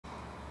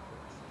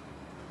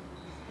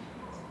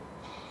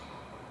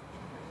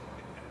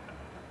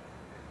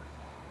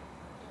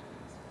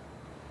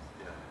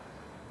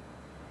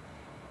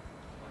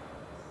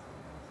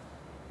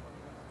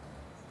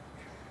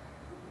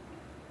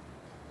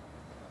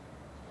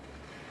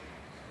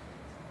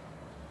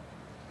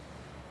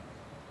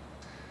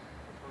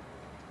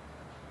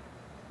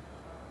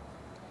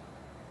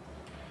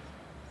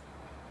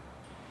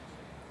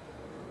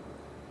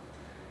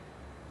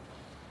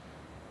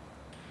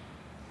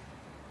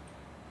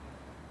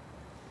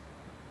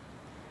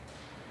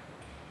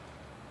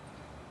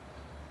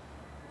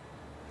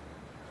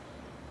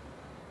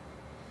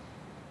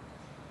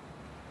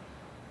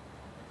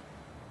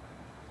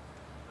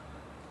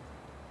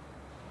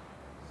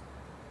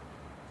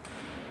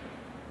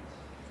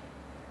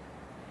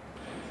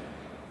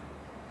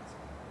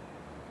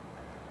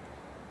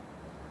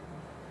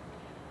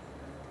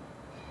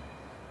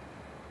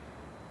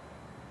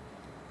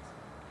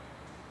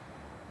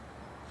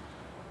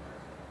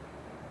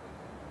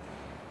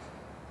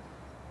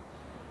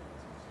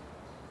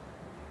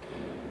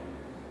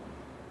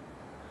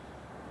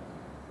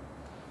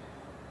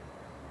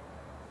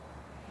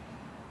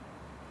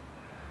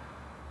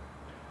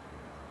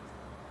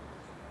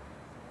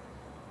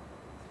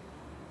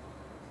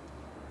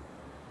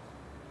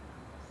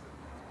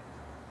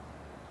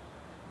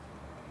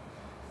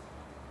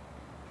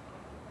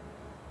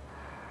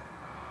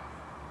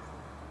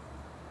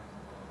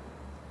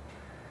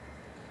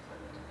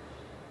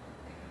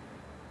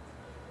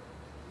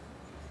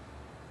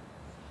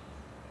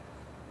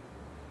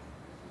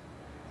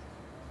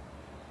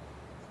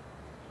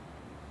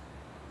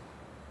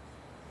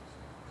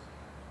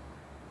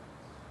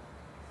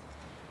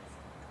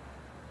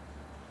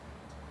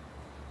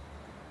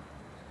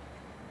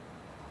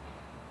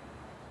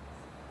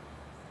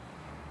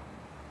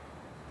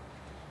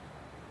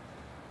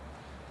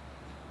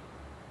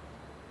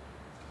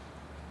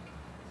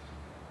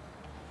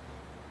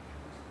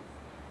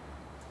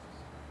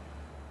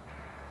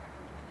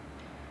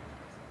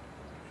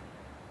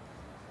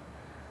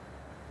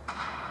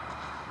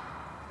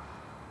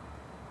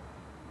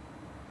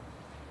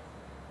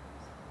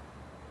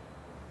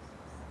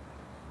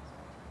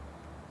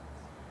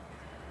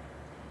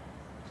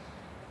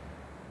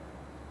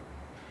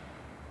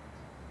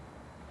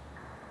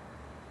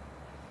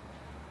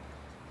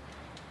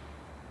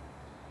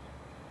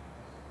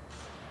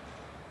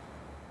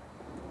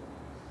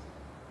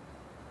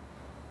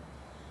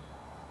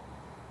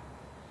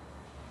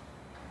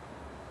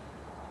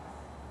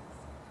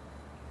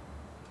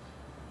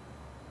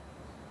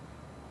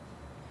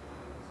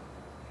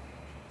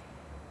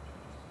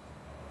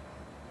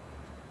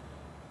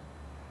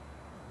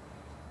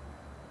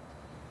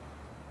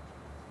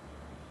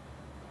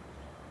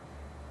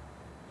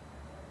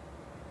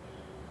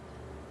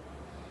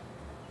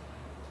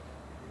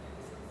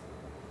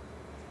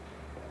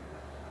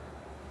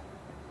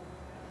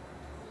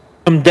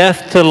From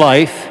death to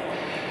life,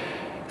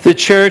 the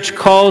Church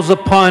calls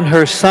upon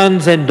her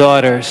sons and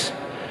daughters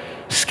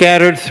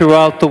scattered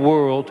throughout the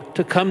world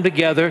to come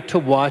together to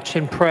watch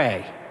and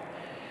pray.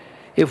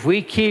 If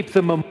we keep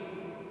the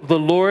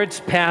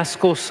Lord's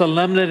Paschal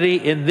solemnity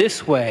in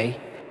this way,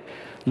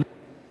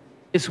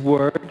 His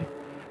word,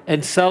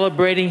 and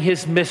celebrating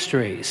His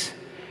mysteries,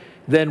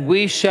 then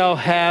we shall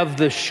have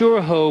the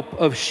sure hope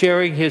of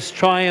sharing His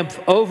triumph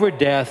over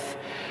death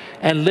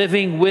and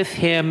living with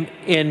Him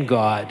in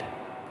God.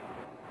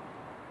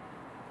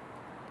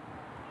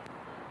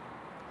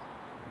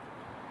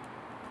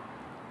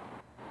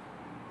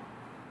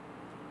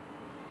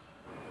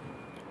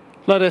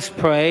 Let us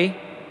pray.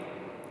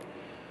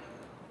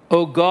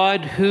 O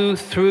God, who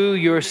through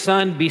your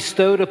Son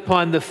bestowed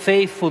upon the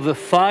faithful the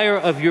fire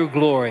of your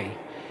glory,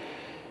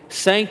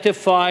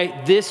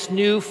 sanctify this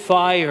new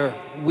fire,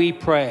 we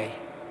pray.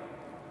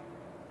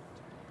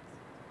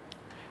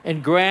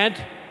 And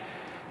grant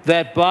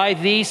that by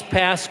these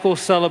Paschal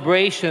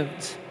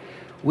celebrations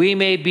we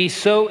may be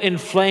so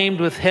inflamed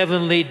with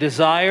heavenly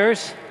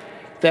desires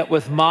that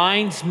with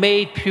minds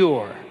made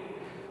pure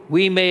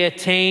we may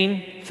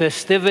attain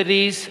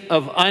festivities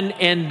of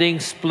unending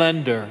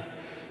splendor.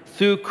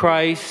 Through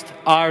Christ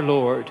our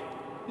Lord.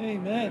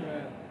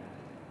 Amen.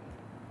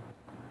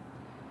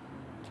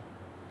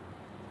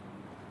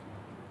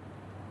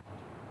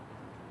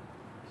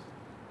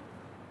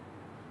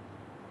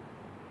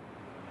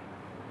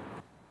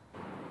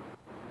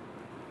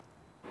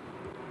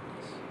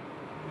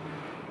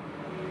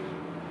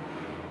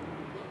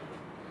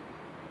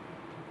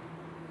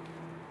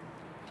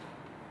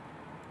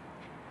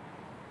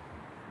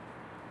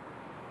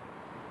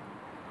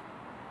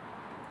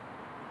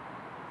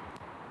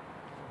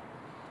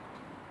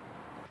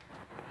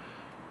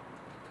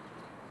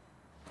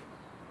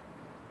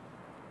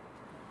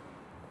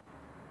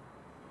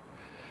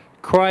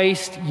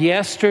 Christ,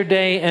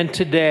 yesterday and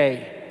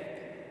today,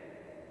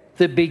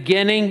 the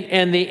beginning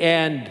and the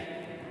end,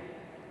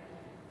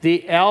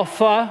 the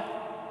Alpha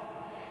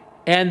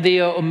and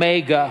the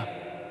Omega,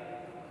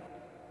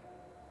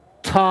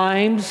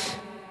 times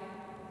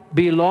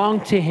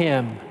belong to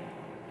Him,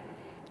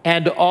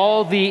 and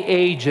all the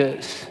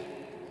ages.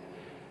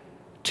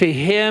 To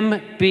Him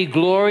be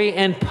glory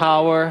and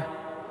power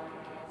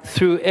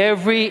through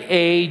every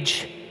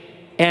age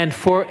and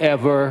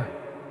forever.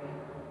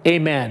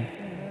 Amen.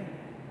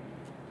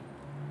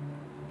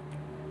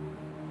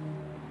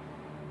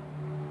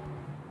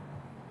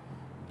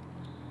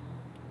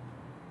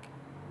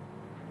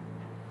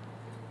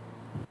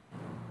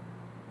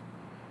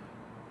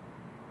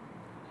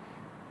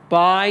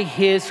 By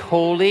His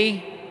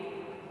holy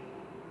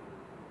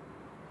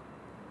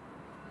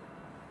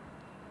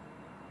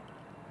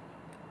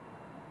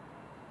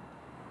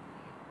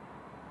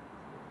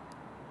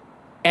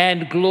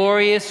and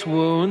glorious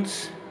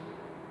wounds,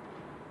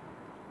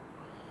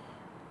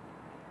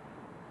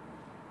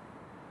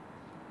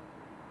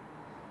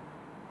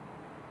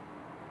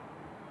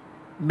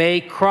 may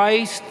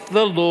Christ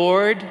the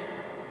Lord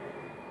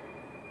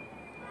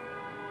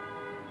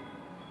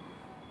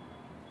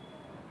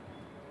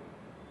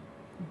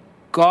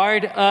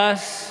guard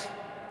us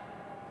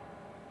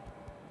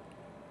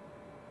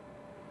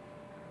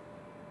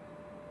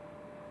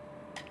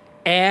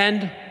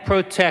and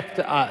protect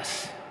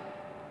us.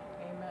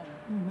 Amen.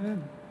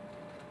 Amen.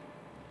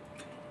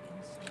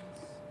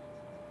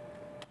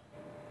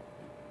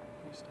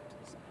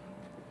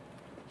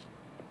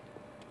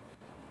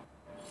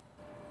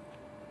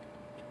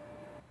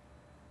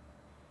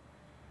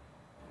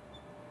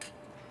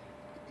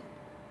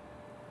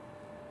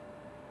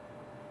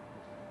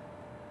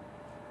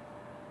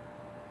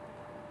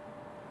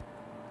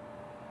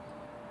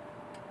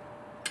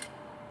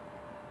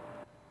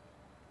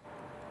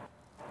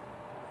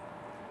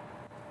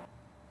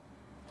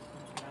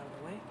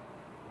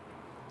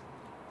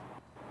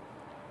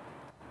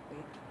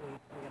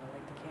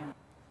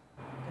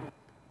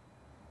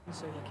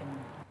 So you can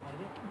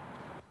light it.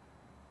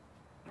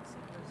 So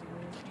there's a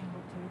little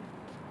candle too.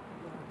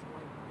 You have to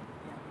light,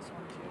 yeah, this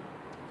one too.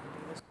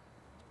 Do this.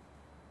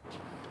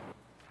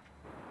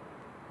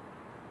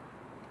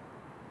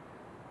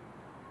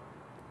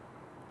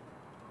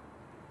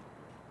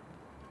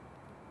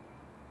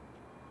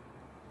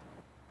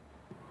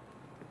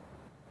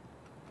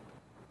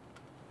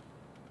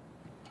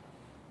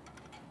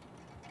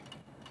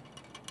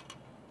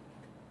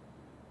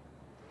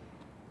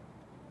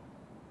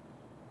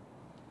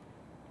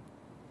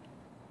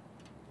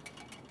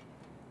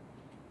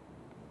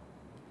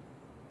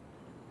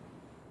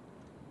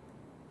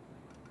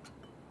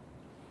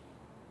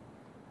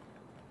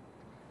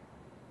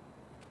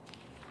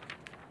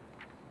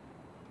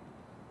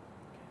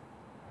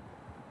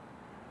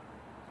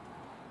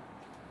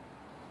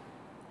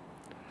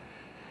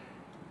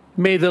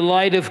 May the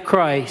light of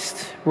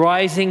Christ,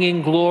 rising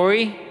in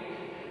glory,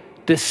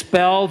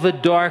 dispel the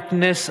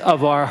darkness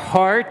of our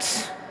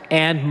hearts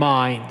and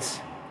minds.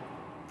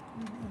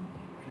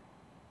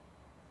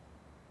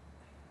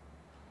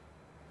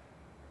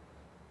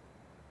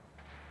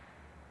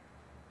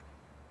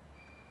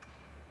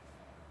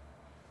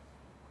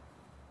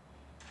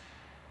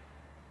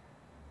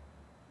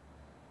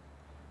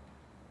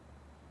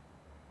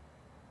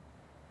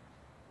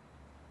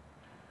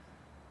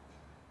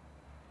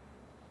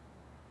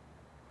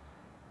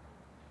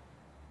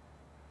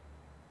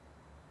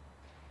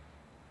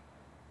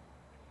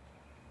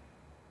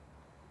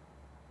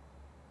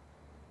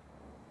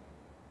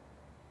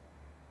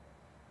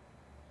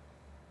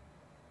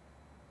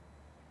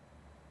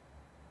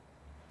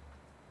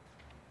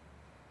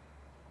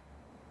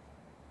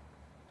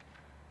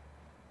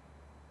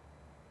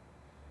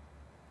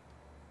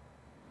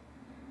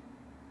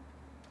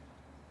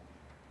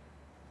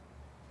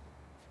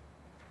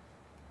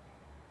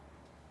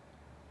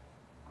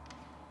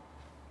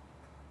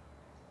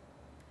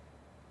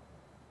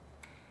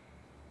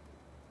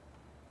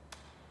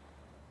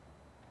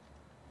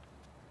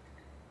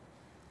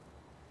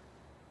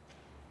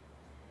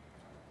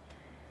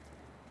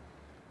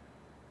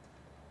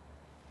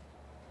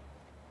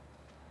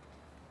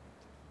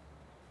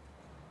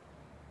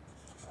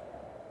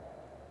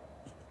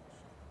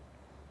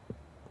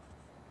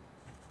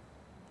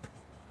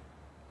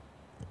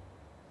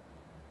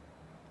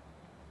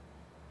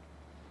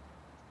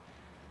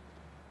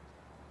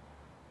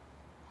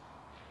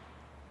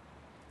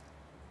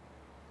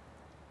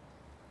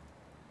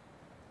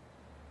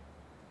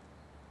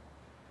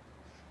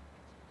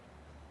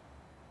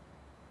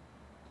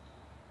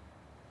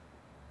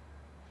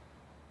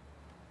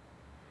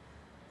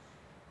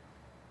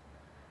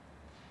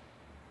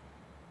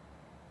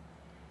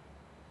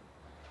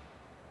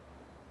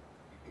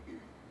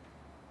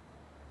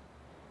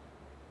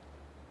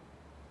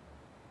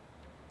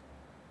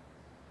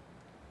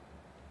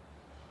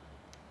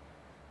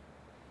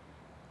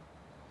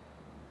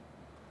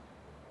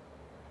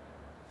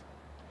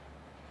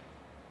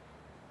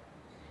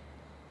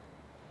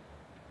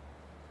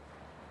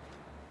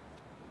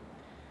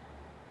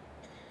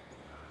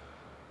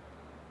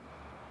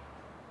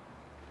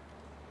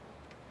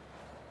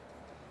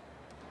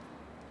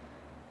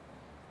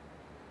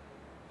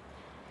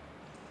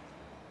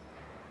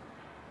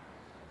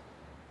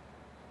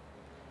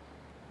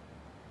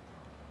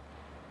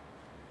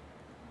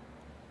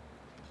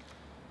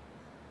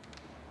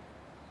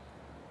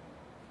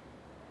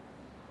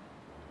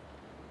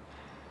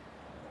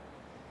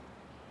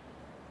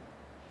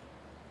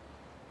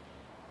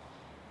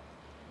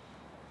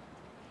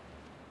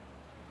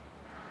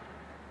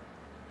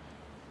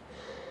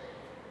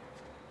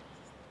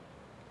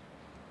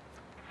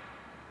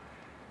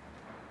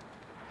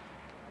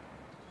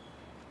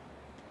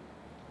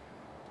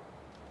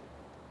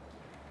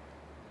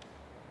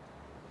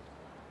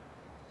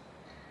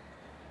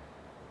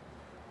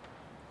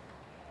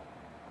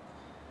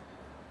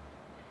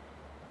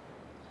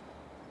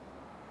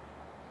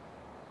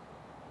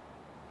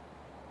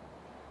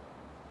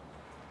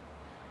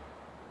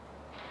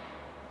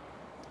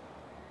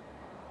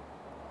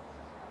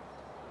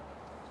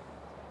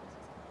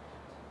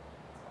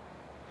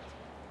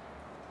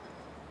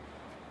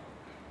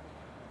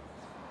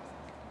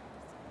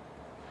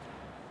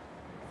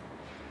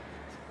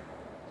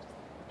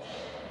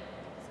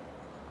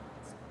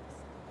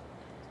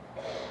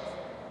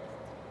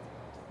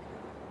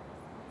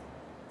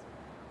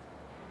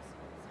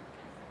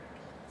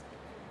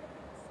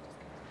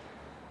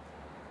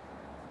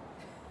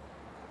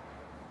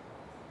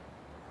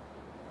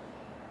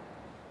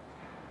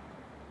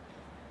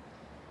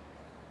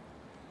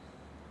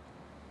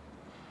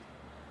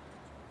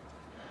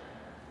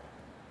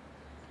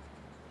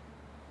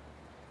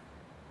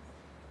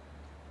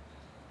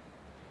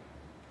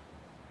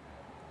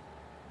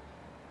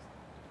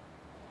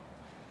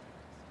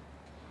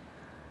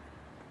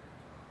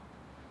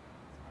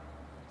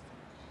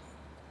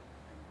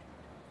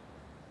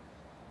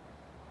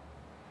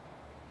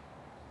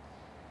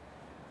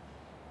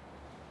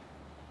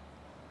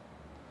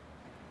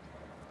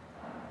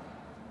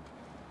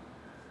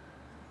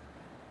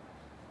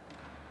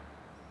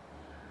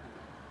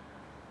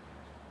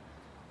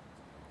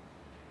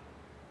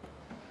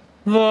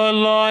 The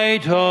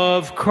light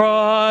of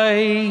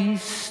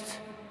Christ.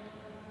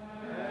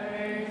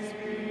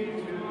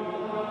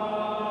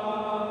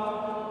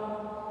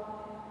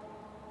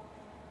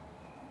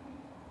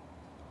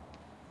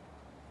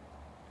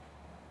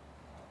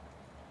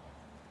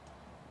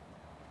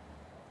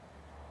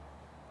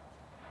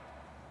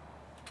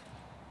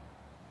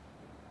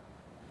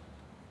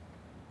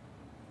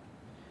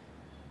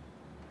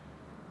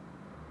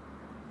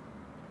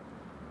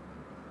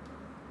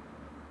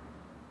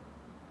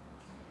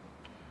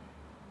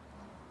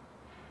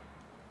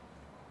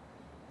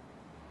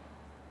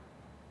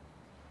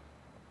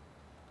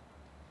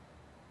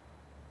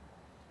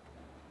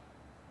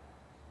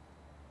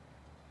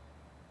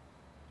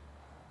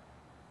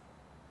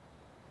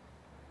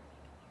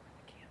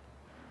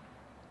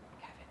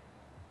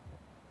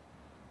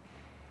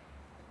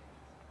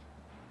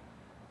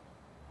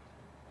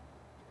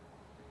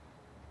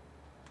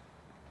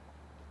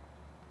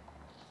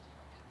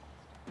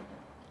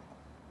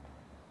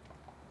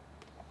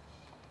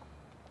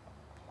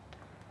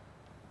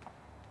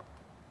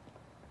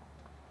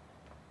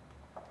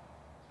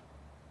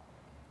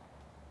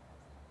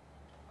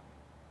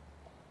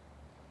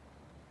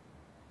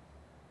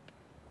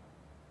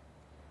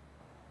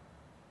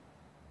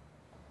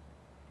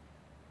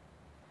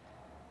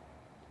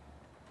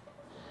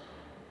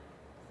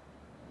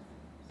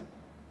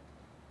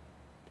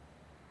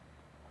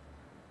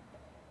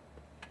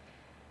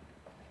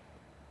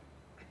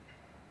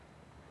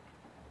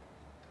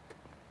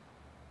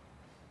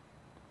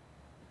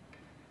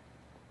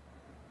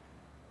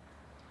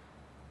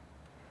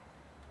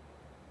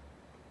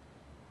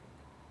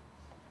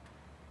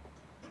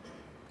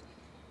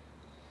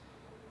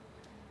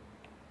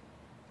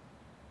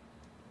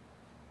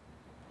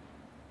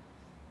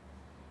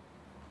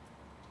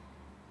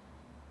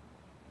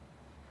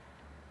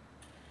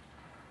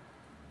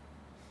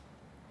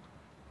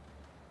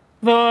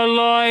 The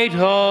light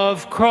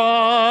of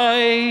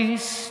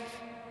Christ.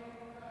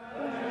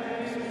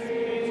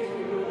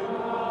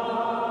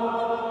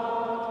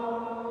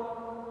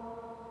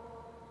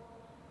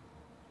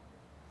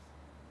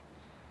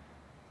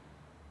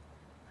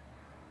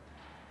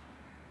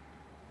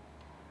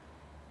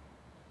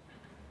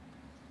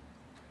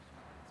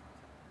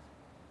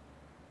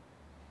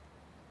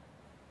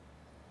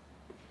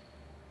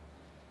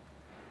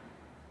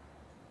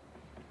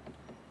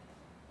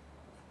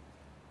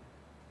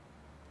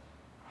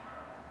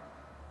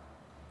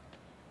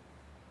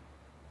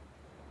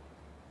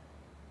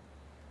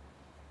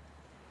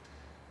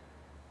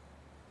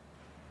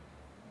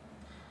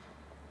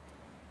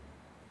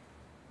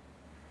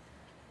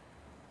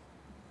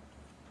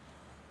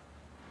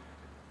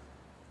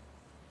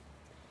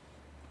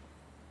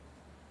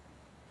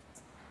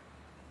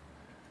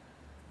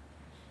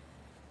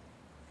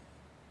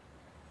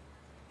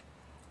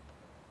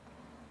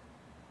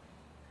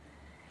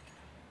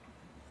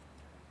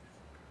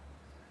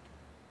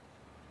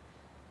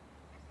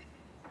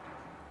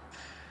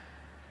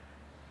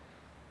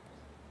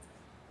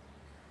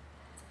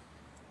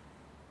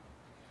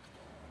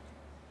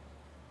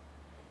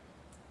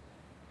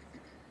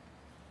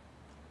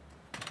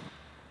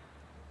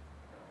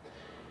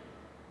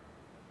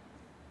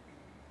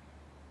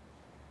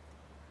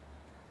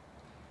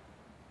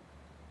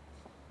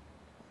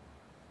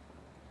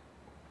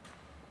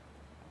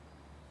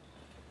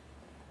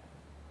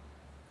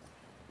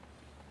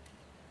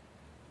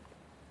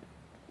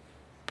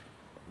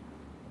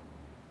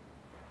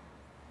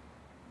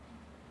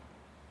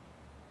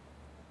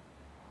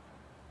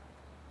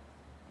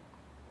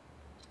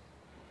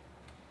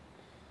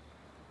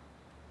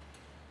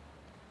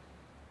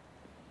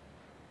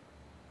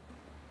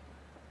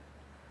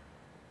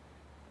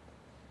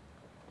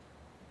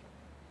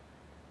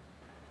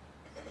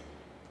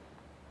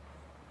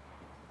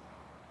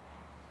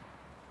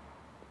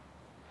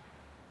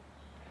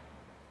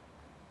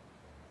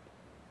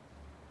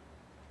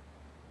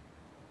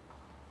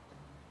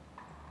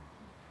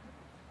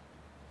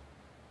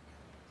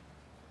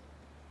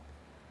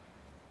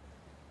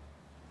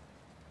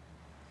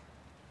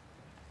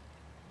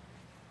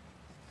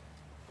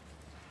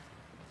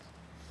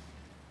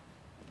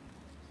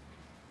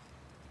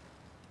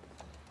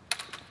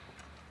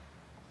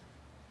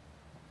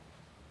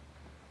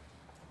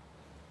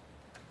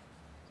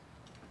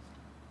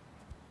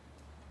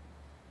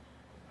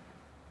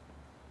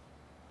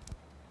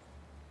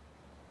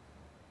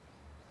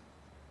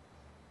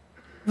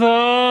 The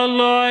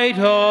light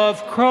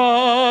of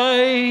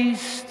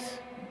Christ.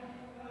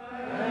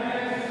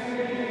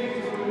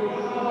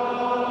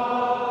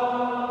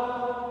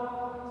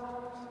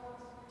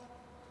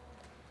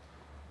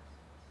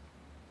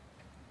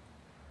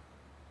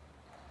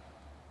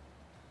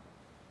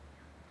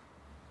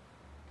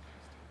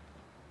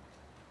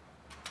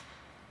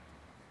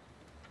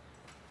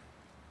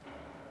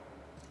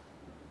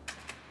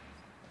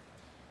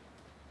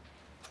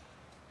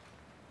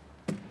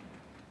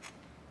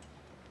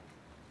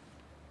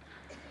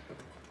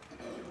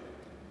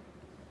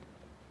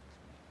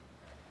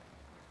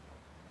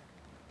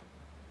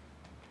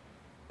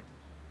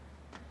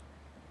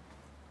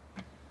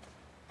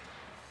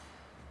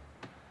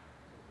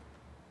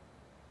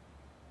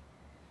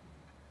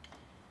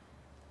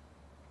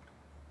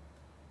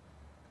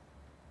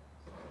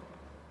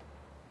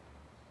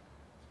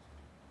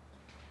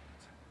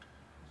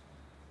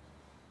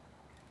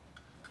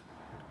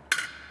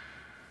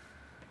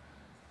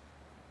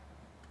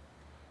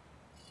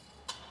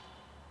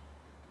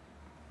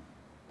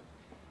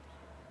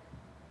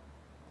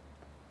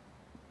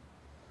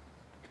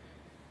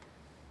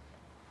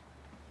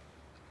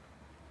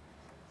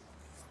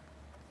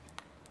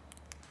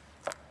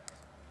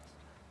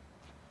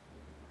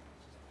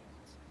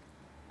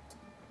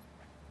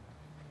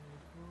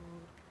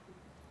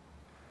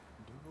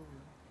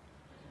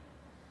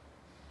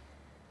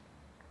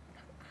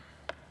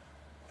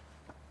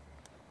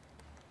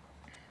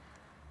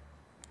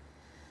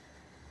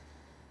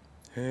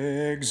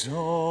 Exalt,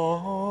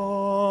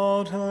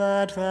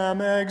 let them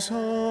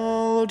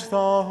exalt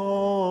the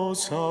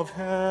hosts of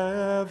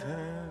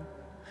heaven.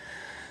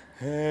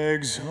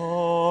 Exalt,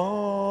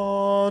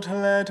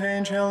 let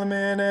angel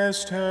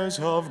ministers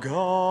of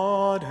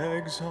God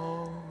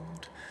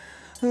exalt.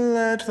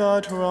 Let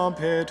the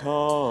trumpet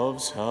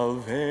of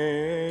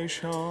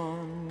salvation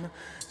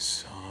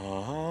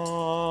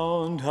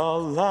sound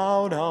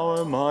aloud,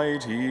 our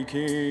mighty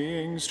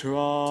King's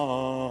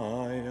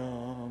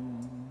triumph.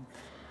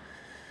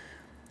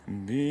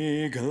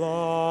 Be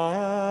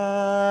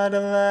glad,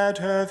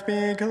 let earth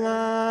be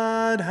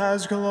glad,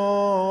 as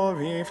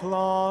glory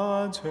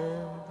floods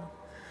her.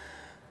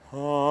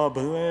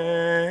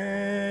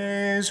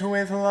 Ablaze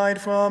with light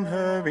from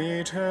her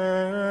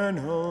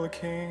eternal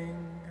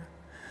King.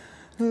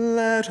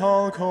 Let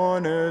all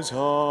corners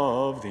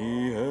of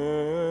the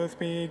earth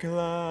be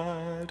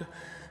glad,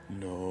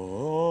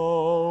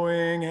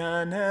 knowing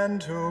an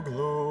end to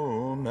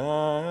gloom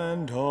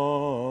and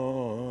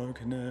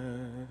darkness.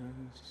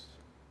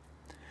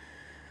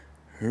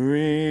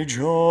 Rejoice,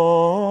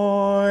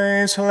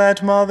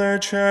 let Mother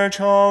Church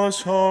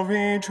also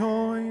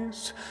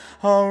rejoice,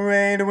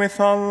 arrayed with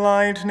the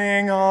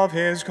lightning of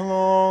his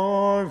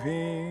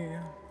glory.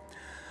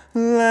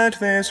 Let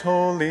this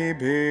holy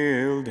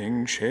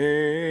building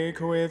shake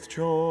with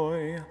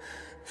joy,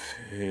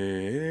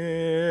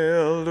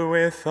 filled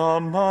with the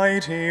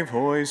mighty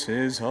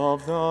voices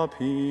of the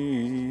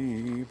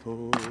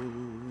peoples.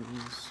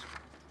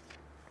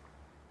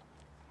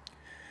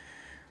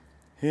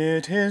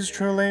 It is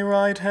truly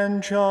right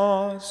and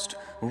just,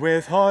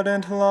 with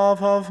ardent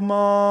love of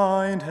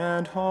mind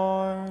and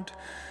heart,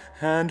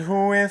 and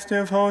with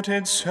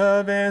devoted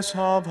service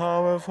of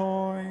our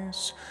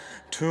voice,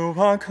 to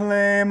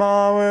acclaim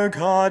our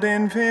God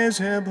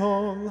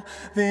invisible,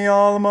 the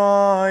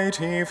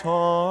Almighty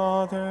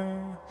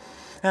Father,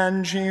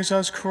 and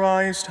Jesus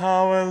Christ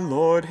our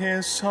Lord,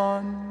 his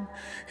Son,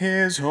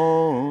 his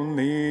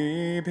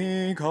only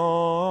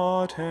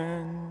begotten,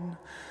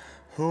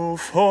 who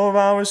for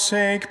our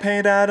sake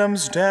paid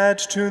Adam's debt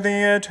to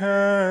the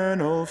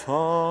eternal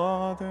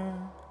Father,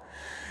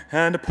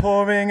 and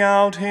pouring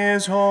out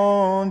his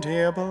own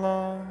dear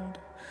blood,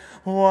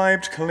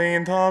 wiped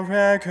clean the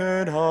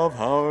record of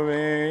our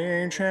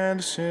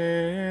ancient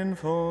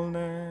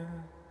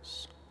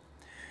sinfulness.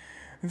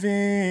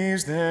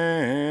 These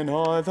then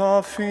are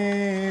the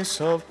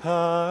feasts of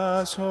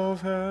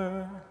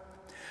Passover,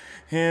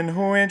 in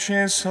which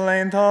is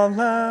slain the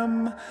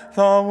Lamb,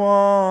 the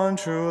one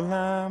true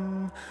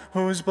Lamb,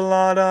 whose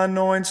blood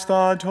anoints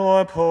the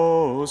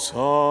doorposts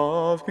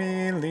of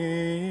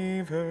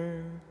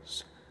believers.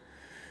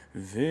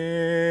 This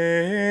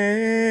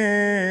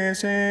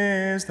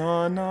is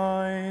the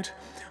night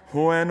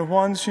when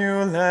once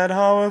you led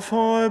our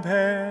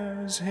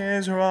forebears,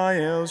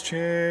 Israel's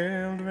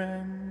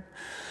children,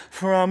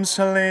 from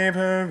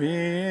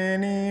slavery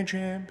in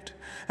Egypt,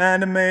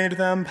 and made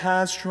them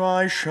pass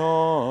dry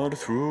shod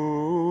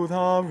through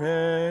the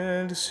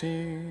Red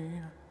Sea.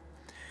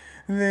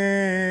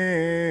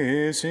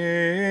 This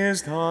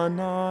is the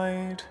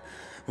night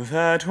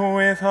that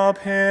with a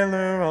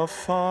pillar of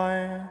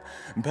fire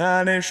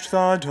banished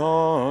the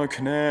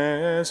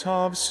darkness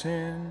of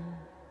sin.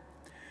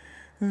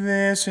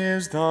 This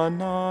is the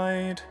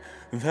night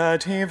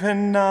that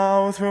even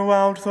now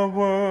throughout the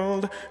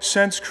world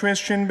sets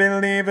Christian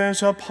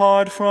believers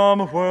apart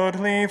from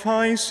worldly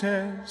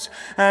vices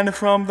and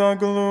from the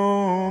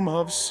gloom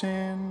of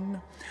sin,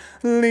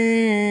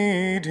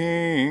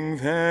 leading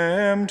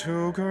them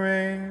to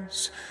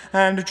grace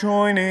and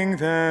joining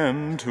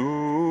them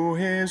to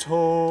his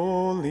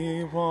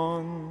holy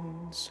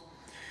ones.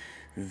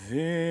 This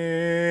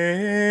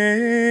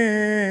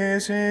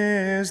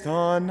is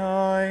the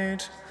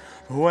night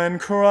when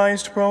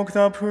Christ broke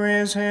the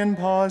prison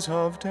bars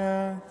of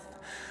death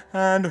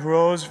and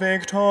rose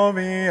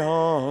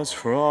victorious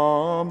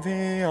from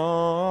the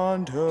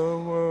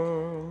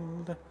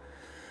underworld.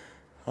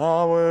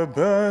 Our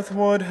birth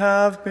would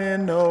have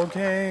been no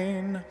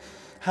gain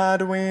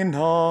had we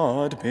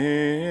not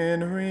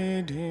been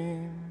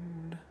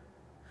redeemed.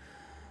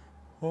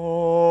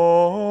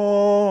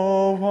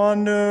 Oh,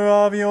 wonder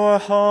of your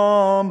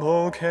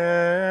humble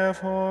care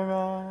for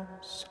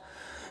us.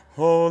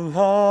 O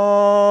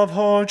love,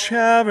 O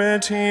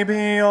charity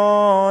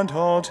beyond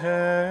all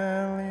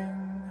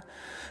telling,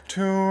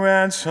 to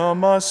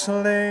ransom a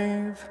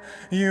slave,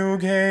 you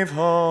gave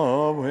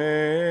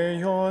away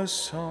your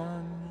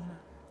Son.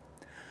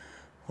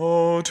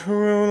 O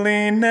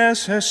truly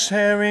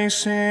necessary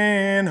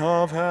sin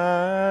of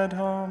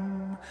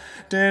Adam,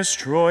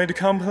 destroyed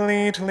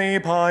completely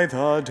by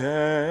the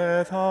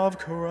death of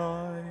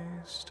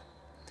Christ.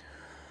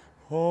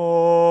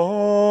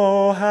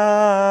 O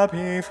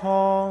happy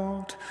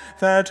fault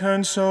that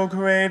turned so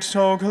great,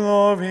 so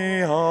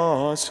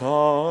glorious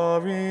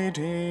a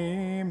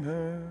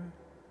Redeemer.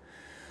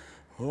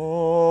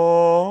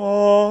 O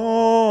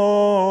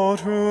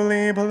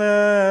truly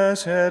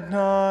blessed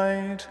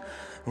night,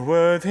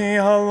 worthy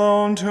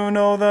alone to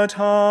know the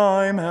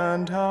time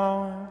and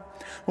hour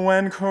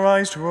when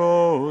Christ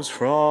rose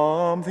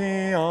from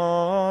the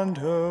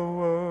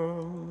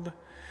underworld.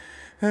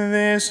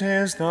 This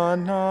is the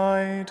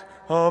night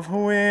of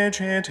which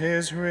it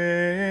is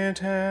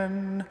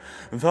written,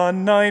 the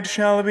night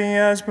shall be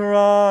as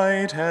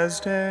bright as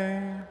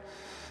day.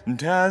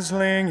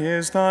 Dazzling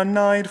is the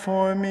night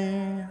for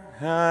me,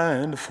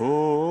 and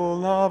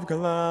full of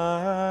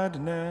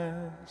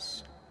gladness.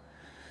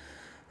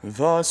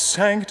 The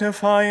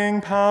sanctifying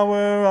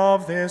power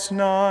of this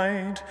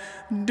night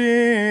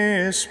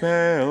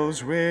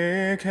dispels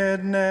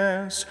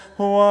wickedness,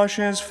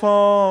 washes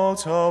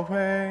faults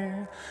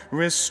away,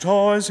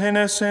 restores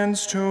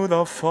innocence to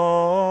the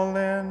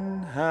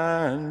fallen,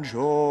 and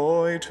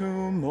joy to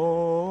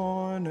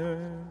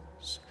mourners.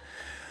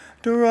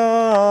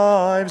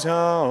 Drives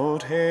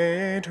out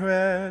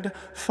hatred,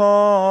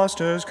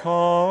 fosters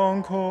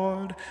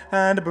concord,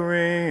 and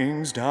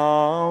brings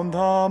down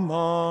the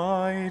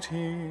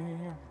mighty.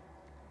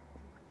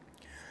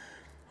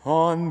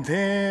 On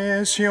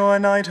this your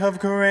night of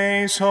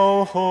grace,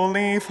 O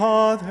Holy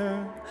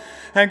Father,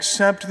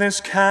 accept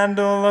this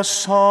candle a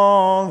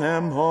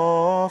solemn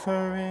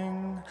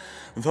offering,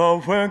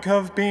 the work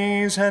of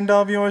bees and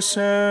of your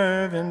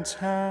servants'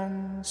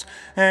 hands,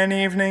 an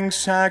evening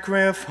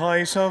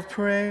sacrifice of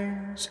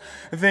praise,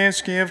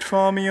 this gift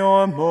from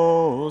your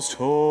most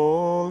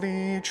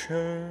holy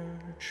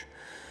church.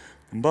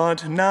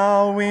 But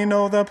now we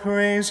know the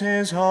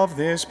praises of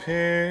this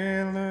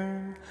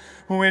pillar,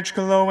 which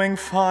glowing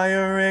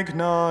fire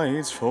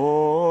ignites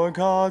for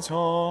God's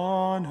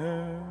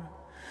honor.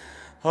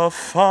 A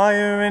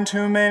fire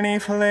into many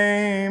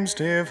flames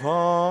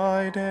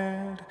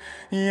divided,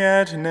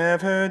 yet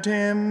never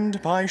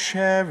dimmed by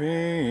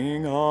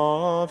sharing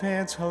of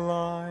its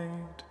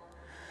light.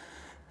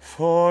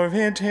 For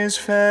it is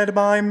fed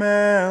by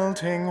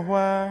melting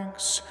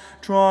wax,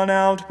 drawn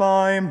out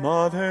by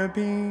mother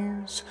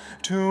bees,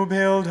 to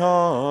build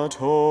a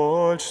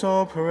torch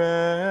so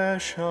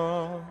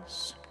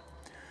precious.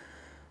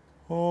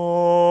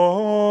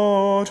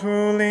 O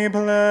truly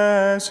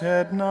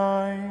blessed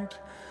night,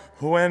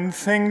 when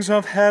things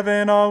of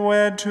heaven are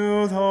wed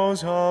to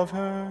those of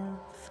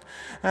earth,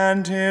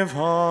 and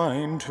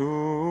divine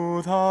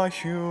to the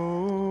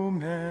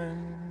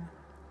human.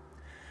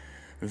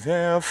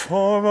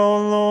 Therefore,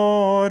 O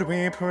Lord,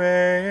 we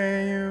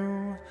pray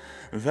you,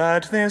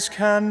 that this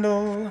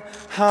candle,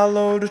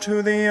 hallowed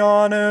to the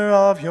honor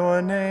of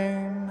your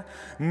name,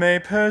 may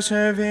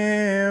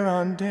persevere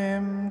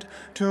undimmed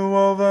to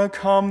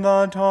overcome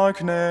the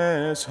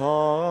darkness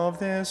of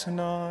this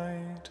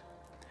night.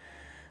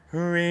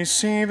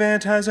 Receive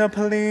it as a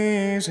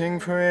pleasing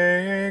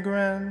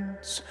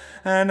fragrance,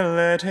 and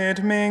let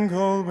it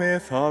mingle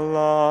with the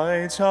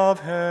lights of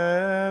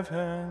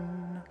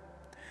heaven.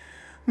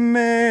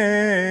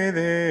 May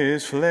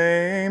this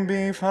flame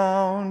be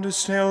found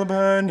still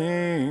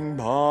burning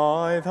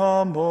by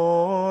the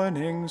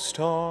morning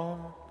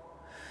star,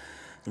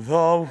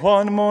 the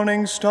one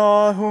morning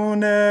star who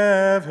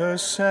never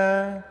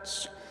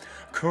sets,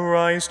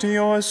 Christ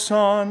your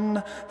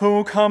Son,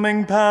 who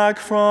coming back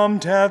from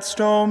death's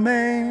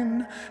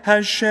domain,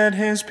 has shed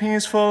his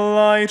peaceful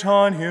light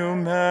on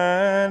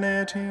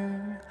humanity,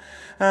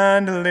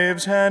 and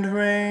lives and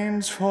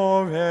reigns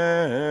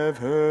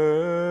forever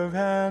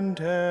and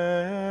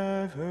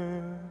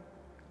ever.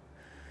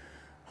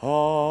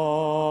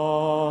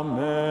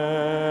 Amen.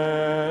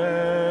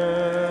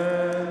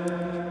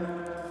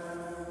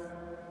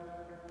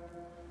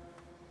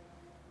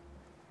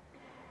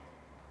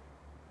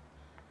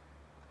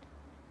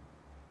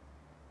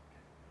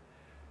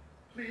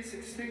 Please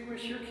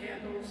extinguish your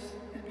candles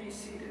and be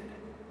seated.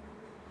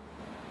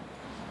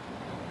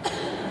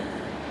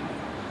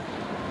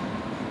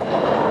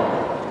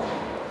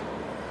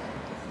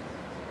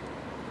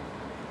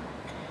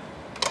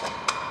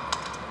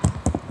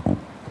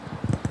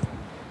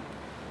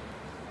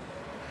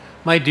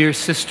 My dear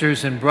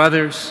sisters and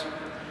brothers,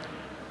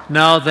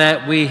 now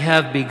that we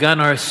have begun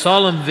our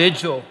solemn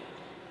vigil,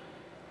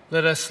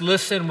 let us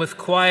listen with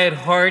quiet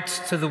hearts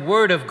to the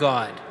Word of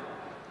God.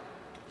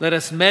 Let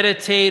us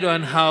meditate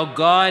on how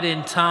God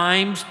in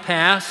times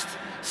past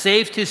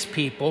saved his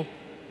people,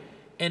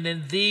 and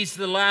in these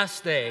the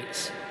last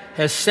days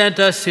has sent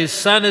us his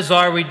Son as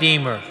our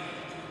Redeemer.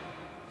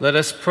 Let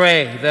us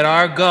pray that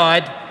our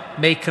God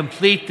may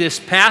complete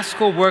this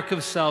paschal work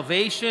of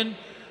salvation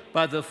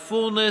by the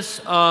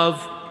fullness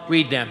of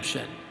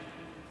redemption.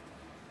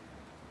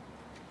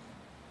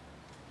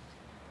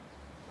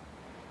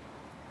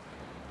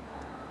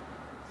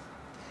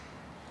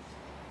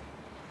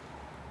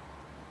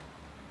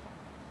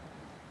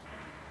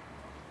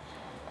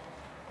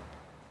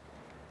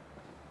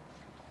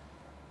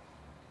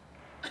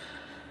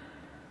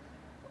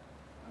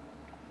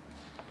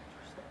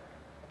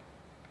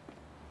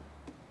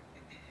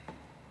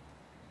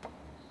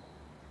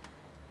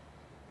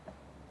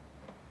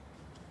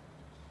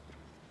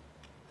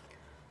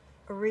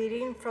 A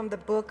reading from the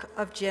book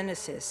of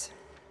Genesis.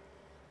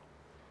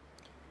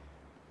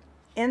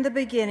 In the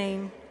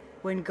beginning,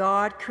 when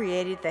God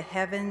created the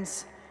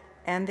heavens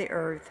and the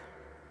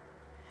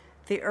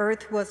The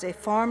earth was a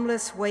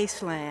formless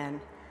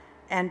wasteland,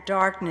 and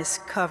darkness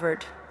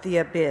covered the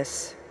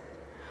abyss,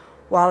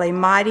 while a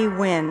mighty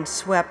wind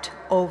swept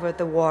over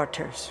the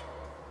waters.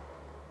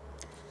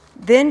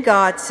 Then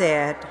God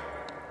said,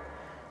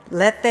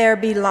 "Let there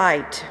be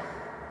light,"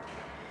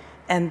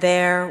 and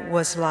there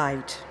was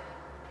light.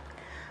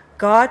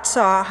 God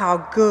saw how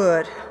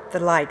good the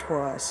light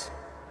was.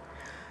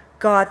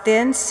 God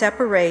then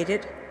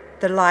separated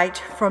the light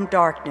from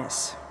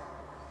darkness.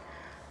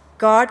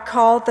 God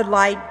called the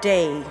light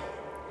day,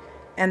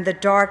 and the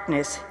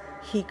darkness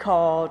he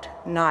called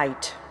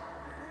night.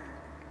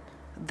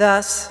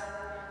 Thus,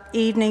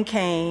 evening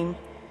came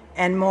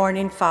and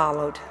morning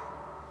followed,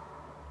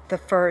 the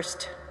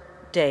first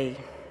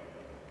day.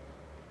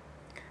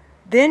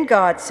 Then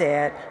God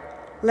said,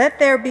 "Let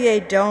there be a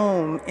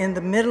dome in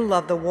the middle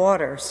of the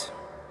waters,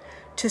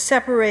 to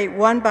separate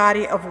one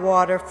body of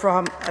water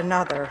from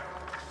another."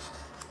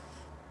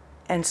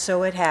 And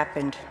so it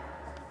happened.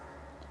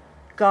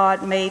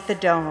 God made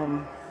the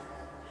dome,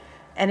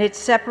 and it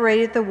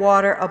separated the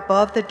water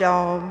above the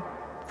dome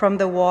from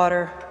the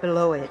water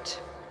below it.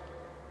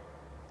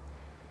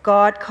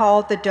 God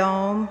called the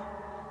dome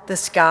the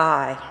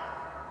sky.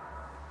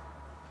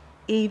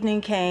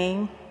 Evening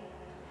came,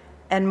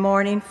 and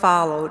morning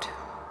followed,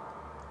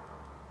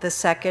 the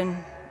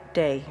second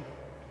day.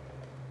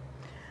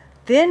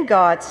 Then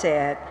God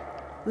said,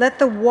 "Let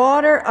the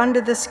water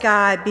under the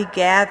sky be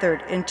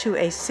gathered into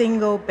a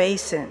single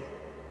basin,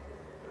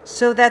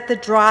 so that the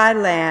dry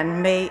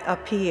land may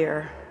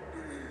appear."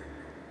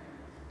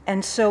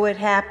 And so it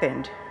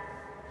happened.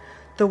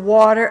 The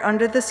water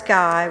under the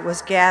sky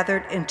was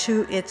gathered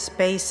into its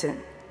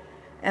basin,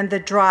 and the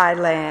dry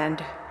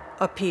land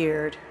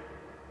appeared.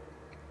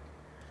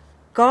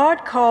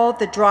 God called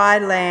the dry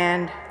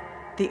land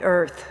the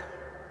earth,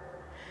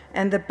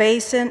 and the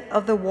basin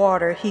of the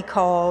water he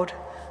called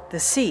the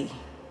sea.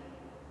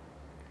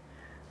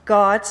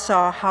 God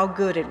saw how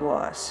good it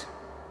was.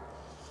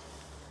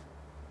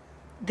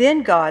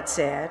 Then God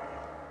said,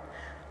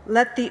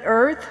 "Let the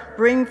earth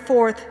bring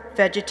forth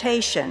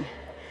vegetation,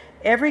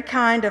 every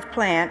kind of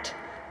plant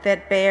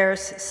that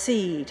bears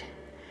seed,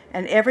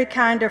 and every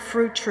kind of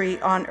fruit tree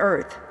on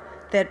earth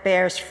that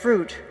bears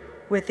fruit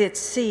with its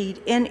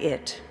seed in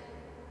it."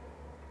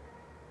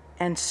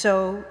 And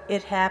so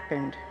it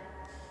happened.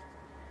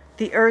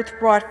 The earth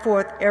brought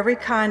forth every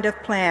kind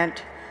of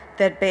plant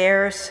that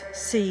bears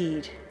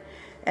seed,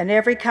 and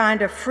every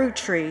kind of fruit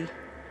tree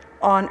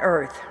on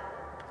earth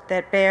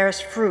that bears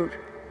fruit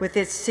with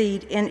its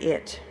seed in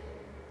it.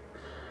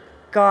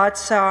 God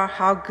saw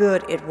how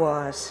good it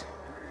was.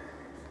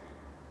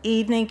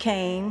 Evening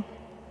came,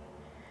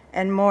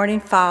 and morning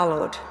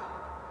followed,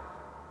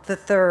 the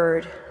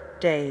third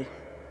day.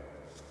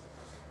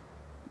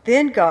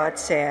 Then God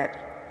said,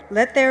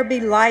 "Let there be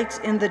lights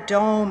in the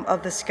dome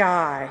of the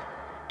sky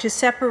to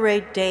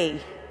separate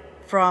day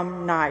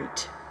from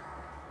night.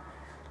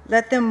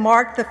 Let them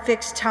mark the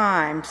fixed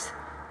times,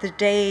 the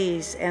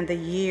days and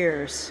the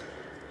years,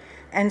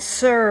 and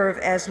serve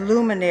as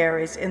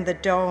luminaries in the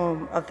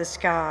dome of the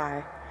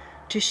sky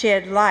to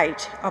shed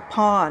light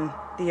upon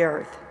the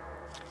earth."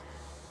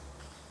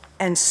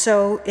 And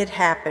so it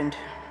happened.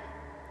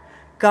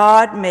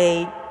 God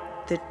made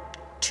the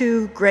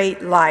two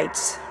great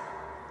lights,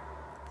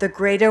 the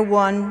greater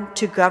one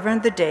to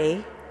govern the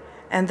day,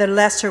 and the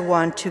lesser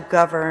one to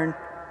govern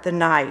the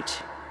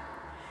night.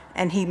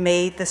 And he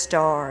made the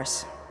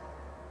stars.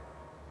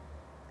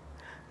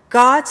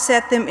 God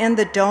set them in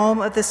the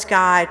dome of the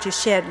sky to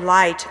shed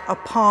light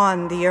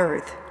upon the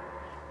earth,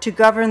 to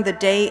govern the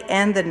day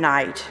and the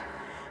night,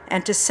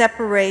 and to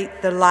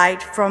separate the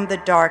light from the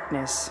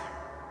darkness.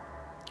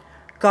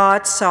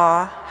 God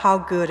saw how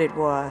good it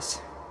was.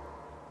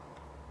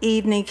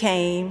 Evening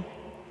came,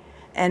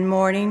 and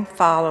morning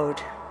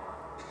followed,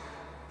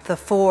 the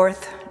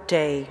fourth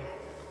day.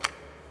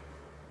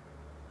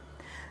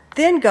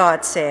 Then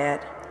God said,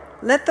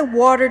 "Let the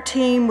water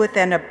teem with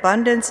an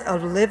abundance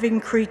of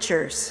living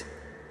creatures,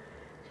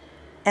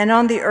 and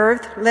on the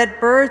earth let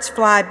birds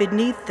fly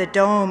beneath the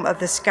dome of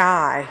the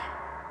sky."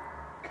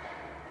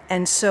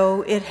 And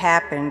so it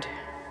happened.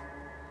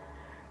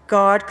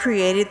 God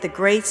created the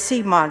great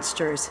sea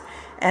monsters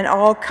and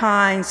all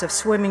kinds of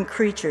swimming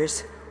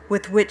creatures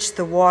with which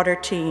the water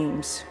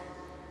teems,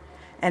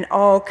 and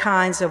all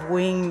kinds of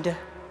winged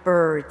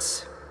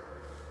birds.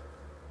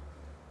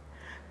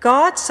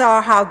 God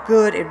saw how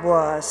good it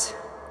was,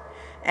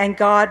 and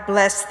God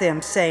blessed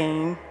them,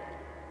 saying,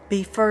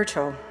 "Be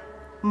fertile,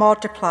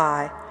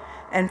 multiply,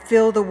 and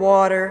fill the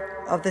water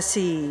of the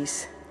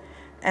seas,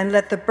 and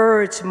let the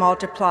birds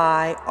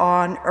multiply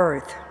on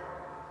earth."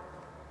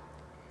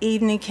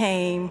 Evening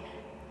came,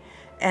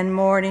 and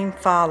morning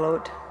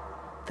followed,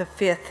 the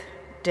fifth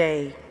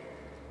day.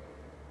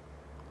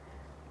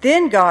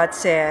 Then God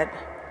said,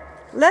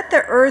 "Let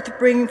the earth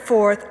bring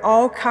forth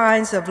all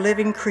kinds of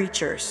living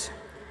creatures,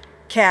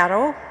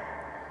 cattle,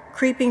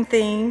 creeping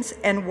things,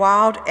 and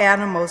wild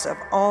animals of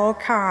all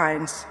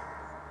kinds."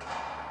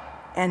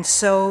 And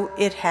so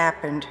it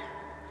happened.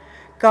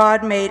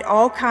 God made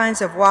all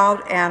kinds of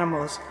wild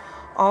animals,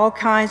 all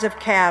kinds of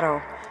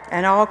cattle,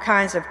 and all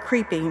kinds of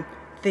creeping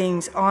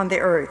things on the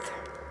earth.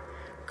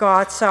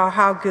 God saw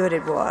how good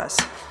it was.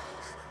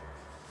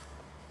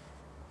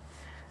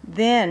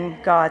 Then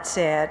God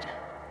said,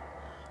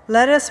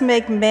 "Let us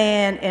make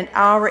man in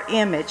our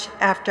image,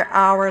 after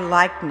our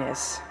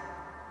likeness.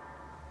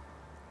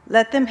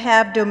 Let them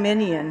have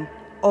dominion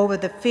over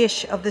the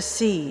fish of the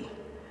sea,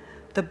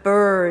 the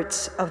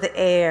birds of the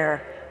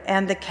air,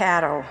 and the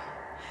cattle,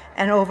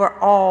 and over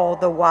all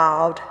the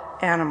wild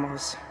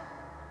animals,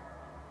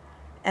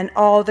 and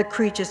all the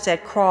creatures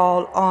that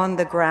crawl on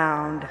the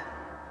ground."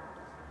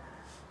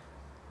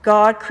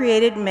 God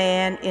created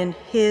man in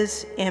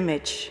his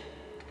image.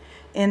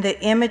 In the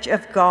image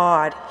of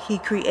God, he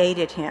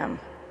created him.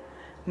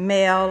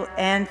 Male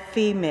and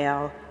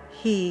female,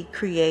 he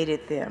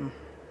created them.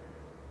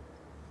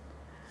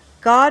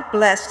 God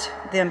blessed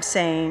them,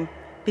 saying,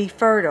 "Be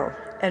fertile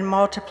and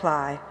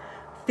multiply,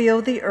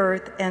 fill the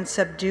earth and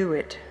subdue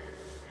it.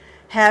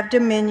 Have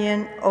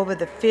dominion over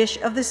the fish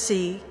of the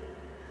sea,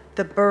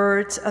 the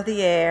birds of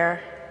the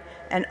air,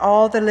 and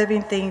all the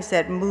living things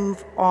that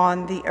move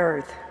on the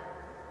earth."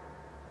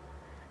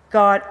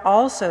 God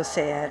also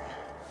said,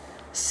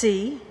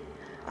 "See,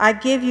 I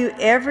give you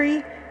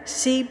every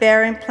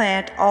seed-bearing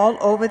plant all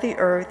over the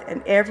earth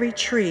and every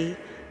tree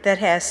that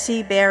has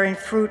seed-bearing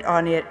fruit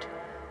on it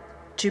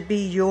to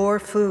be your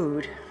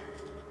food.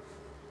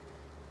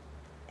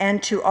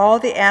 And to all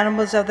the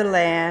animals of the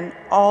land,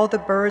 all the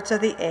birds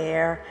of the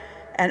air,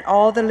 and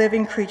all the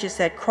living creatures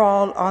that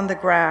crawl on the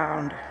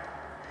ground,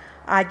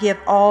 I give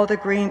all the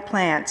green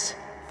plants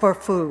for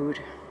food."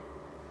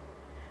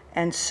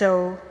 And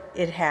so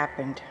it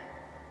happened.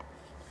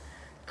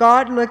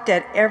 God looked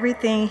at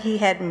everything he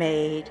had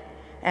made,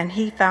 and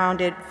he found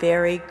it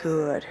very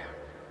good.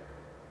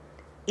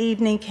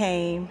 Evening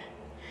came,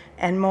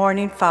 and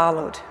morning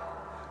followed,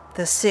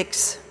 the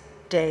sixth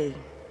day.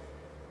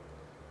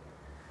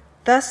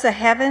 Thus the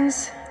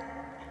heavens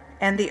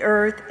and the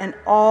earth and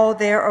all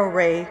their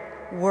array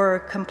were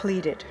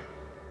completed.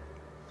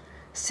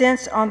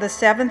 Since on the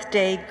seventh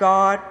day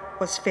God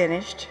was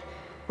finished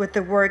with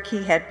the work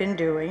he had been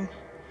doing,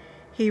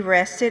 he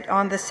rested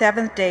on the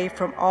seventh day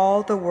from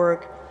all the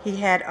work he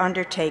had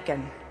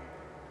undertaken.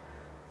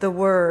 The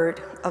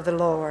word of the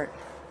Lord.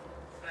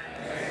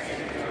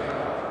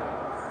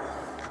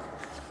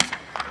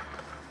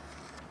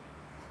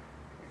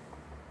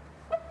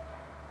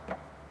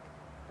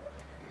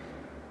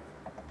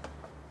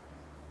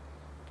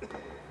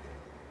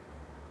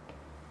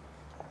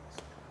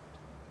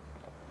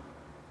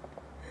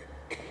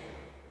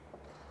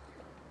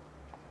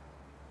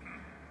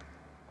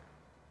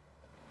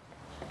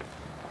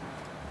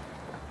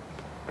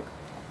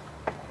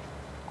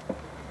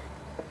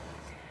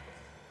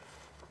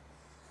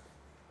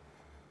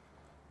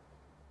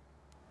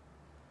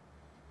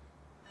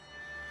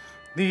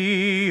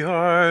 The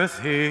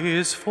earth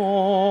is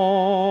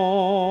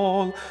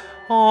full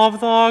of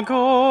the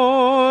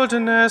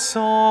goodness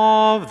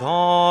of the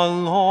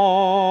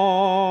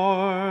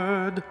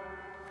Lord.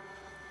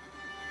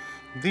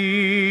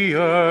 The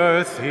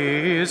earth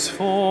is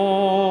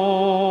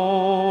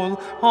full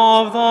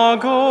of the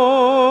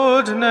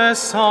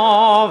goodness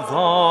of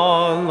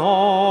the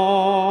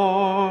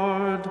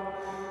Lord.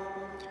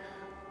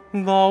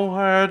 The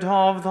word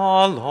of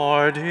the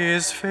Lord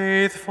is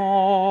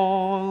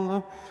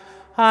faithful,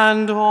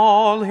 and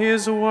all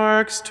his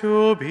works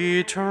to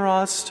be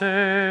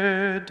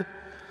trusted.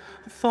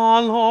 The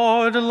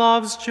Lord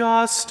loves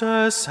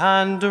justice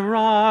and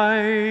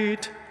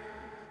right,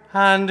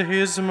 and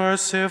his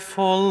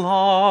merciful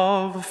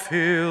love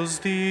fills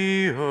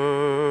the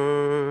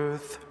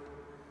earth.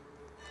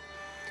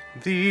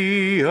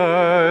 The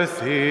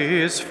earth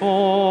is full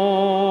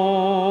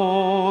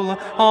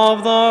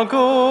of the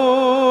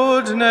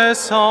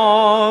goodness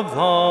of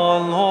the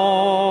Lord.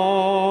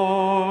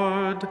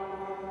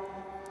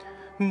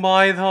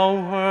 By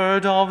the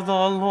word of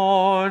the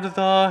Lord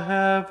the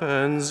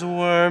heavens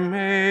were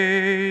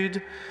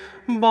made,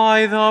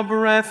 by the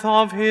breath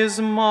of his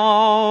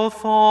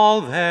mouth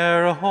all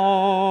their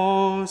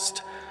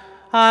host.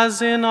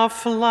 As in a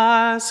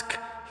flask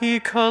he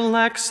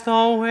collects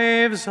the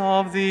waves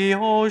of the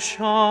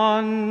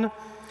ocean,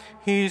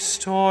 he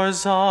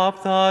stores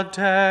up the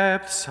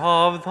depths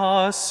of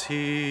the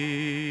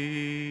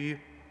sea.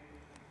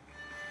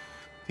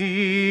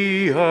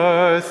 The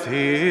earth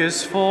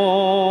is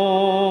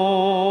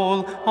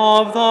full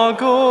of the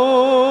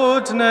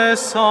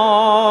goodness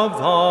of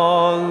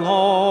the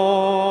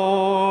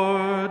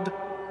Lord.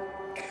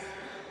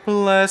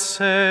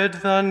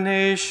 Blessed the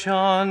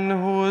nation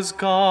whose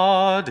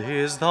God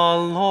is the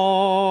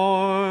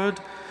Lord,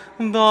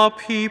 the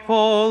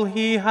people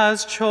he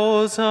has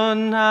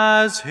chosen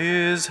as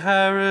his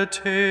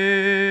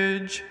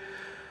heritage.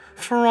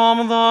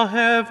 From the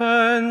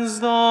heavens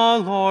the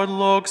Lord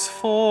looks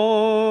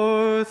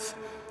forth.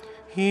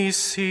 He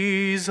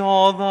sees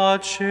all the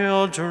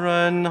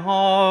children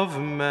of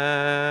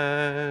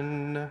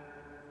men.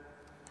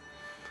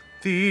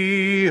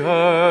 The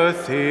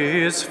earth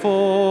is full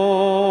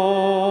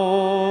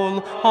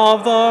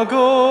of the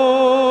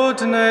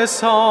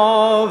goodness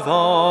of the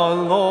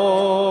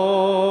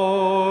Lord.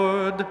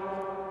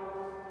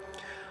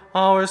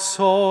 Our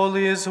soul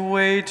is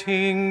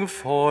waiting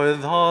for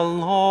the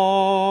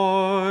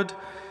Lord.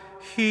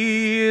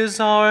 He is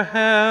our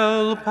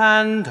help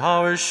and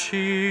our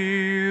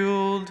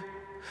shield.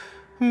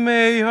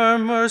 May her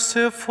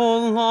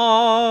merciful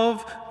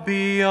love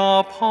be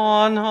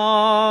upon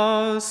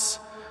us,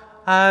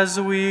 as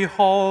we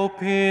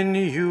hope in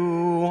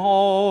you,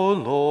 O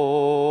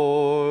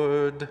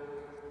Lord.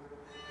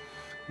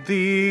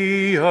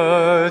 The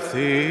earth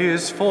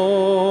is full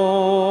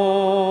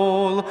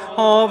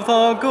of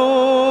the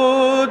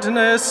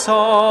goodness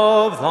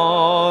of the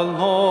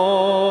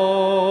Lord.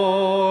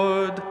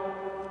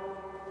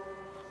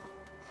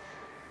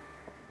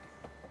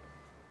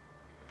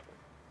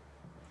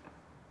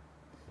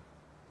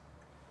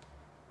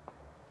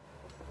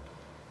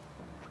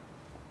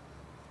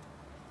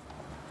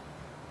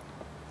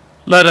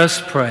 Let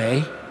us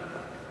pray.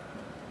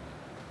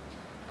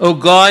 O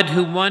God,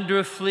 who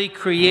wonderfully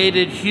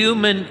created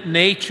human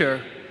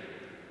nature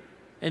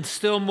and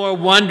still more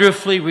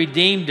wonderfully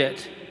redeemed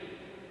it,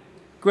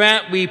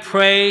 grant, we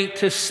pray,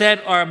 to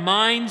set our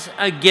minds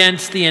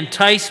against the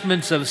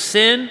enticements of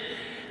sin,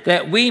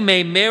 that we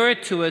may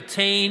merit to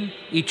attain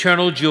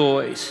eternal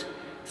joys.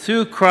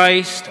 Through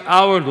Christ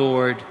our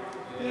Lord.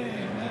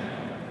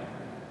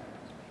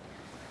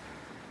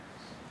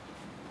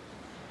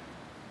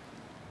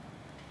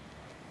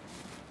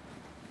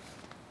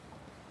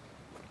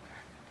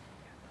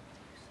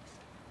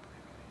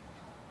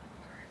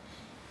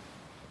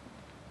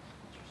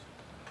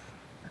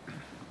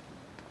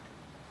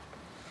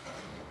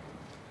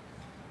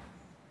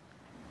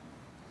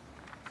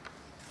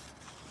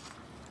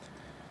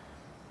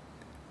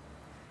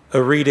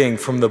 A reading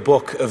from the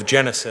book of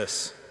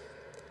Genesis.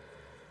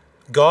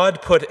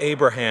 God put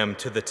Abraham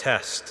to the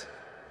test.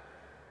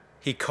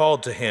 He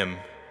called to him,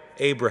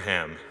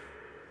 "Abraham."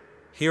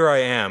 "Here I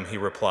am," he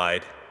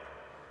replied.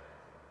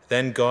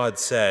 Then God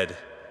said,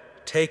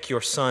 "Take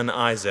your son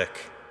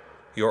Isaac,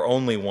 your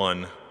only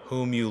one,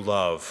 whom you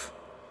love,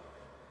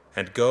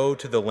 and go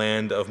to the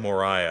land of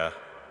Moriah.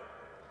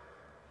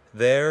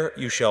 There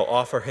you shall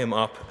offer him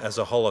up as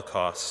a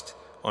holocaust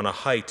on a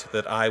height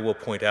that I will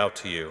point out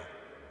to you."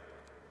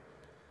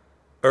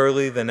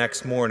 Early the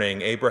next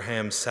morning,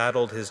 Abraham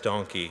saddled his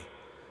donkey,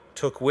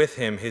 took with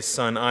him his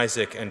son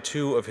Isaac and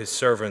 2 of his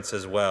servants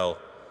as well,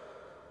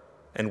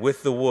 and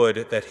with the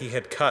wood that he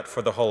had cut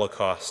for the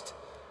holocaust,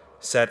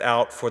 set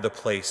out for the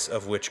place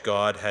of which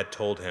God had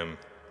told him.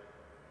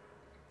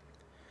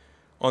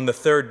 On the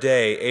 3rd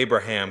day,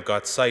 Abraham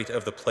got sight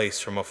of the place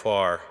from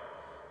afar.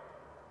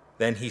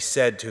 Then he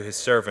said to his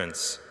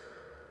servants,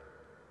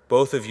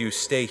 "Both of you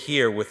stay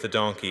here with the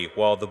donkey,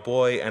 while the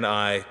boy and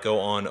I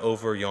go on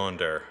over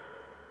yonder.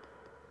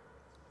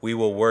 We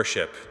will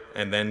worship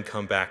and then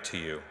come back to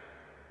you."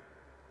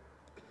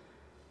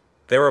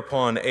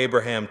 Thereupon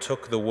Abraham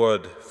took the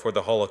wood for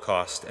the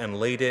holocaust and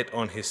laid it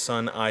on his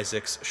son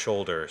Isaac's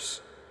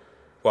shoulders,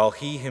 while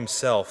he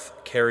himself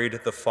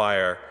carried the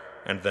fire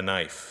and the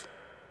knife.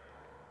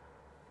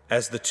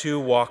 As the 2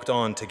 walked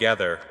on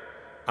together,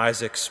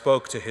 Isaac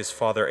spoke to his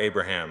father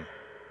Abraham.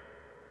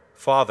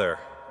 "Father,"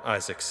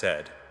 Isaac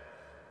said.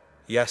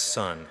 "Yes,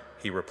 son,"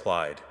 he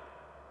replied.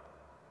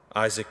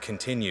 Isaac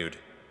continued,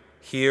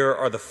 "Here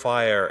are the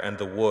fire and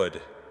the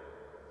wood,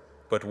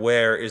 but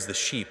where is the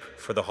sheep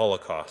for the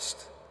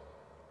holocaust?"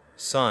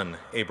 "Son,"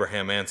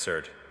 Abraham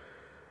answered,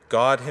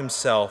 "God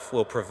himself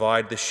will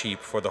provide the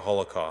sheep for the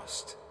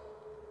holocaust."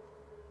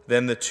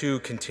 Then the 2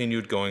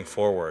 continued going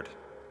forward.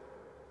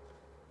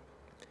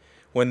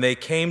 When they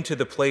came to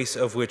the place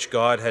of which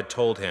God had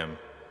told him,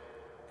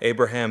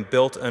 Abraham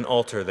built an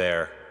altar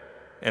there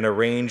and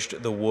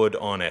arranged the wood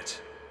on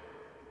it.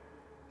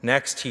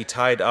 Next he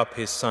tied up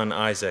his son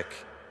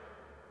Isaac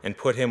and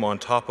put him on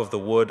top of the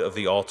wood of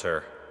the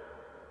altar.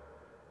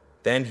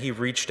 Then he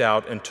reached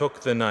out and took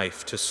the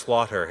knife to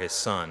slaughter his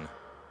son.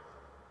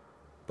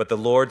 But the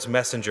Lord's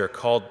messenger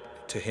called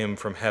to him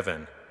from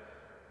heaven,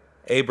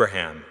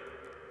 "Abraham,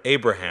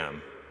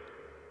 Abraham."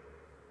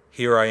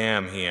 "Here I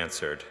am," he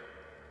answered.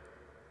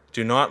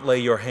 "Do not lay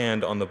your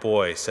hand on the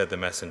boy," said the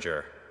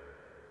messenger.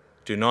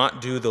 "Do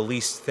not do the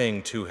least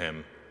thing to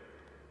him.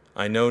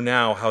 I know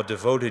now how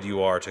devoted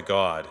you are to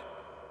God,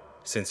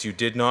 since you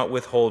did not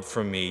withhold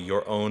from me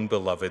your own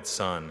beloved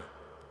son."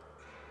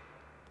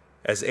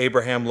 As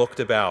Abraham looked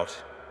about,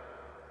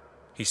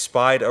 he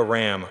spied a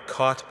ram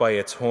caught by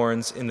its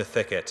horns in the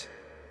thicket.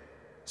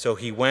 So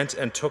he went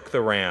and took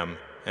the ram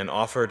and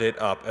offered it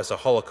up as a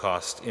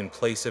holocaust in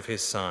place of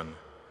his son.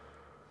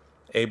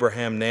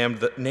 Abraham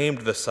named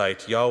the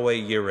site Yahweh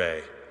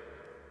Yireh.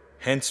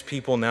 Hence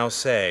people now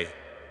say,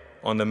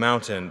 "On the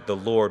mountain the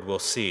Lord will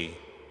see."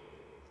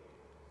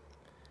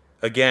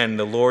 Again,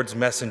 the Lord's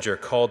messenger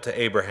called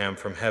to Abraham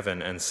from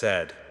heaven and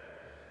said,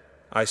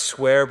 "I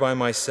swear by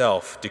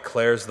myself,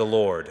 declares the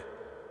Lord,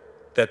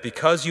 that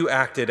because you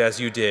acted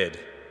as you did,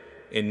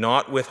 in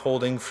not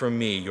withholding from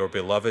me your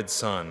beloved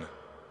son,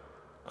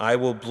 I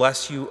will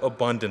bless you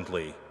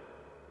abundantly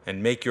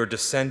and make your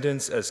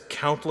descendants as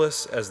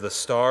countless as the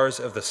stars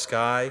of the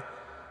sky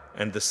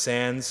and the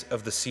sands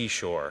of the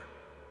seashore.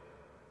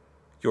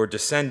 Your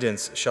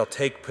descendants shall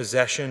take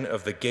possession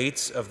of the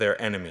gates of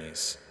their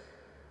enemies.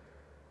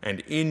 And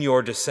in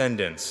your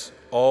descendants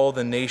all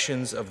the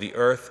nations of the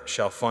earth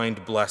shall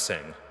find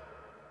blessing.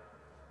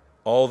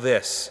 All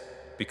this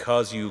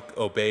because you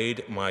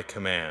obeyed my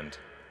command.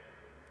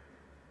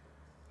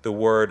 The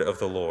word of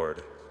the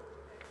Lord.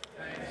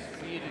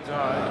 Thanks be to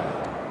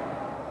God.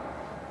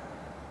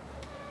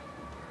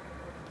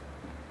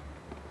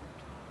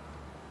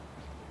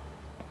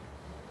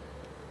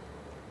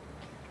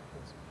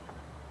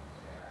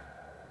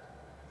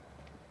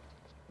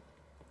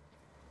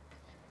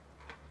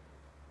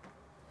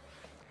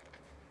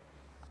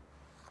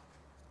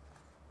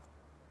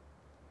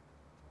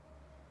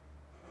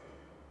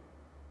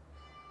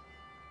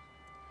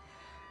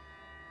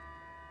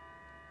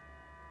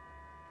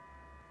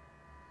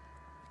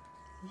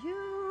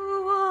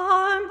 You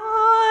are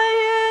my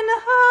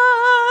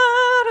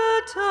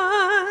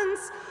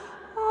inheritance,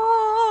 O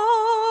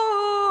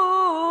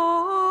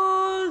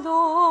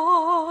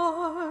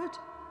Lord.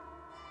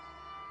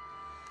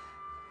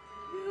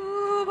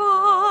 You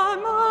are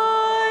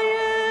my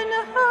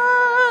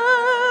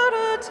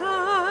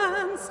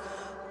inheritance,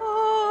 O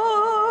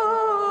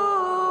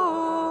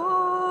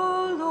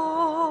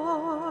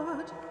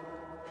Lord.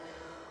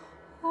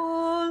 O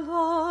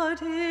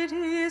Lord, it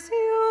is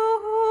you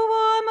who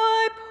are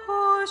my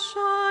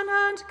portion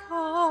and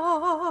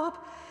cup.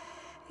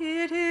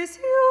 It is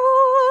you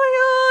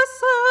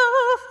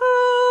yourself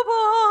who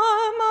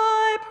are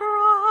my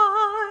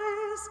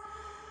prize.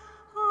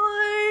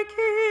 I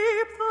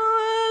keep the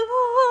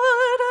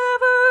Lord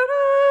ever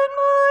in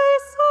my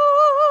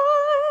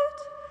sight.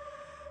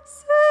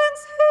 Since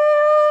he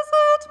is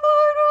at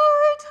my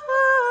right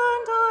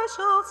hand, I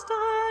shall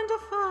stand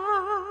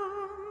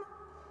firm.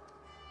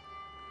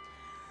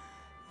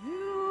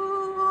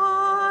 You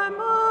are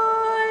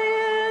my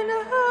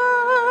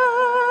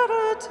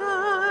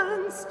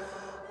inheritance,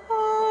 O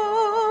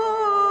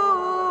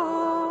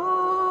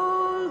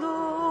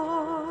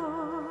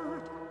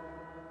Lord.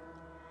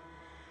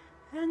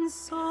 And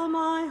so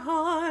my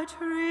heart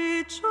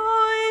rejoices,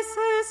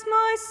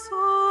 my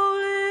soul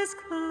is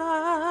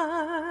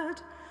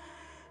glad.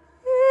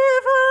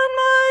 Even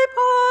my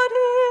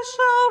body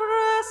shall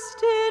rest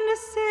in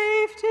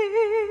safety.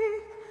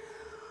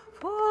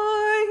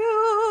 For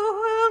you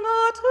will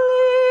not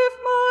leave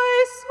my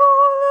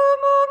soul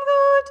among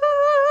the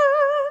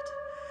dead,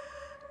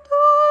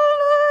 nor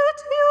let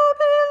your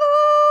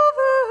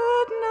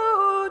beloved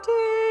know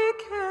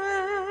decay.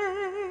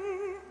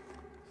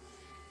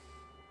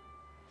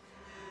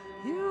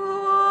 You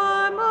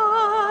are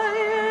my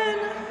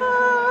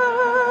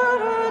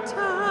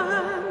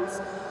inheritance,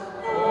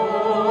 O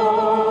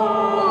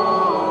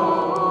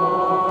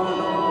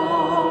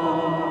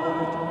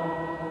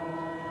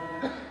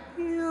Lord.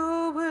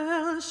 You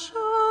will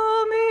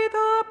show me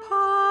the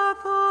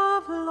path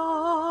of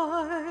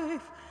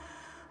life,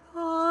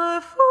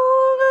 a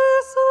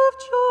fullness of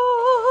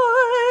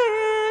joy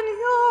in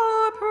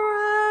your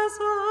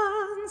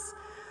presence.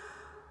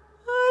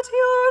 At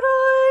your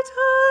right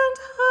hand,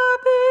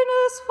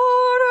 happiness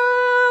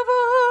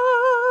forever.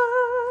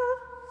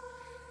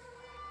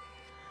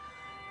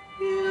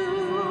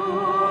 You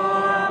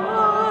are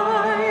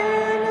my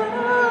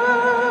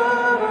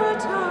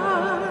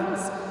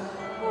inheritance,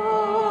 O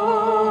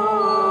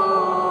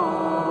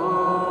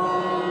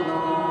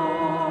Lord.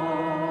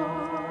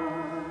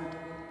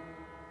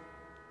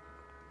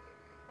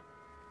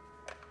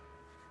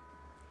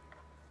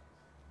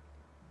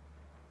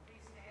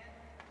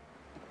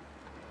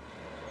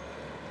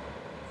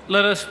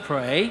 Let us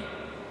pray.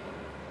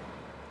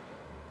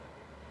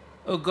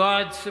 O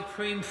God,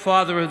 Supreme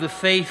Father of the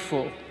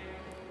faithful,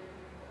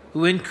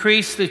 who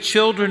increase the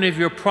children of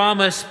your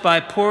promise by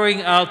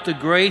pouring out the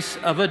grace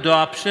of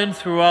adoption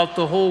throughout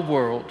the whole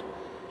world,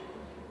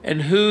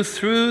 and who,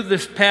 through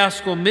this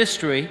paschal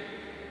mystery,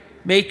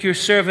 make your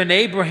servant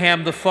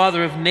Abraham the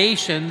father of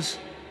nations,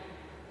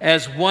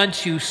 as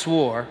once you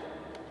swore,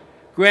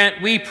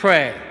 grant, we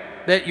pray,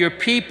 that your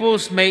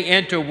peoples may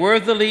enter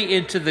worthily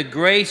into the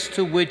grace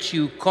to which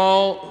you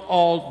call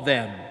all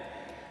them,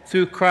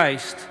 through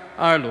Christ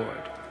our Lord.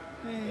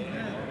 Amen.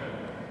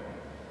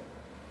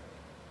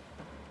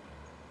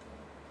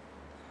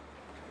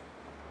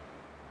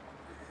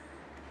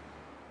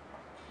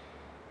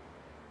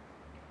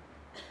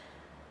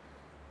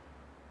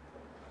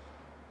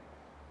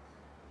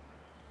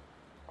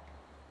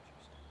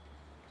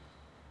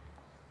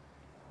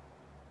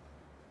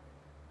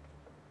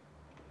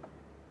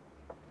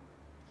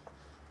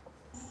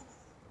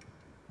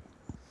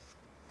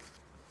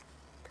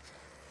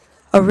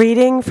 A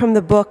reading from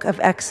the book of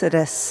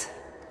Exodus.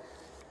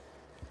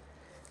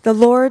 The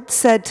Lord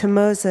said to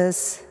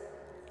Moses,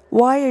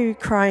 "Why are you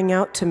crying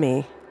out to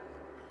me?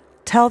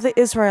 Tell the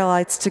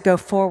Israelites to go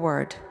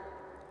forward.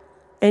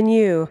 And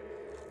you,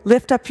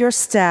 lift up your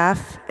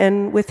staff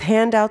and with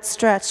hand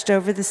outstretched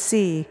over the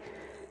sea,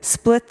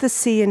 split the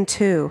sea in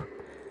two,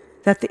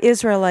 that the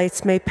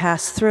Israelites may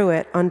pass through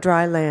it on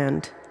dry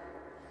land.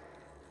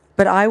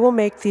 But I will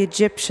make the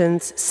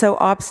Egyptians so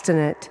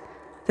obstinate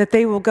that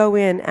they will go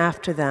in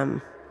after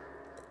them.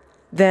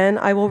 Then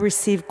I will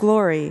receive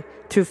glory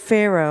through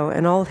Pharaoh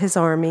and all his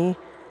army,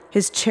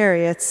 his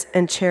chariots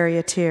and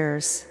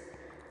charioteers.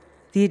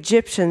 The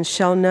Egyptians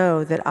shall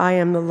know that I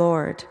am the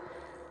Lord,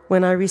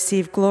 when I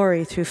receive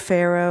glory through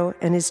Pharaoh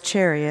and his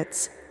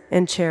chariots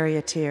and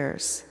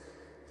charioteers.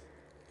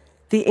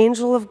 The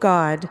angel of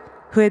God,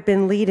 who had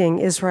been leading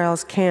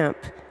Israel's camp,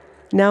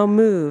 now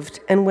moved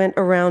and went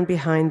around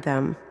behind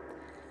them.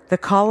 The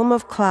column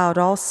of cloud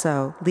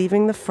also,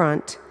 leaving the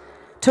front,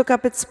 took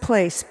up its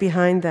place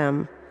behind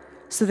them,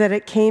 so that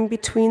it came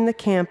between the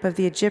camp of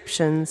the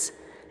Egyptians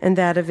and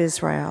that of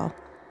Israel.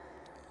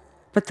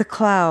 But the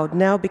cloud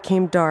now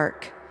became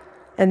dark,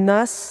 and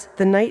thus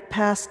the night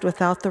passed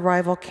without the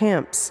rival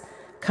camps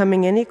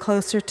coming any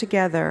closer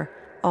together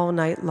all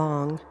night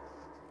long.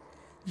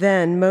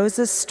 Then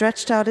Moses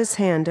stretched out his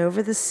hand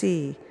over the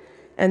sea,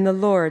 and the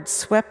Lord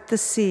swept the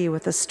sea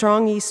with a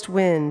strong east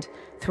wind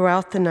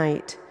throughout the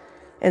night,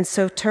 and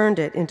so turned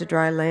it into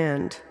dry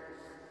land.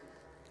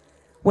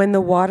 When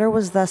the water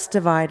was thus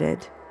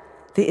divided,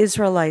 the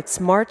Israelites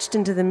marched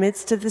into the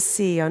midst of the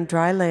sea on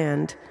dry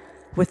land,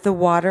 with the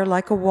water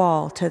like a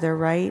wall to their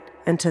right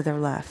and to their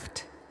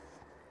left.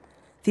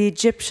 The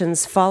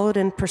Egyptians followed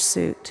in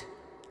pursuit.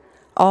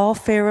 All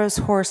Pharaoh's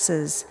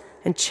horses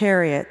and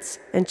chariots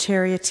and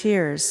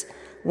charioteers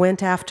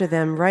went after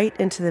them right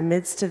into the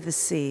midst of the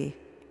sea.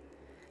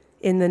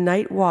 In the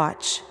night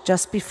watch,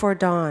 just before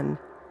dawn,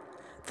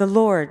 the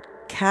Lord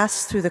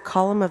cast through the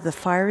column of the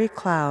fiery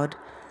cloud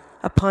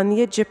upon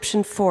the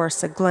Egyptian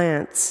force a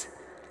glance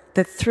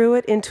that threw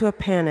it into a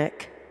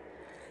panic,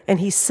 and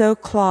he so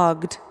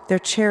clogged their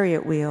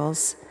chariot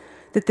wheels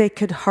that they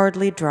could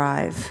hardly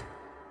drive.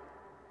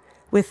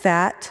 With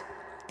that,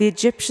 the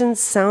Egyptians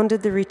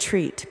sounded the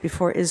retreat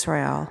before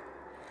Israel,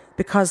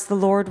 because the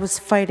Lord was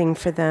fighting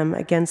for them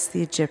against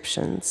the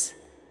Egyptians.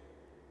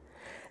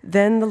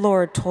 Then the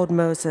Lord told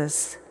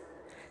Moses,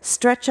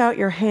 "Stretch out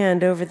your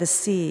hand over the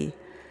sea,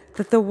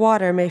 that the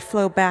water may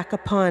flow back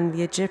upon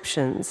the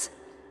Egyptians,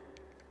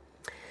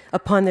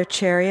 upon their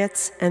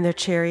chariots and their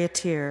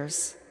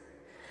charioteers."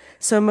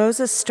 So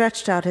Moses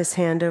stretched out his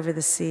hand over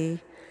the sea,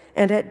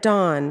 and at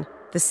dawn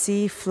the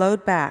sea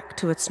flowed back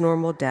to its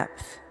normal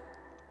depth.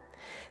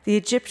 The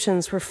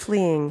Egyptians were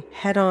fleeing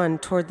head-on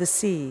toward the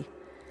sea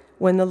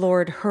when the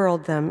Lord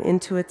hurled them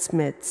into its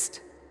midst.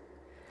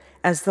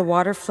 As the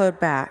water flowed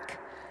back,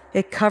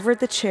 it covered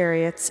the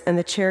chariots and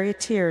the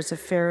charioteers of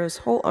Pharaoh's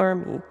whole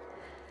army,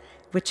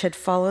 which had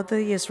followed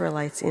the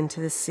Israelites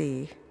into the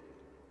sea.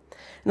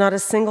 Not a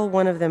single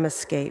one of them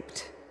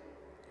escaped.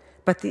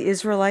 But the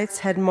Israelites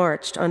had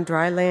marched on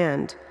dry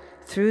land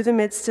through the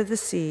midst of the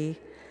sea,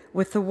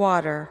 with the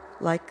water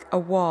like a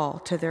wall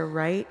to their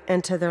right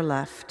and to their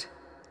left.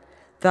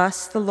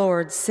 Thus the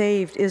Lord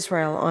saved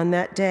Israel on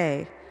that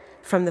day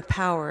from the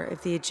power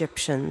of the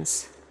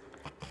Egyptians.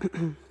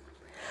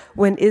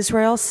 When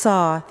Israel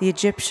saw the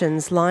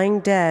Egyptians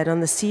lying dead on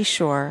the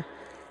seashore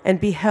and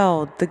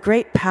beheld the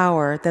great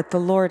power that the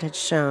Lord had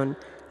shown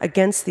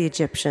against the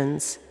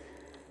Egyptians,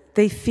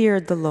 they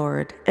feared the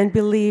Lord and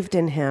believed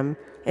in him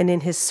and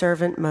in his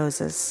servant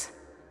Moses.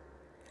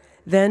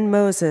 Then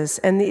Moses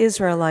and the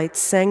Israelites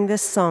sang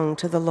this song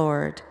to the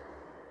Lord.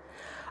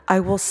 "I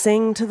will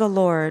sing to the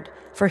Lord,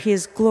 for he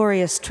is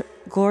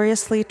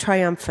gloriously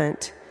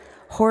triumphant.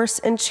 Horse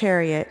and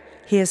chariot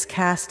he has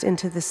cast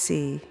into the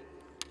sea."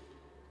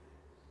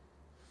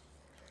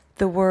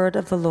 The word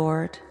of the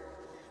Lord.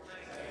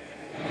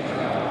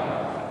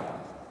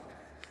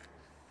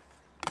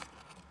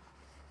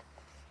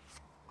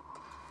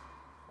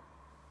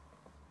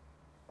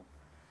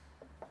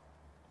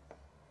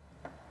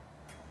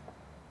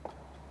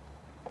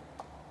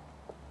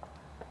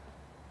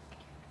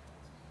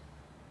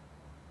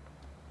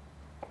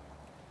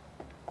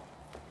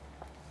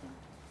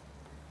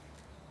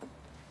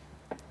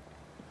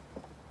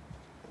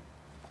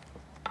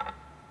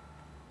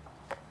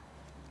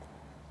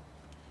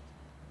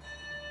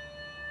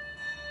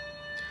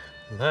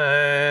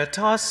 Let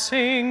us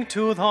sing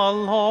to the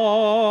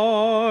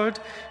Lord.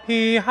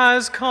 He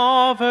has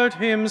covered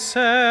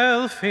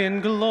himself in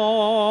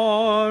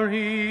glory.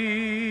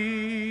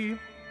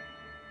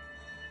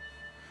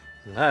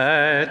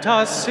 Let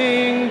us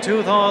sing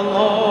to the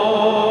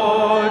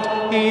Lord.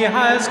 He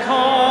has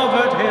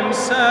covered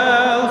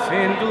himself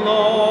in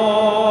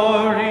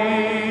glory.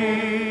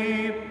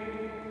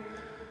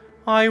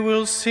 I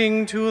will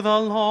sing to the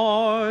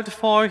Lord,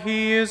 for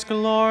he is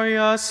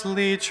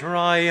gloriously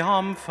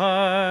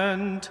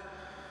triumphant.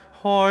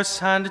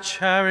 Horse and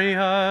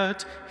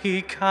chariot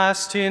he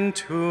cast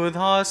into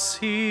the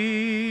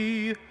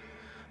sea.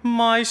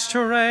 My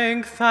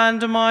strength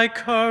and my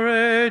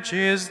courage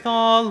is the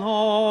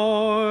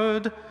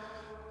Lord,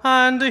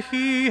 and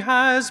he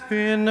has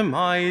been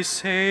my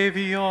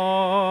Savior.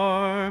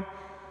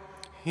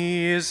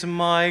 He is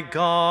my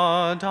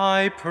God,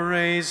 I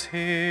praise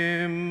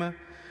him.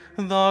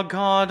 The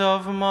God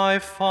of my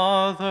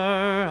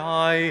father,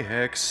 I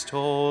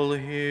extol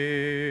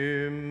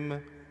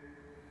him.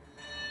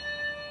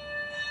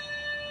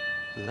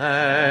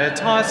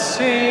 Let us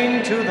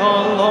sing to the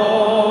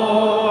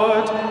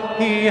Lord.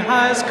 He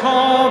has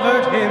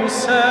covered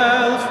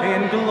himself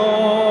in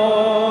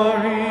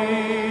glory.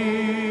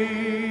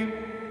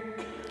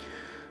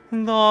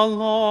 The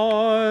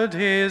Lord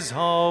is a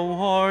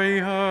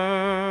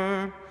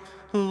warrior.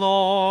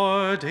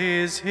 Lord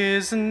is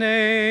his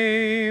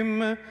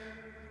name.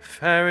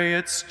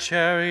 Chariots,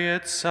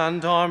 chariots,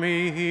 and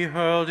army he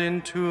hurled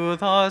into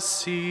the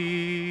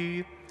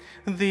sea.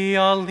 The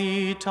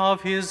elite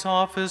of his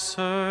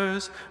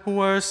officers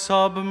were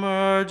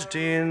submerged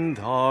in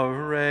the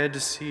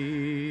Red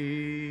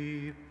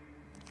Sea.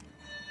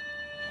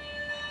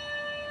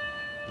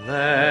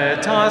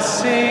 Let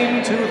us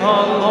sing to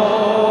the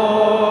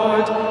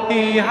Lord.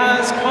 He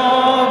has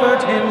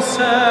covered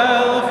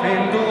himself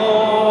in glory.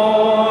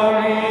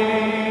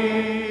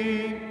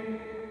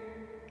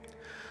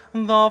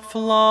 The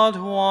flood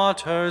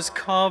waters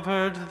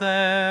covered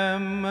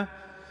them.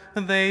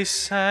 They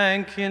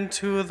sank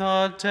into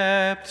the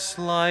depths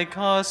like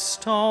a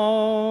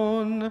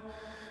stone.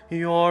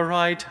 Your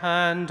right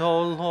hand,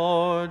 O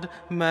Lord,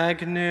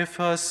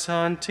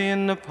 magnificent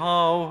in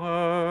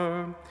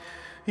power.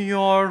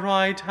 Your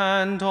right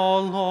hand, O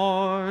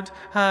Lord,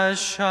 has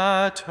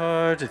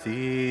shattered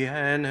the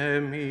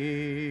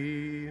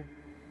enemy.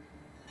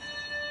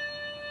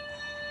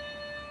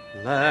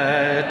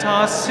 Let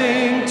us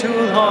sing to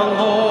the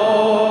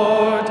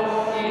Lord.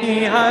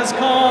 He has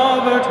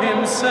covered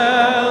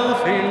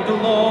himself in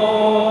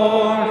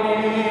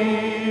glory.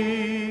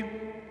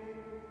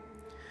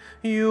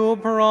 You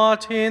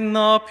brought in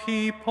the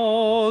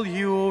people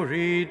you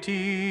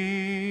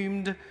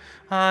redeemed,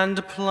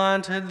 and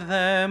planted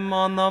them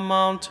on the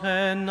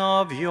mountain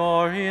of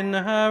your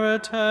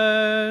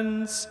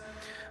inheritance,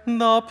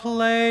 the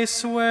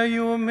place where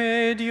you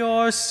made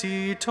your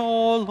seat,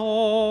 O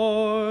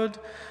Lord,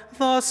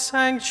 the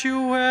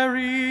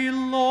sanctuary,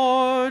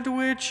 Lord,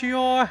 which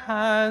your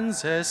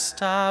hands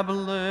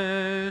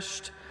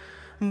established.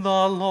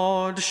 The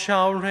Lord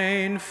shall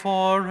reign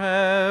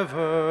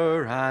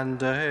forever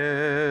and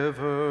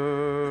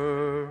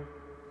ever.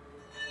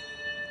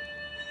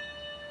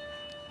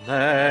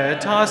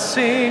 Let us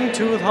sing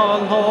to the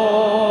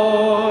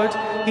Lord.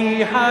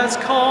 He has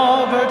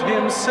covered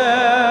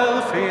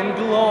himself in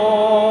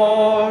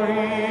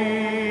glory.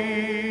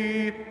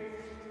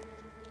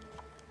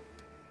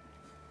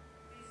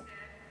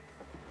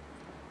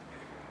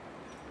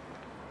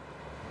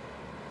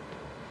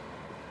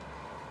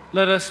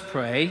 Let us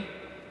pray.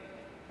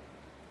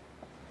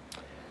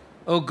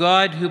 O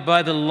God, who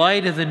by the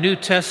light of the New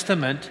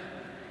Testament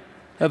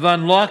have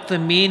unlocked the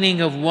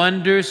meaning of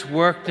wonders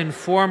worked in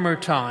former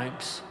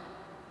times,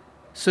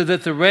 so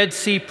that the Red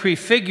Sea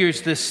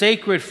prefigures the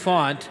sacred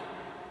font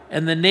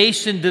and the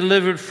nation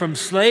delivered from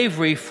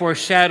slavery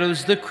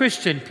foreshadows the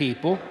Christian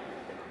people,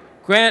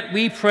 grant,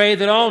 we pray,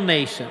 that all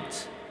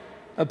nations,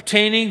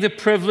 obtaining the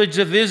privilege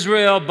of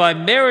Israel by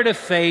merit of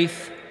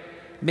faith,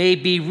 may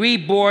be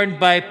reborn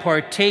by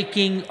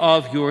partaking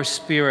of your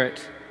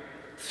Spirit.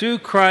 Through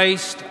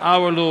Christ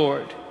our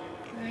Lord.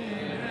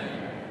 Amen.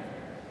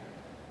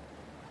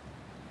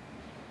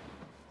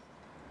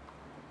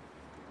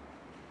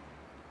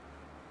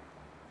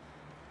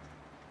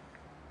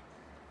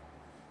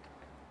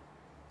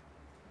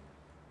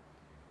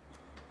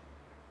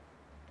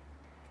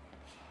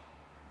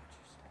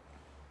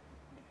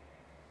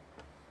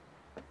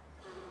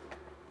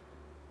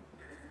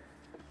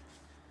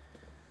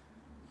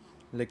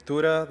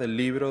 Lectura del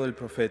libro del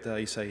profeta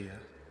Isaías.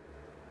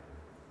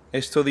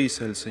 Esto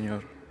dice el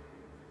Señor: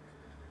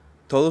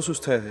 todos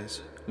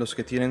ustedes, los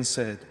que tienen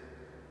sed,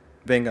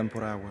 vengan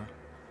por agua,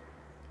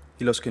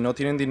 y los que no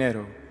tienen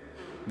dinero,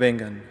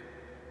 vengan,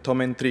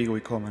 tomen trigo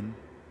y coman.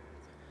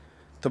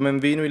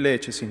 Tomen vino y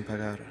leche sin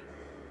pagar.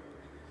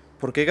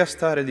 ¿Por qué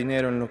gastar el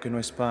dinero en lo que no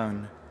es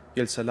pan y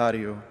el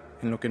salario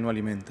en lo que no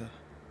alimenta?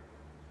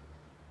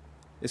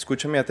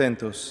 Escúchenme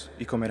atentos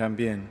y comerán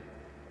bien.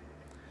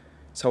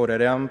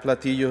 Saborearán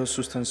platillos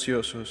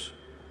sustanciosos.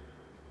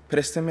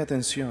 Préstenme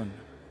atención,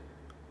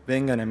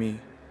 vengan a mí,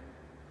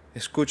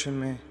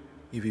 escúchenme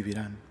y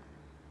vivirán.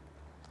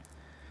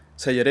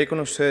 Sellaré con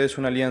ustedes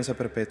una alianza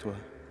perpetua.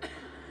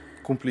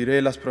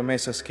 Cumpliré las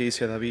promesas que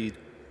hice a David.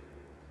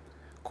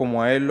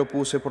 Como a él lo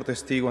puse por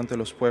testigo ante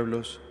los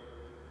pueblos,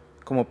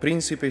 como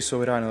príncipe y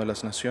soberano de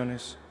las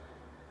naciones,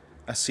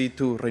 así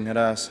tú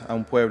reinarás a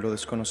un pueblo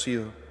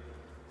desconocido,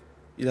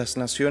 y las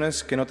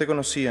naciones que no te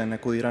conocían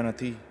acudirán a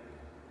ti,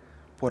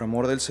 por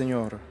amor del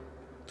Señor,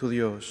 tu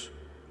Dios,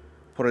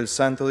 por el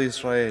Santo de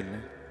Israel,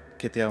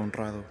 que te ha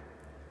honrado.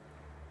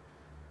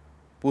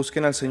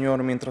 Busquen al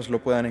Señor mientras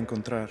lo puedan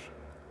encontrar.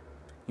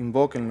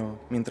 Invóquenlo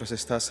mientras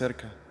está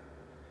cerca.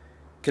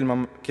 Que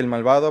el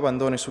malvado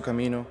abandone su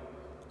camino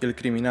y el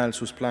criminal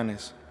sus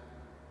planes.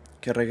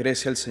 Que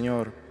regrese al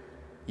Señor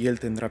y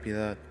Él tendrá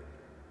piedad.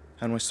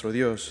 A nuestro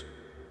Dios,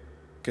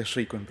 que es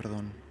rico en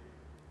perdón.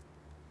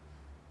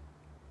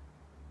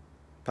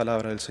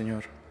 Palabra del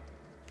Señor.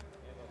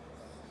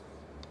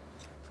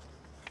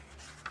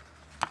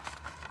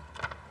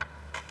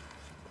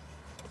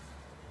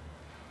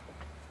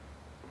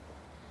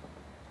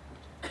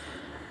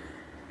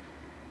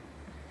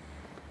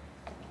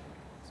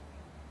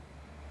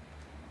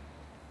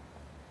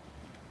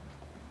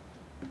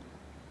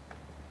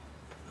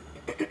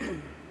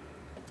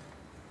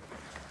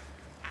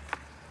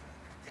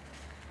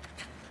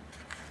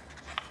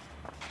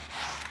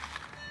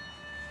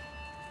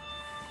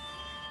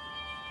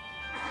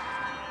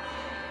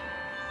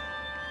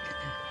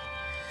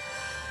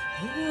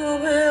 You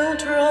will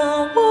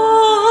draw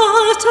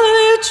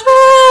water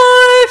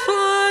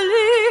joyfully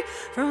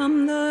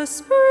from the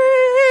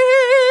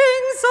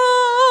springs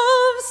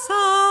of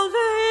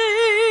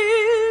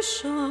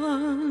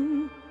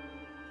salvation.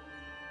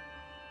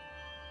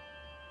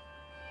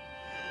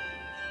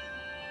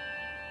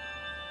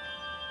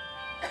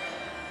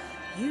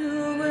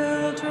 You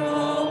will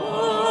draw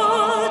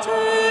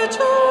water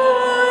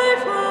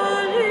joyfully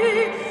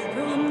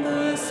from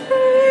the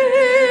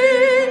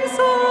springs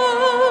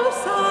of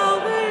salvation.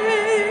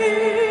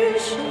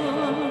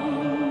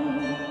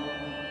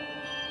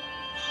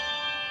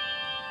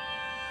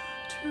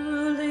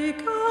 Truly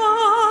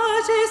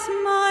God is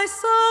my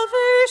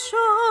salvation.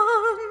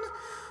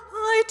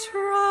 I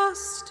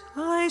trust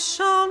I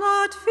shall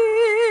not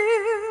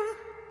fear.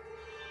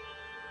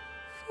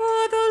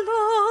 For the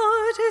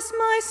Lord is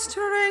my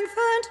strength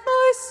and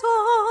my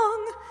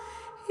song.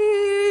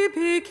 He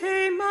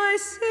became my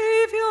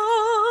Savior.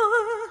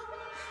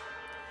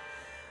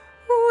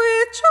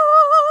 With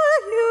joy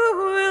you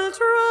will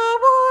draw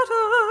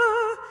water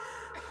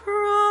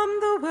from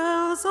the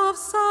wells of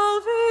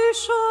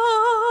salvation.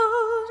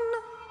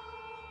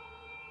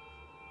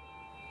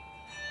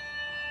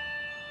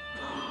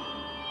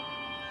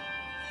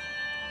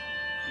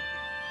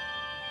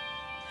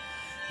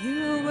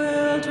 You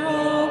will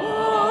draw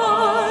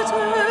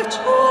water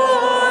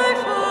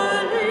joyfully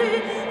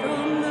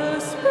from the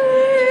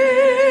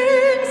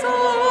springs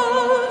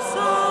of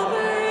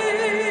salvation.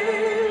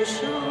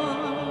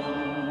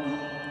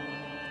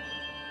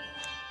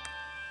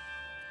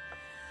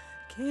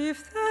 Give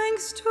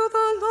thanks to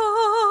the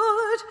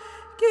Lord,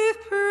 give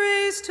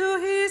praise to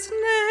his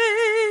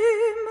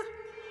name.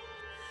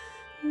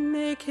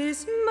 Make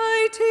his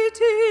mighty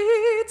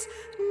deeds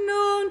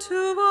known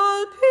to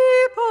all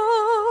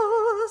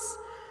peoples.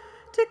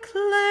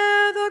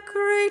 Declare the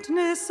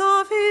greatness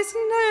of his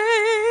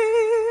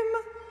name.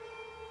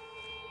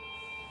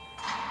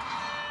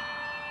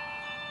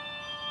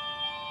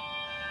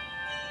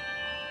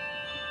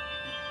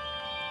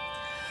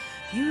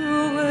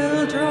 You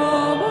will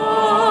draw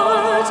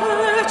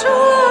water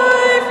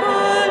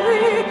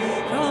joyfully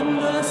from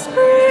the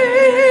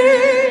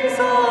springs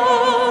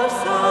of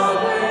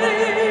salvation.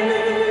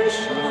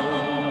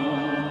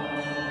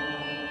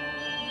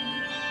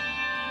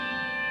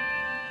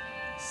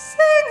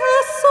 Sing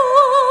a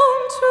song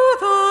to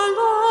the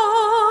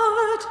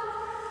Lord,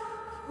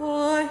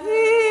 for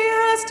he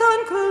has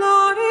done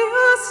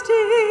glorious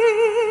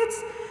deeds.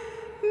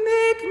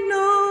 Make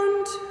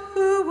known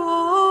to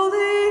all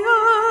the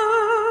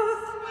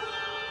earth.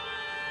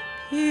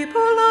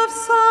 People of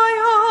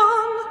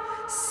Zion,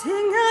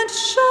 sing and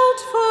shout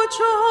for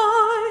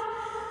joy,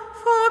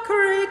 for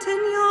great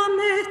in your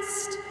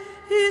midst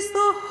is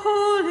the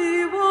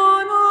Holy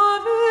One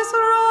of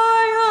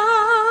Israel.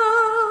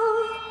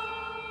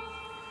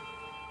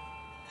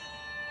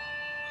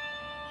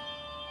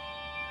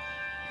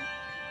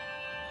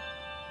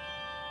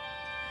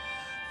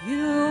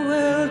 You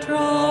will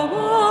draw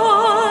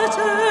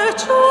water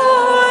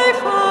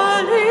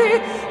joyfully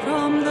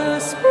from the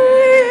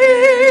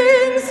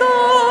springs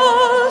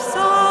of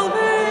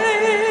salvation.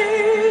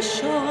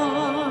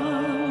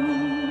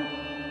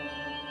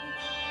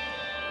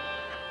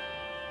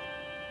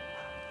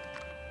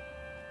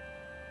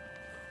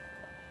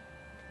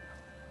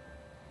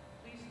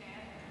 Please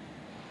stand.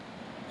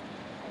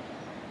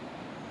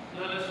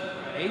 Let us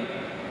pray.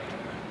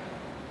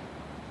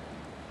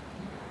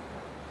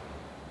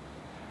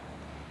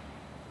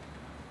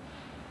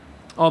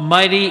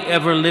 Almighty,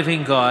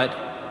 ever-living God,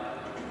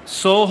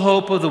 sole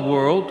hope of the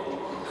world,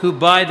 who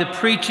by the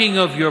preaching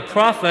of your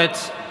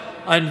prophets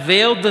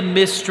unveiled the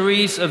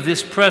mysteries of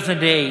this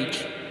present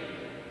age,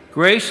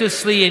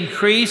 graciously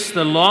increase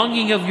the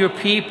longing of your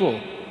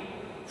people,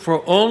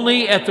 for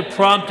only at the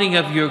prompting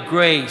of your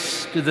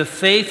grace do the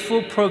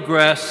faithful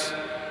progress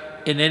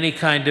in any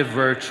kind of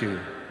virtue.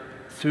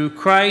 Through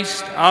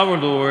Christ our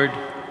Lord.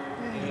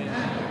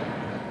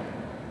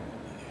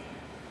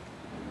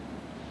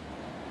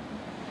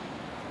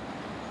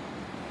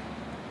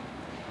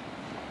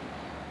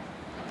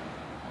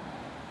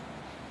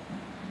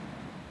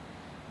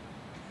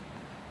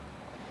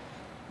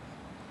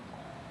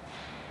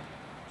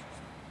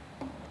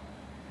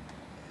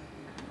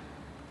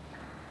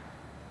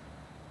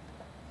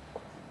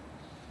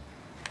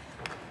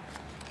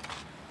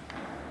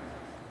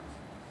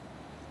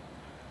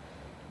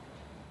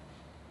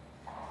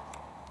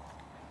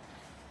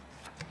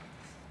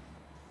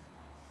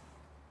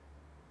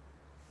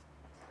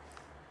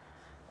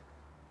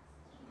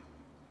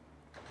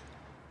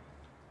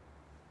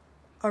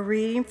 A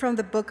reading from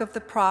the book of the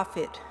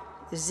prophet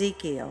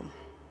Ezekiel.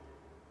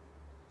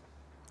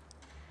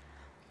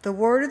 The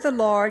word of the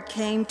Lord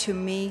came to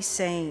me,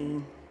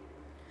 saying,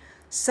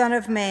 Son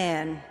of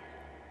man,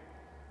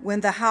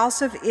 when the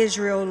house of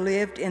Israel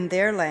lived in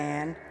their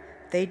land,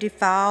 they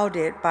defiled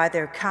it by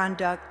their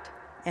conduct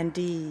and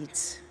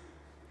deeds.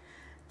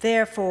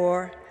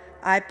 Therefore,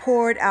 I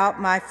poured out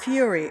my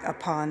fury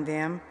upon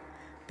them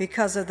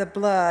because of the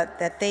blood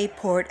that they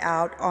poured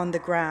out on the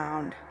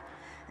ground,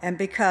 and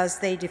because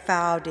they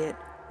defiled it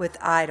with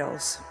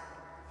idols.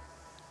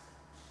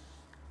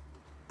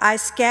 I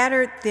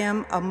scattered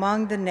them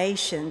among the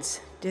nations,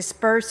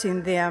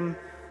 dispersing them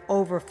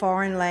over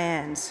foreign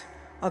lands.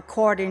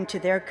 According to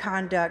their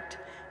conduct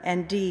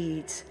and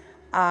deeds,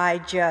 I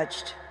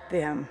judged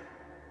them.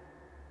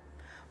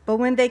 But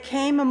when they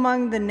came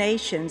among the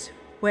nations,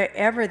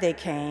 wherever they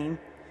came,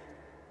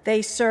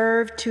 they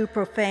served to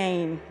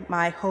profane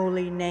my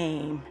holy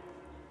name,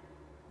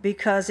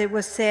 because it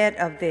was said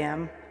of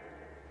them,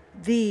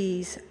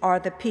 "These are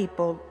the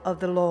people of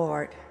the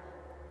Lord,"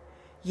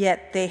 yet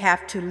they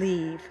have to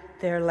leave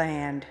their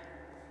land.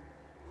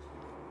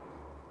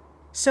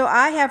 So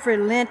I have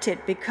relented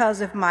because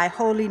of my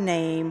holy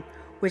name,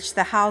 which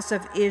the house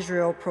of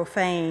Israel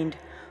profaned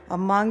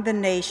among the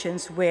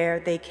nations where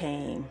they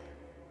came.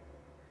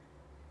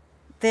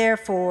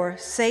 Therefore,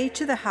 say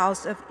to the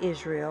house of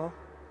Israel,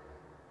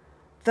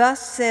 "Thus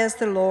says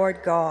the Lord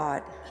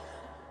God,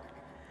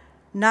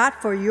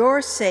 not for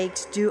your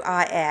sakes do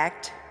I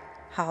act,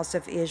 house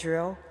of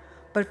Israel,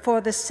 but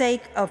for the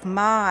sake of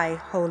my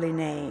holy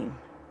name,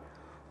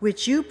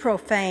 which you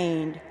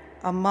profaned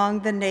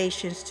among the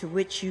nations to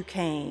which you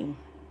came.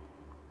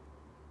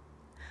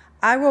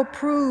 I will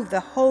prove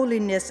the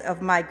holiness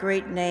of my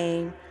great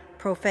name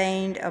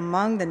profaned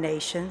among the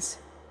nations,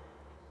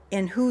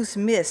 in whose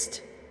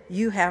midst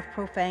you have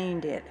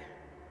profaned it.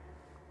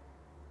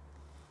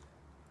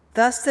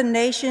 Thus the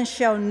nations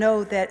shall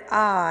know that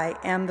I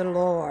am the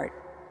Lord,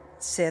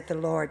 said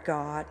the Lord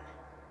God,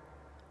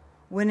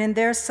 when in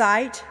their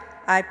sight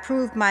I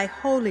prove my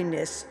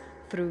holiness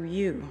through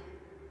you.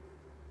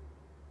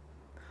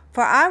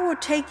 For I will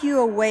take you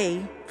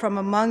away from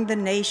among the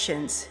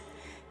nations,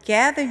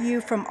 gather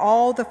you from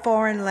all the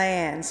foreign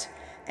lands,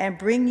 and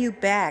bring you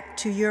back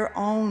to your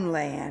own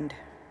land.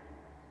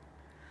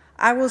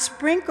 I will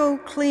sprinkle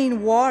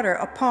clean water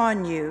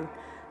upon you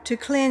to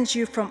cleanse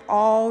you from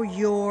all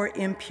your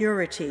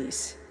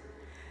impurities,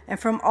 and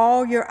from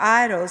all your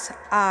idols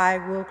I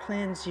will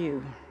cleanse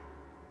you.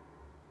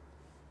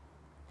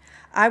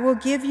 I will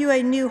give you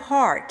a new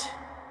heart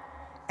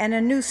and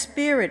a new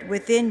spirit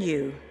within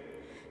you,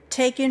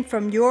 taking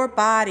from your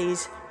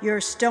bodies your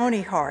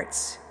stony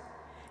hearts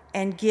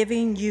and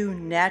giving you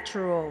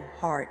natural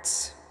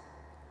hearts.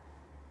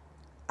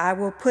 I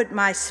will put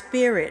my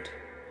spirit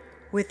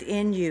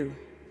within you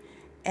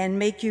and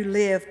make you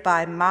live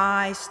by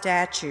my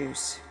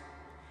statutes,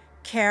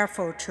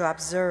 careful to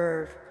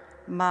observe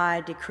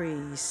my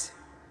decrees.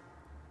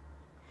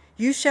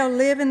 You shall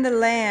live in the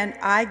land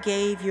I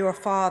gave your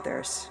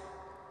fathers.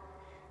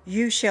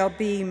 You shall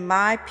be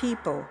my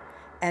people,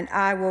 and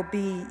I will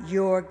be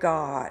your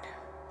God.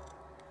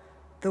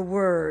 The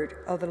word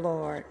of the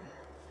Lord.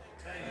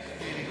 Thanks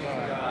be to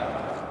God.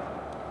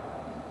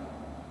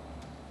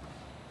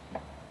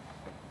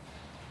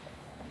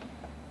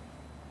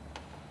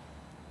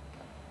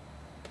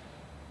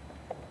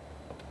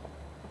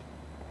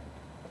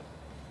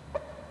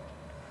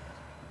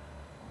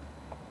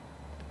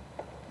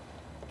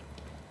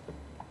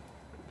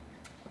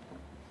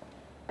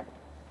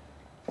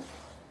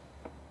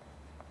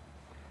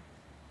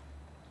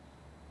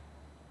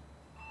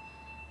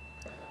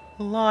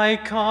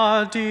 Like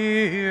a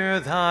deer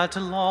that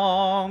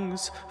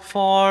longs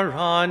for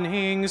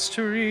running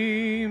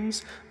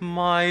streams,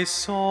 my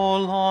soul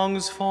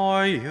longs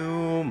for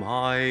you,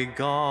 my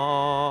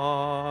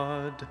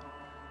God.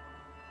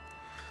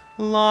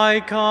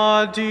 Like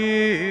a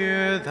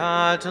deer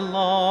that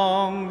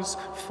longs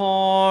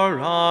for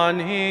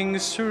running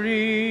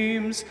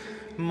streams,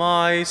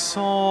 my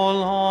soul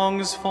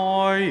longs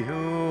for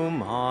you,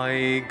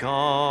 my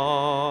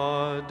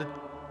God.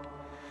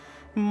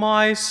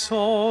 My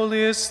soul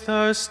is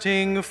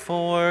thirsting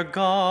for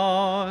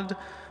God,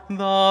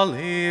 the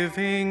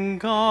living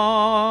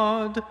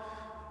God.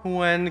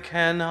 When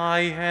can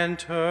I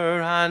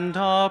enter and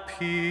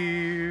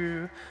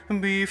appear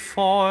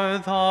before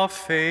the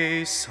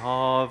face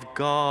of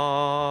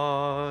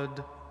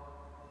God?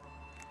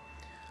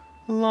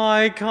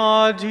 Like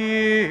a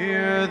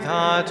deer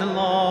that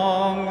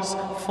longs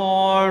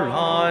for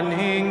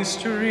running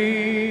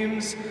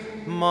streams,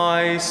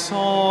 my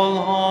soul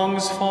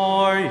longs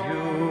for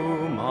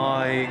you,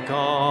 my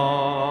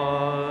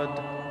God.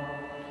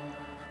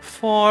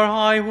 For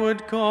I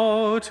would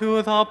go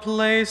to the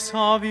place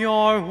of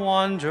your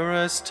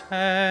wondrous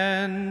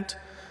tent,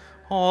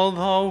 all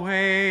the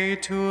way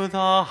to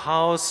the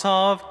house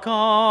of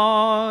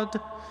God,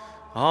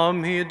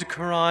 amid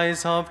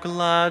cries of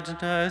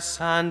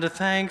gladness and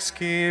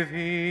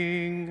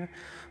thanksgiving,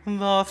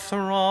 the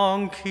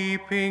throng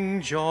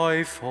keeping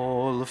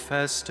joyful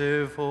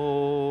festival.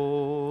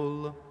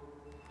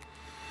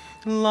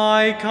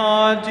 Like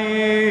a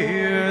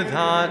deer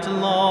that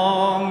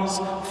longs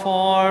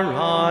for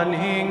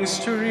running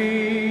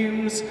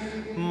streams,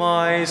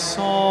 my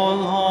soul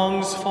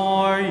longs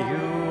for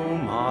you,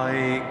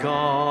 my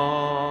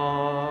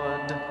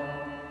God.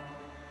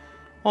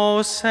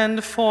 O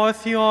send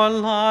forth your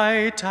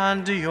light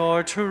and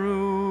your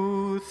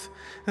truth,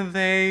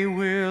 they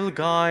will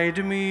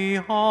guide me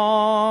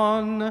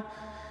on.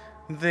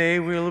 They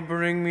will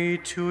bring me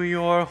to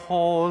your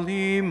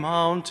holy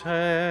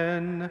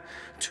mountain,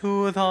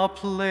 to the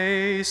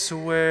place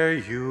where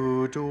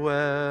you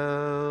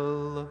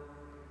dwell.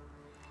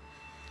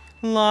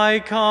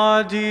 Like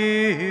a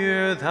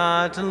deer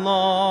that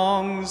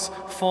longs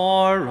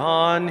for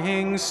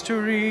running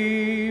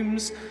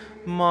streams,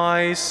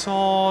 my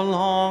soul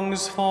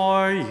longs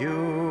for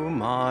you,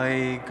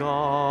 my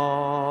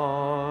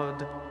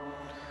God.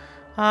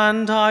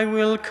 And I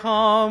will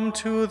come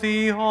to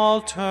the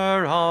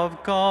altar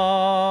of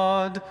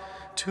God,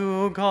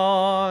 to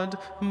God,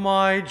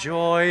 my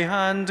joy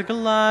and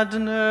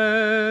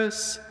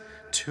gladness.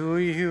 To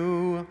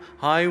you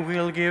I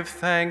will give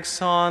thanks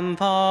on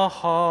the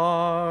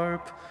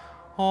harp,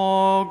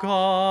 O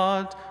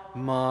God,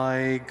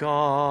 my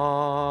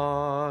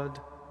God.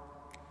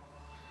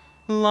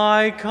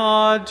 Like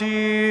a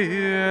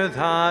deer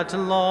that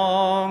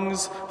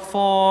longs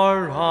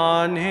for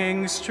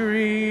running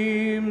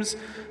streams,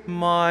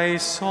 my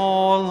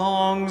soul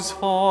longs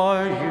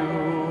for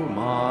you,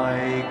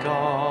 my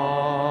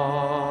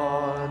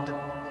God.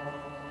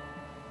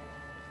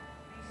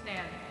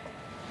 Stand.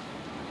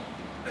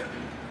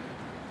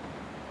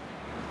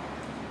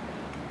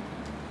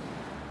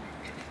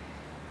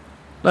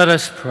 Let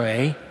us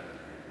pray.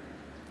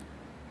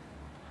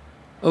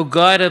 O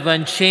God of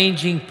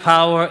unchanging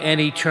power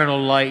and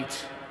eternal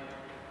light,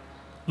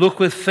 look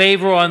with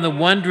favor on the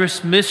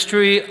wondrous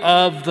mystery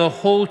of the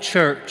whole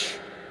Church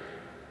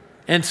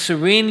and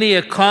serenely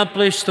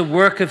accomplish the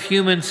work of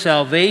human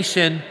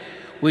salvation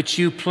which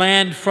you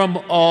planned from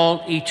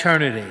all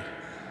eternity.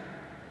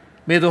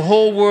 May the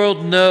whole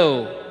world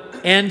know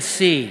and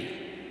see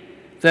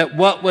that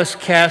what was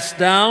cast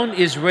down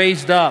is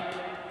raised up,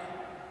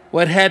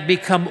 what had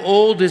become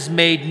old is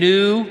made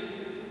new,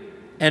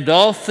 and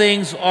all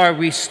things are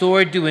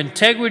restored to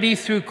integrity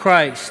through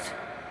Christ,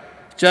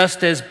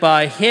 just as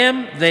by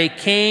him they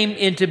came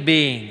into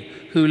being,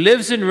 who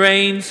lives and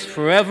reigns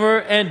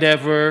forever and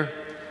ever.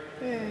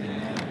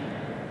 Amen.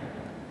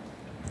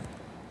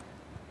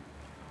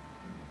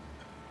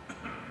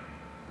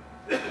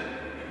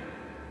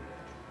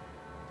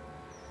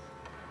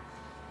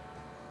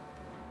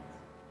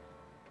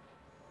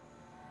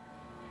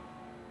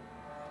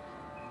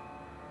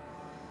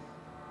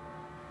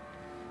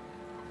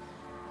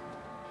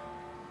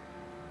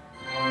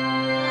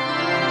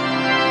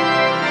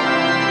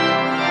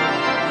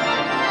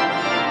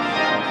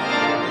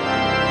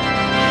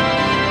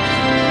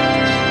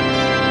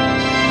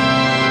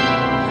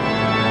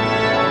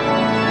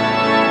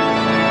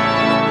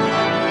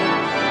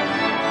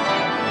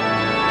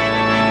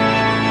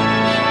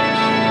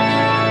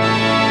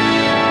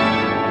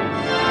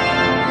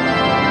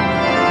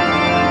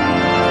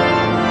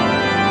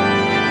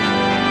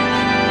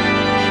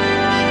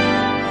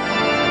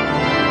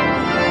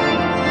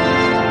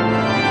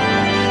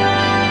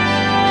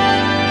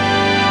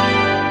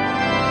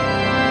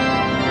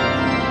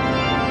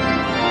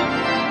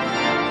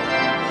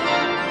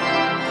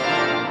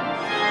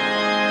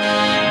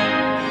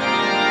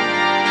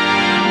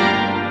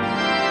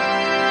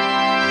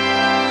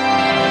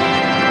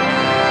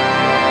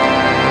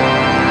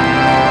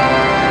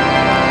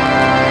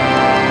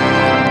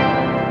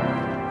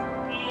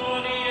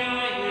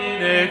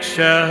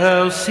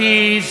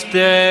 Excelsis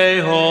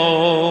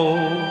Deo.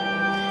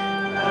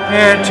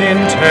 Et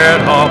inter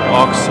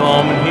hoc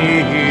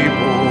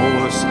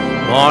omnibus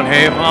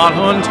bone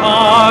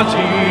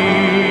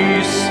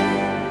voluntatis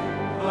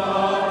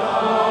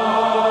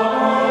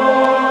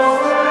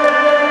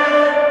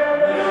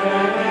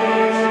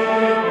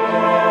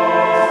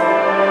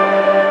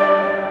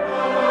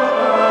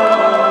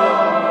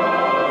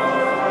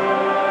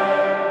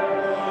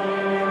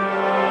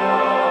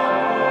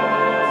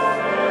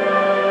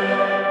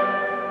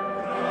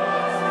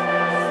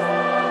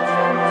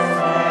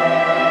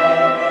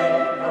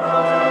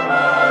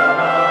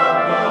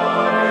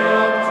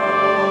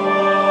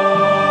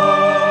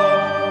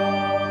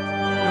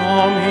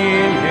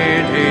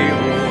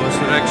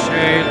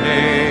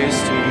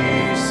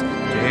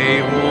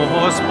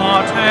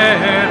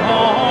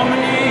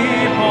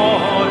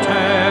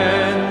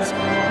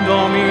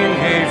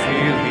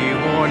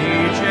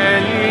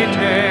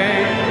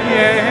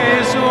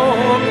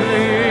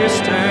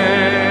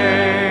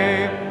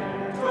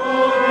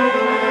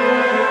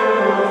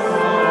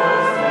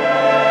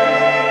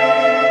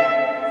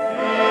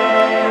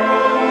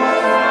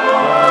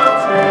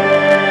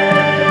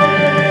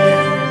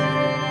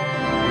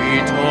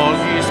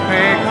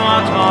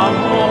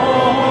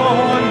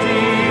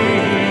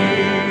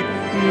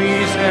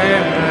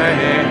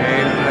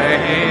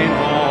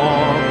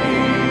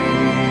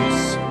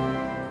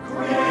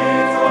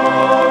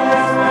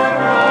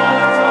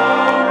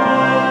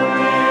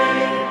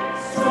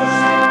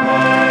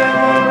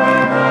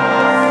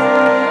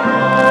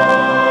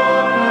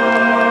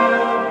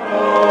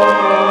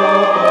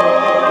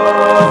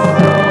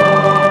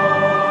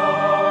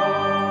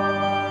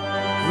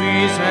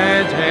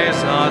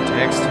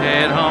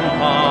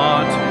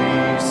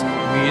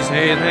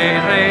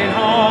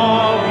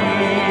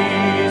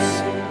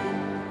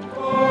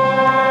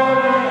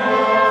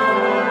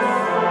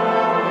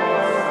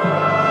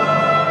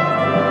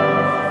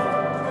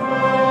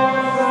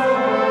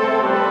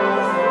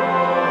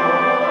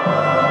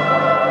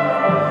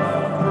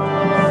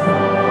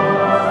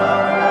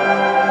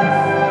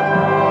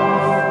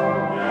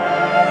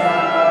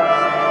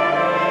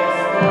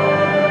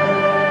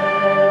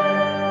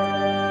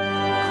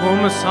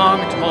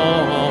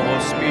Sancto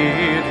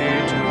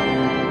Spiritu,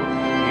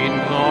 in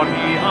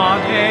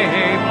gloria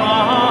Dei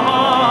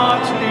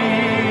Patris.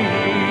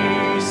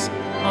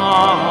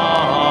 Amen.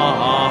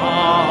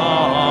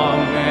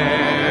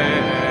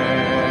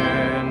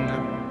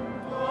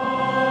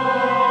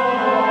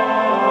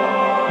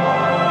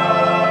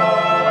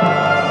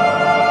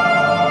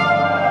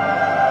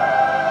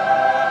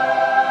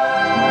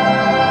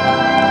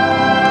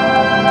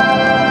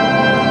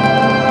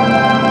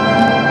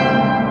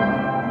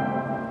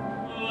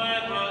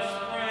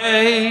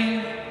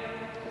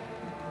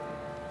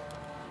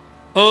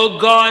 O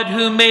God,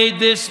 who made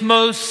this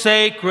most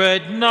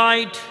sacred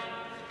night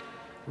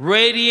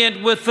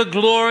radiant with the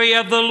glory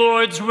of the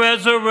Lord's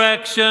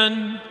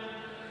resurrection,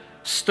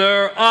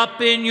 stir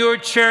up in your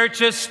church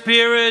a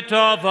spirit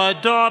of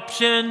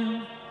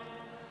adoption,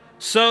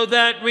 so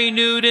that,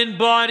 renewed in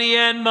body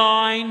and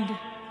mind,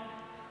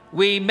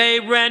 we may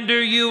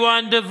render you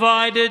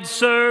undivided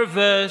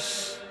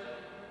service.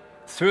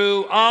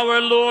 Through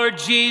our Lord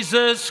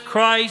Jesus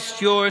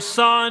Christ, your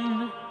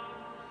Son,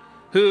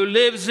 who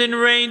lives and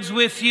reigns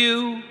with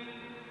you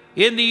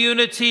in the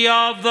unity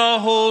of the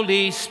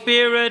Holy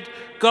Spirit,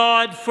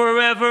 God,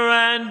 forever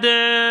and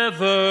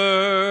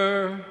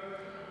ever.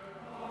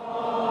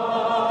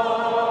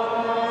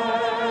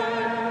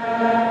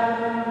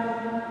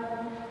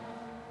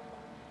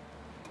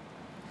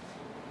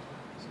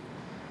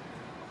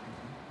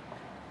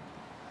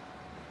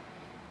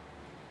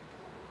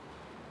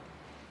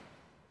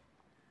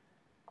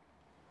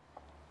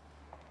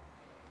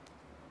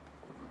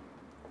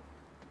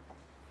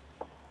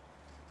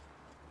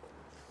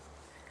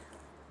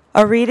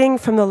 A reading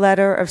from the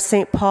letter of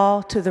St.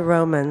 Paul to the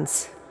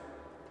Romans.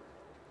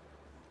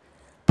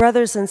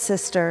 Brothers and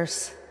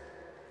sisters,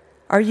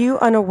 are you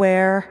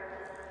unaware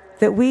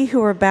that we who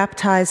were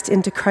baptized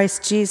into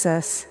Christ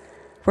Jesus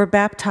were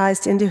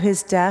baptized into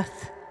his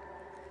death?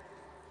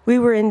 We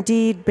were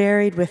indeed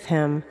buried with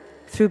him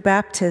through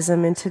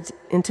baptism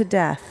into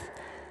death,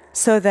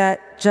 so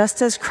that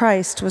just as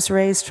Christ was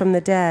raised from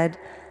the dead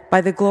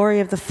by the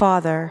glory of the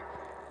Father,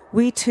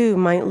 we too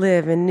might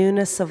live in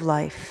newness of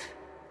life.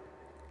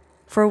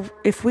 For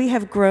if we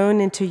have grown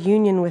into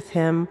union with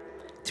him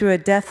through a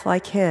death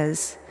like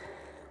his,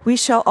 we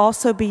shall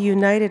also be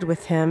united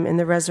with him in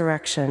the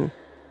resurrection.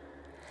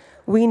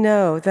 We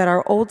know that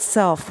our old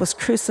self was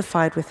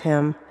crucified with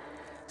him,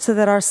 so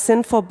that our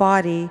sinful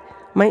body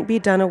might be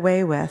done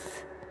away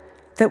with,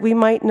 that we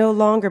might no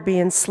longer be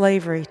in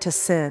slavery to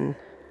sin.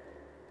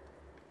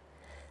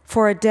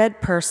 For a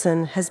dead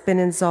person has been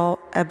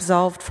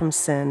absolved from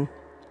sin.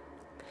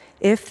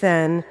 If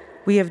then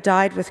we have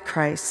died with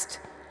Christ,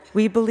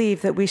 we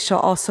believe that we shall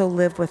also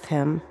live with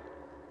him.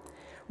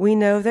 We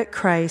know that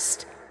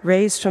Christ,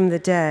 raised from the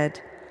dead,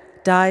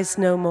 dies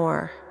no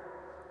more.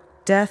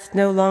 Death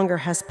no longer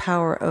has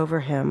power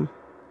over him.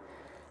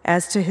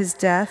 As to his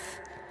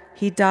death,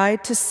 he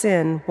died to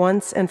sin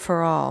once and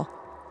for all.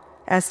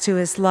 As to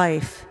his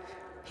life,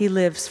 he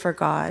lives for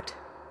God.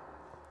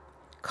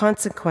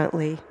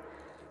 Consequently,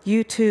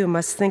 you too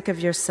must think of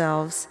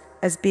yourselves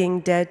as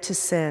being dead to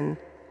sin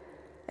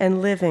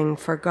and living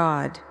for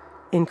God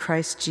in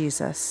Christ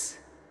Jesus.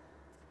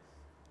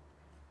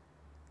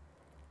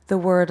 The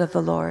word of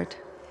the Lord.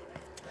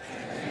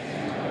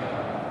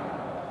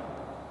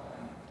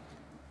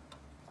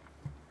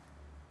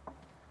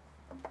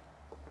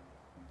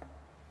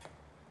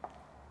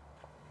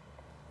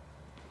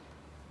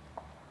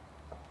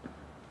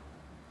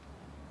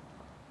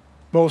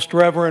 Most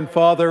Reverend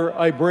Father,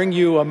 I bring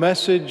you a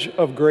message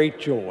of great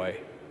joy,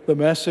 the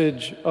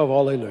message of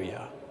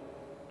Alleluia.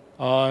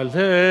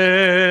 Alleluia.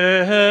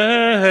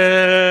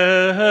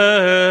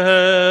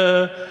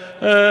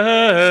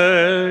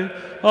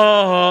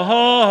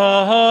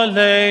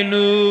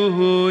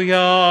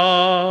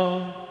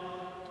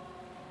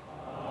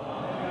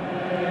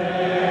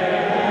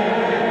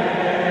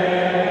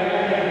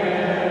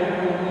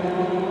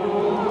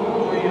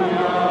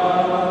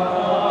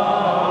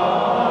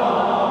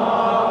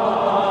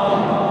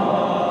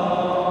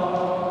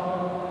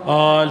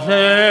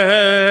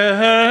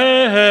 Alleluia,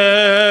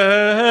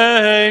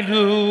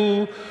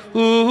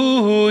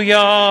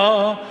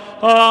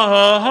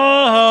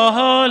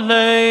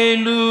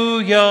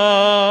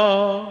 alleluia.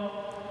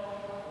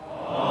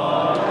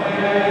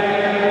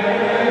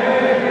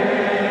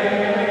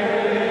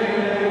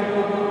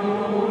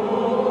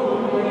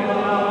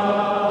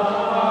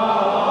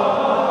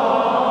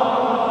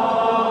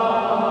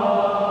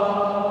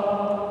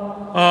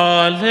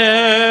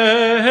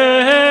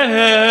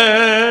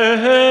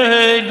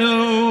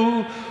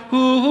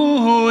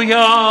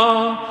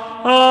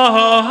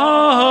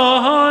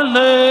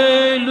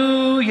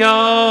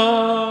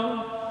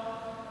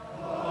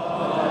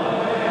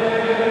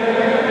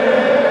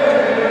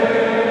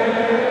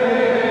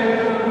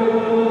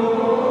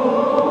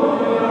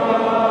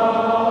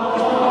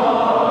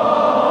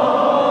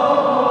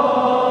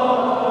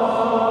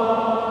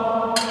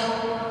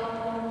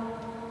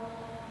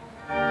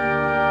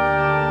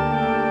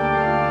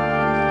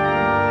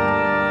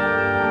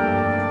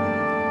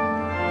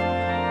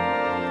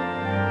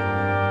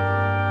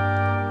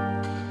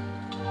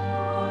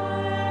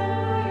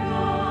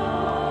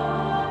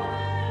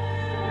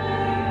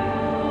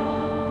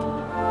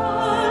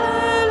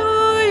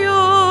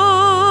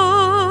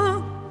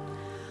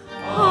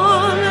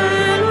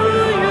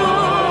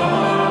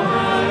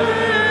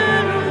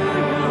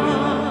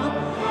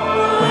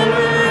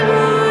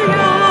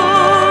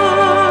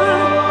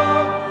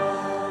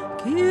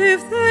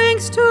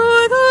 Thanks to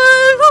the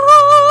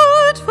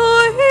Lord, for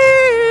he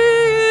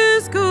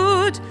is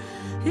good.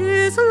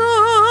 His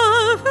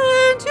love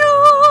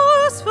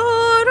endures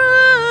forevermore.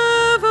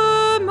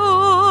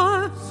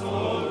 So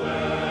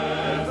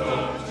let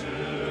the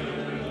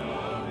children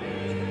of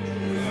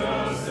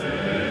Israel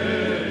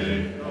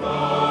say,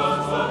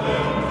 God's love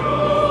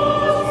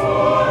endures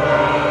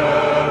forevermore.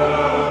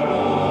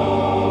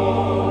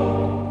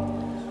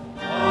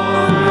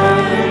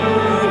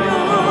 Alleluia,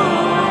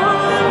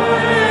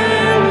 alleluia,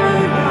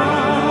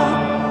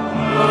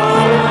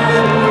 alleluia.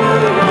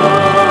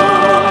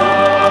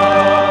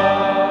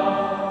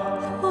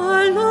 The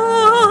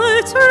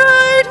Lord's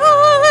right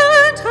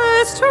hand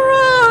has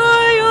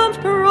triumph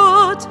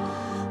brought.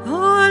 The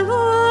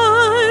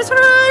Lord's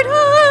right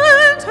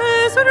hand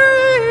has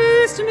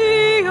raised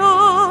me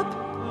up.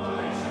 I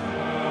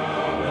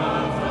shall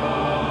not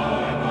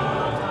die,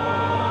 but I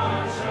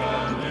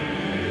shall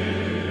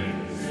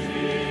live,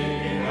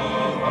 singing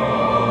of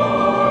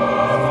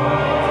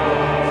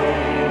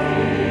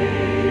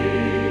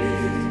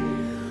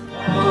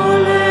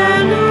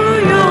Alleluia,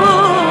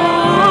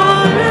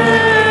 alleluia,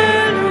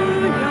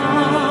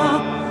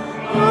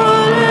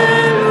 alleluia.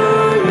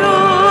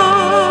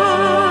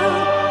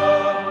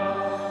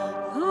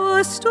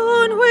 The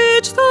stone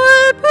which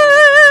the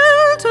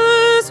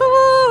builders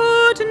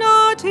would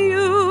not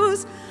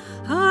use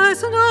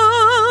has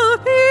now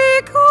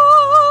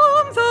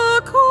become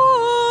the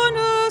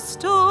cornerstone.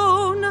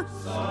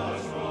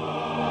 Such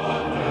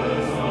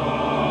wonders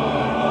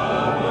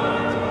are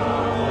worked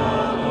by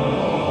the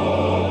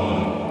Lord,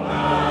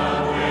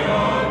 and they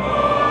are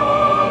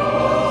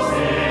marvelous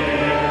in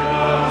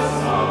His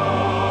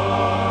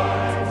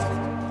sight.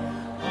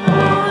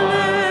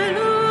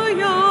 Alleluia,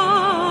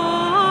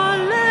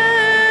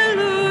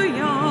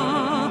 alleluia,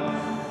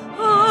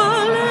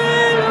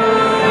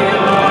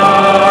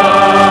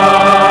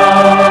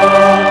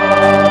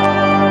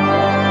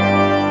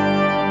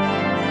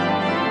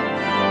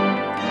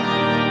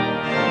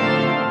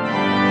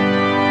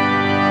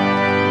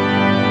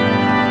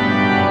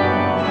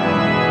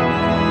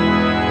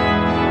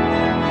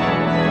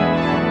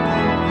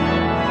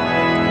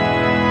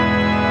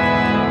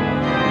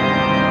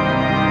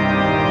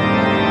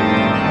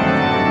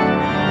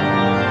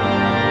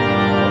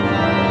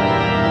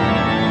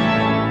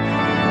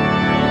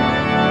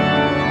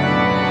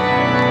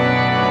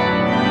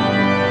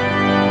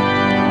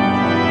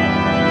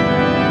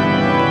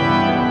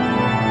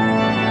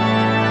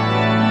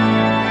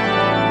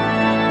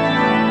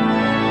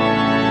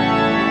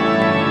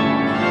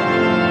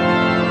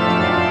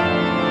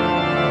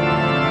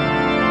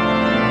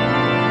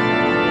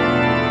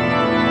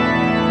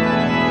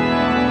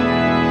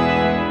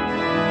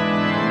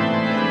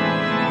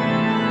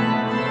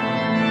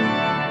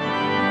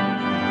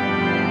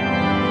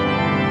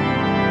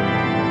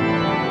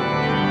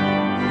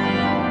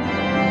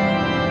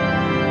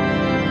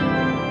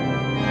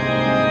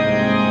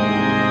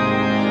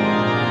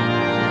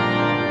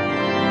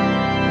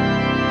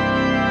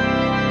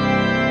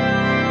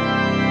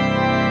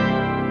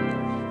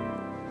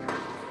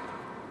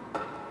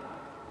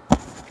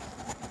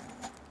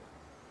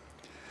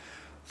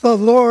 The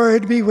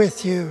Lord be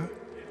with you.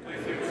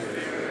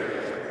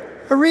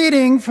 A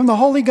reading from the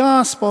Holy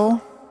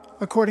Gospel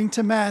according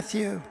to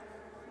Matthew.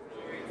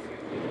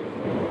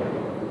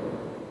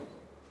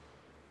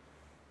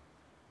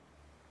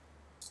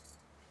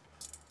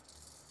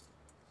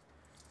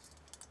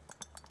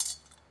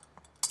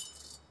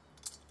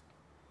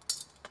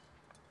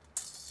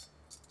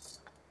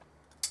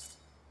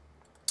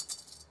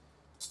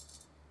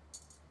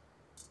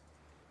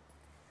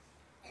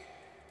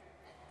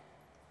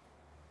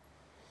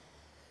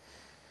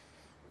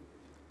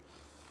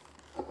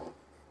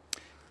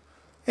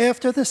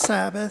 After the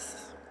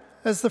Sabbath,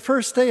 as the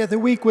first day of the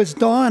week was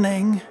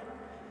dawning,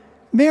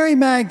 Mary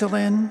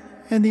Magdalene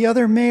and the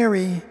other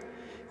Mary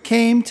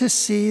came to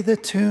see the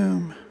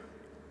tomb.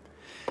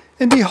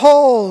 And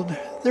behold,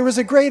 there was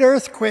a great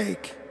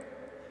earthquake,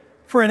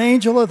 for an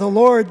angel of the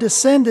Lord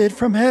descended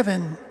from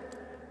heaven,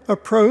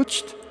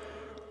 approached,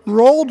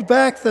 rolled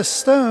back the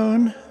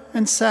stone,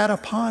 and sat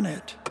upon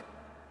it.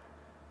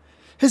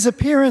 His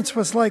appearance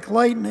was like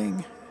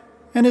lightning,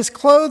 and his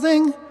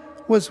clothing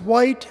was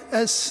white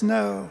as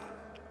snow.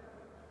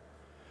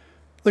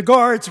 The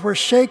guards were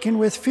shaken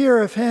with fear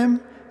of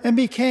him and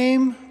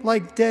became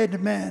like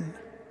dead men.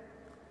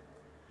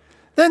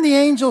 Then the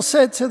angel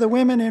said to the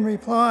women in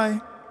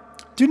reply,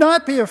 "Do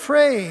not be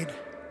afraid.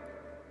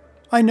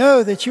 I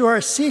know that you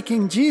are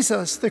seeking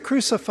Jesus, the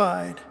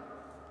crucified.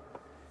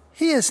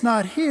 He is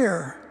not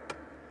here,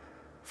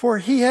 for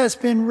he has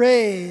been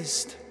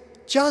raised,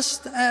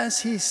 just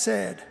as he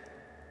said.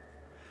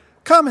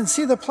 Come and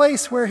see the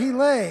place where he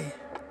lay.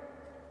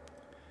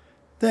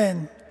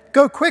 Then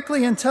go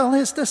quickly and tell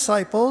his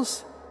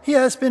disciples, he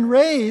has been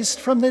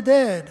raised from the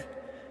dead,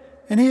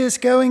 and he is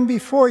going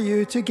before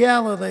you to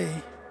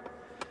Galilee.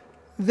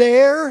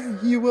 There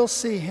you will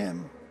see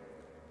him.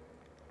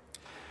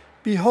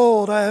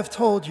 Behold, I have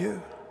told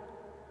you."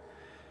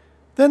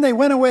 Then they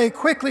went away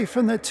quickly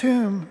from the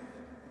tomb,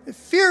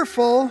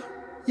 fearful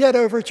yet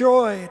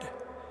overjoyed.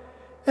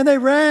 And they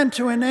ran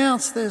to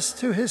announce this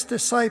to his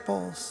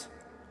disciples.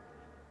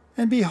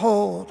 And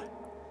behold,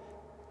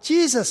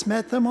 Jesus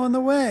met them on the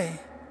way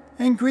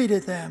and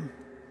greeted them.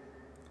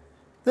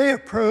 They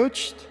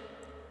approached,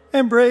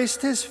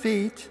 embraced his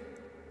feet,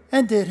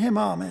 and did him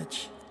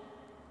homage.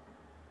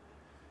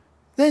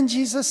 Then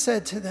Jesus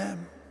said to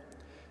them,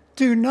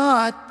 "Do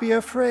not be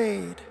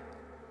afraid.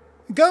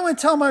 Go and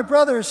tell my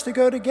brothers to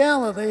go to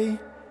Galilee,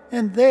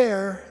 and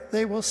there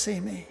they will see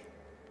me."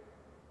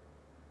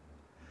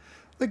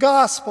 The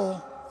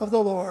Gospel of the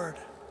Lord.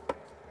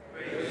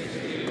 Praise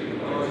to you,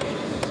 Lord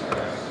Jesus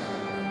Christ.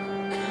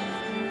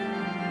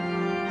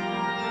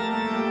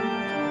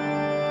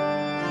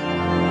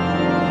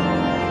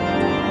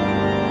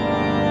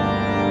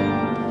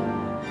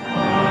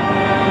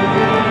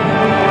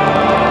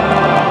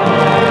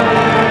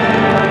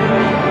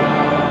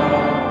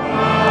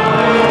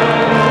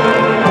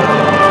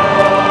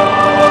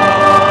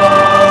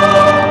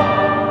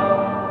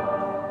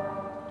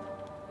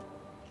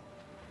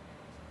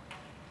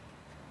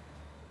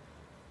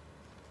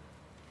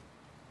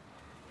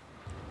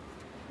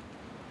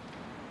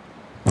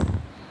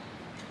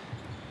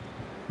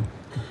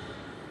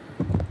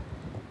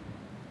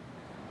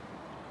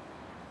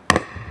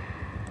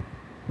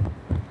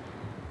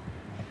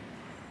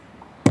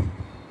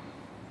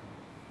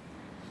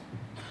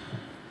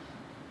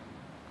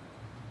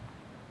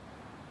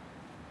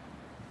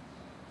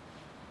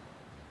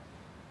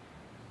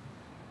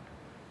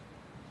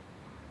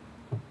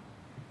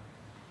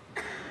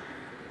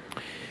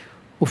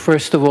 Well,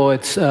 first of all,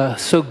 it's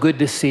so good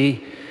to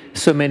see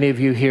so many of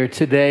you here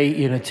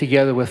today,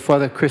 together with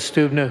Father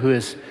Triduum, who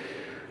is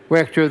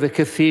rector of the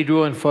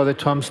Cathedral, and Father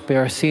Tom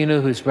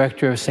Sparacino, who's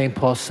rector of St.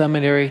 Paul's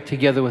Seminary,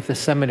 together with the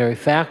seminary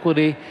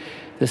faculty,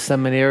 the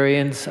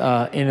seminarians,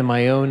 and in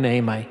my own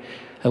name, I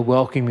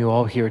welcome you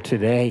all here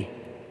today.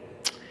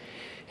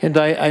 And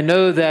I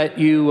know that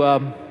you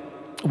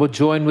will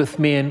join with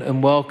me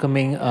in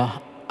welcoming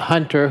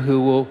Hunter, who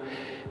will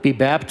be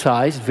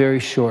baptized very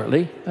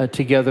shortly,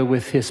 together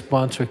with his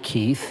sponsor,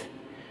 Keith.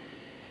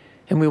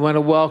 And we want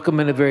to welcome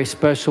in a very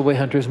special way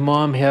Hunter's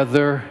mom,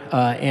 Heather,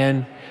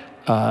 and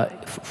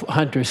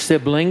Hunter's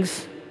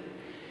siblings.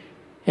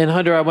 And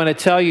Hunter, I want to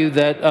tell you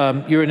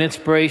that you're an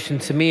inspiration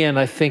to me, and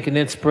I think an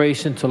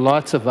inspiration to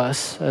lots of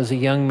us as a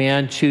young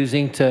man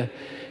choosing to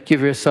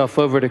give yourself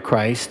over to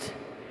Christ.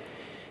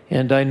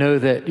 And I know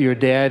that your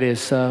dad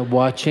is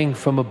watching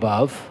from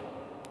above.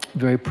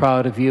 Very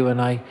proud of you,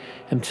 and I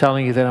am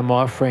telling you that I'm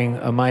offering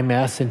my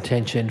Mass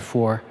intention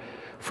for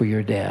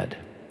your dad.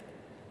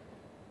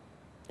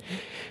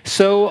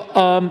 So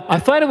I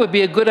thought it would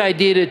be a good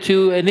idea to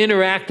do an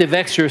interactive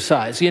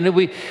exercise.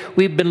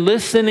 We've been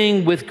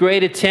listening with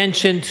great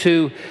attention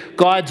to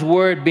God's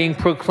Word being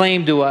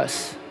proclaimed to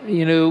us.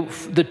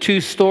 The two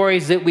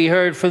stories that we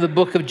heard from the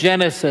book of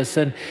Genesis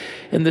and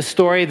the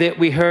story that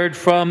we heard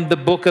from the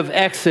book of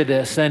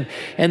Exodus and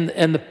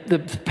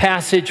the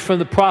passage from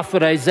the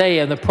prophet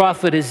Isaiah and the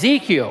prophet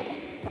Ezekiel.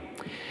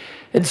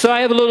 And so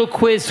I have a little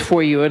quiz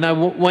for you, and I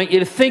want you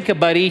to think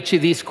about each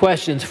of these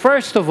questions.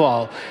 First of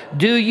all,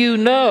 do you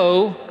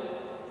know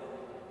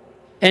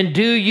and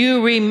do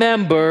you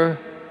remember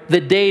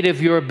the date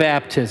of your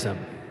baptism?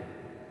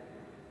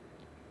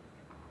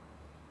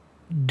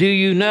 Do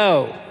you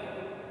know?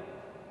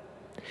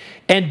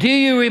 And do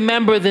you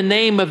remember the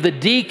name of the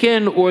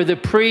deacon or the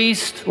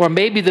priest or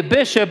maybe the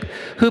bishop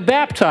who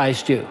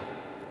baptized you?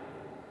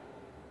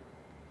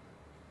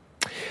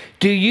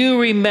 Do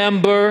you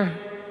remember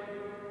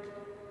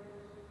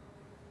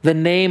the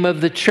name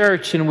of the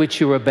church in which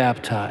you were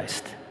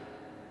baptized?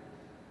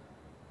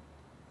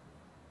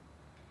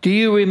 Do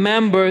you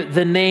remember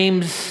the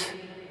names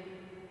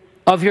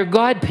of your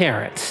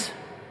godparents?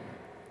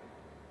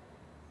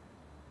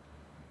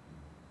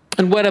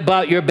 And what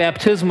about your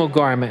baptismal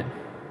garment?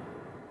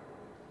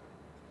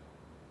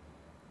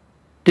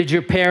 Did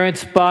your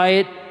parents buy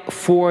it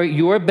for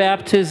your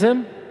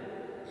baptism?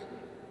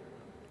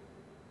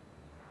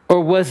 Or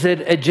was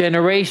it a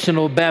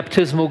generational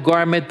baptismal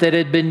garment that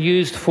had been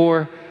used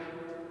for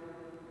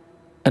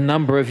a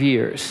number of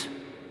years?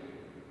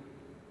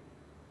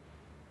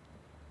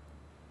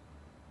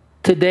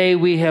 Today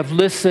we have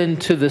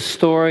listened to the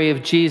story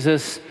of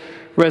Jesus'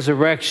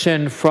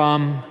 resurrection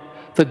from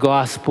the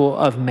Gospel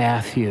of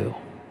Matthew.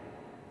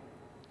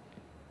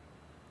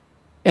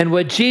 And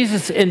what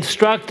Jesus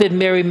instructed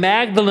Mary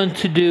Magdalene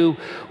to do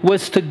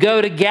was to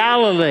go to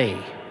Galilee.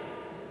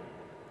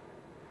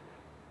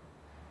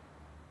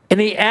 And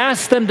he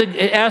asked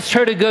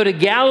her to go to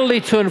Galilee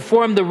to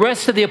inform the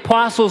rest of the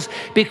apostles,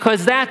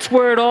 because that's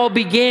where it all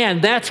began.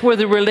 That's where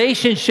the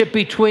relationship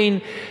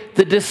between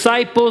the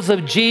disciples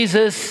of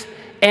Jesus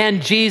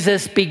and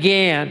Jesus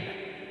began.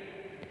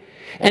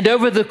 And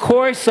over the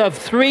course of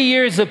 3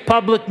 years of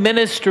public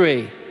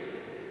ministry,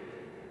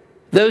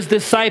 those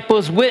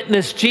disciples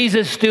witnessed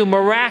Jesus do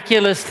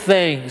miraculous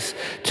things,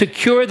 to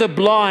cure the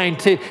blind,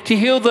 to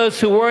heal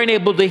those who weren't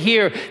able to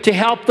hear, to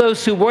help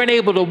those who weren't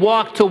able to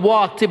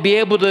walk, to be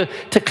able to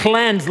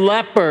cleanse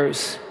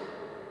lepers.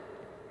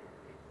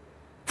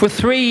 For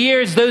 3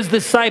 years, those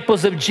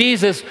disciples of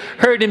Jesus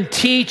heard him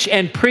teach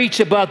and preach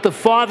about the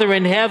Father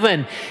in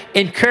heaven,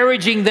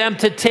 encouraging them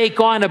to take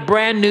on a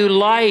brand new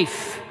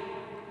life.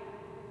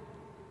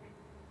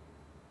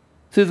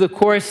 Through the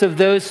course of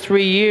those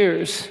 3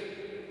 years,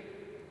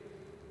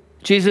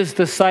 Jesus'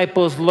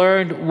 disciples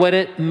learned what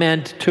it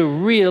meant to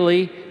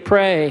really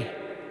pray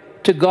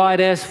to God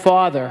as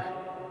Father.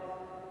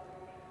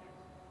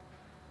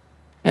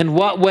 And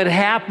what would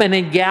happen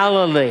in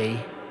Galilee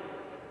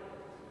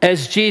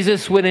as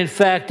Jesus would in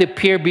fact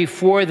appear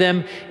before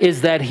them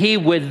is that he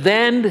would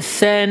then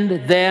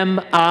send them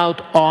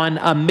out on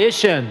a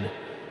mission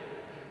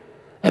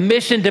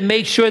to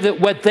make sure that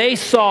what they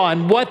saw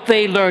and what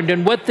they learned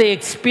and what they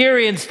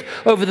experienced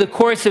over the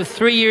course of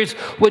 3 years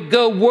would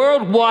go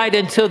worldwide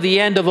until the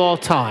end of all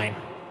time.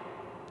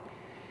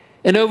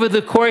 And over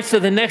the course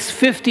of the next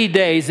 50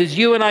 days, as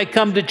you and I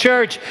come to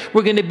church,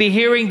 we're going to be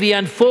hearing the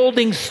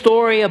unfolding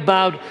story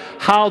about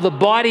how the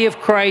body of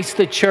Christ,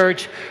 the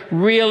church,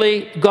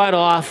 really got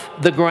off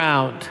the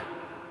ground.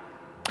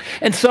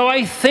 And so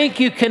I think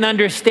you can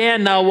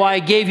understand now why I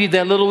gave you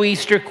that little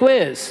Easter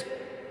quiz.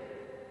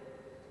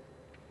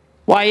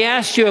 Why I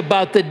asked you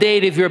about the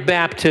date of your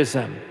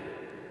baptism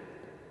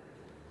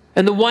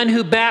and the one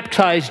who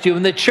baptized you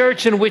and the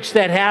church in which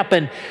that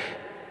happened,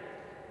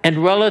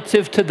 and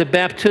relative to the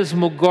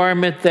baptismal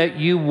garment that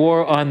you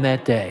wore on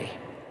that day.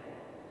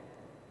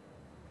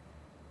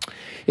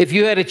 If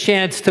you had a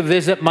chance to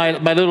visit my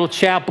little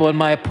chapel in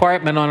my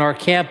apartment on our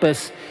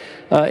campus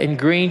in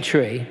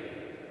Greentree,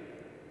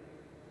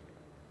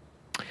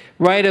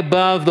 right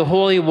above the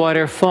holy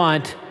water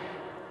font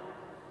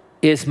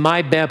is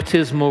my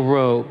baptismal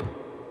robe.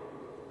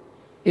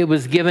 It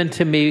was given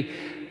to me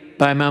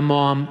by my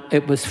mom.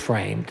 It was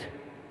framed.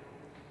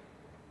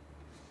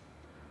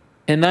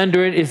 And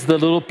under it is the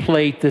little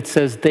plate that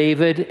says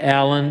David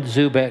Allen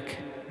Zubik,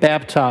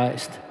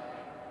 baptized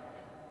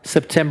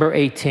September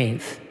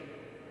 18th,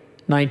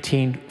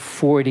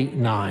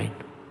 1949,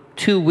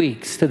 2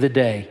 weeks to the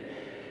day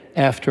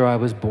after I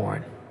was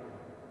born.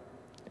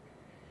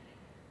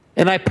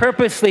 And I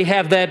purposely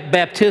have that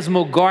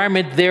baptismal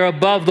garment there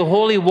above the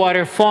holy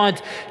water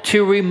font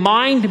to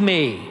remind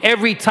me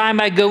every time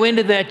I go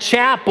into that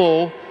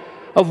chapel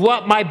of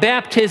what my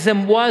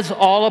baptism was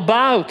all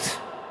about.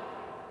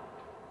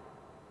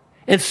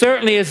 And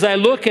certainly as I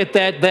look at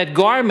that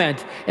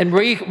garment and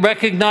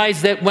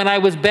recognize that when I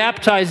was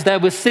baptized, I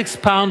was 6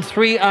 pounds,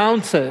 3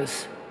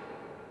 ounces.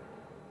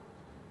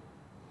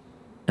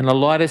 And a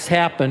lot has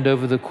happened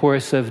over the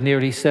course of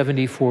nearly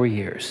 74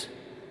 years.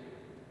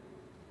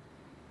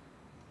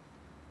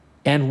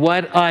 And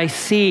what I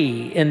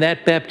see in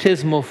that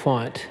baptismal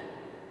font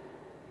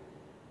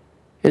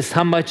is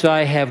how much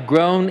I have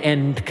grown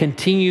and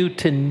continue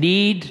to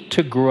need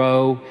to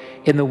grow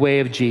in the way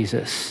of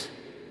Jesus.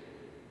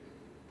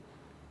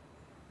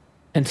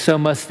 And so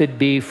must it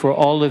be for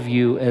all of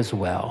you as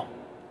well.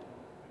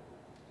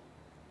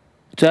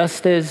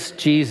 Just as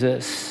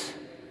Jesus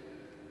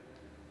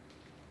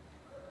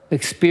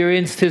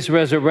experienced his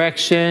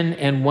resurrection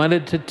and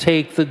wanted to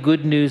take the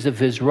good news of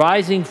his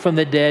rising from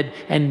the dead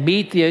and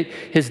meet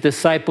his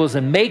disciples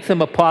and make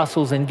them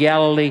apostles in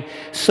Galilee,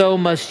 so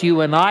must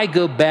you and I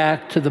go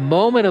back to the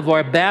moment of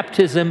our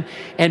baptism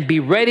and be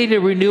ready to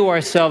renew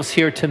ourselves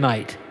here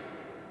tonight.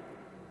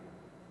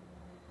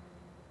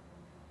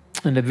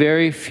 In a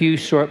very few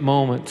short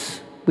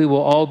moments, we will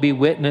all be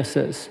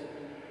witnesses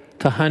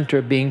to Hunter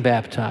being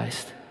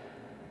baptized.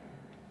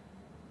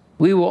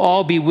 We will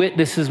all be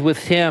witnesses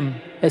with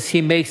him as he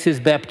makes his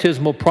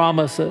baptismal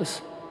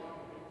promises.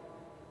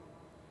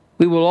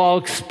 We will all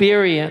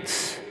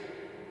experience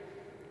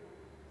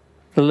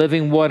the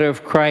living water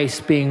of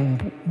Christ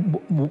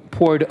being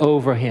poured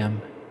over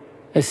him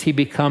as he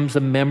becomes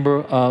a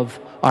member of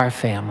our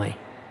family.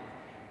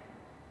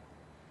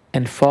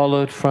 And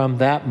followed from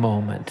that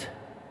moment,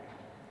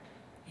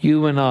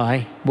 you and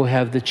I will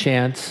have the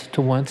chance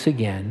to once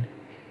again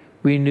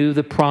renew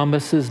the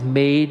promises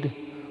made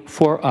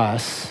for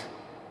us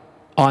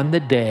on the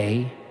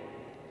day,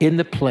 in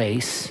the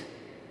place,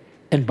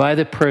 and by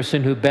the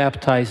person who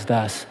baptized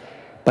us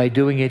by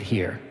doing it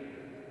here,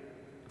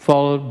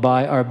 followed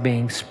by our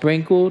being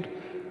sprinkled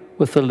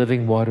with the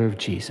living water of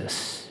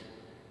Jesus.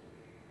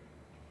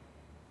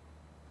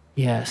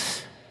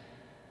 Yes,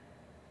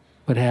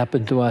 what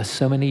happened to us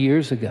so many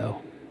years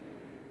ago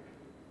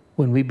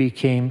when we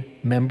became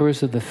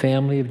members of the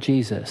family of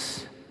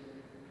Jesus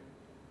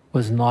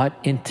was not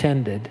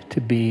intended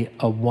to be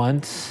a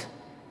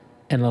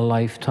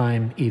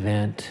once-in-a-lifetime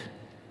event.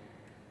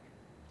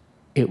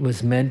 It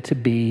was meant to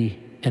be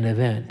an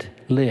event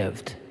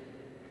lived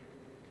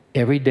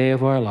every day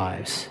of our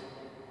lives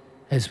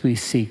as we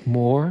seek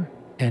more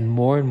and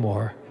more and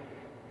more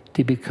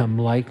to become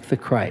like the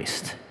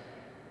Christ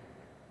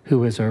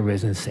who is our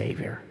risen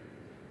Savior.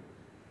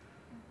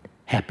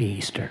 Happy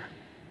Easter.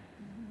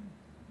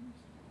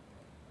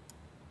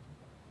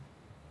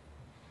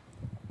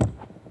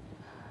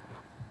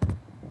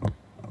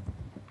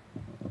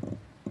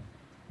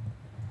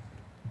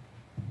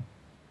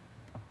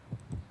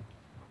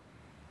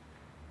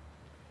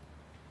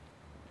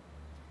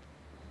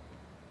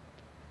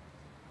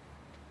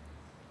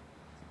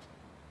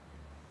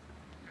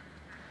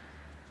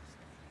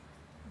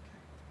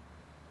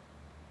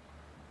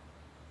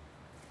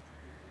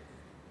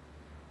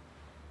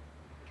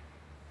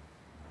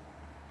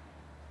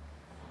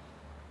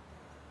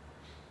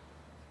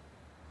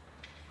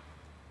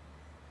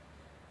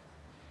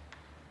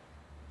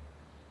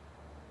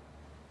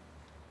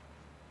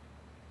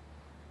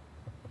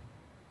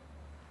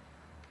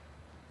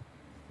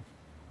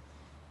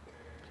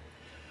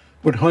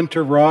 Would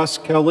Hunter Ross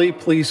Kelly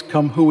please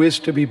come, who is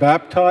to be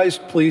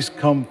baptized, please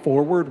come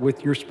forward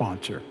with your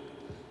sponsor.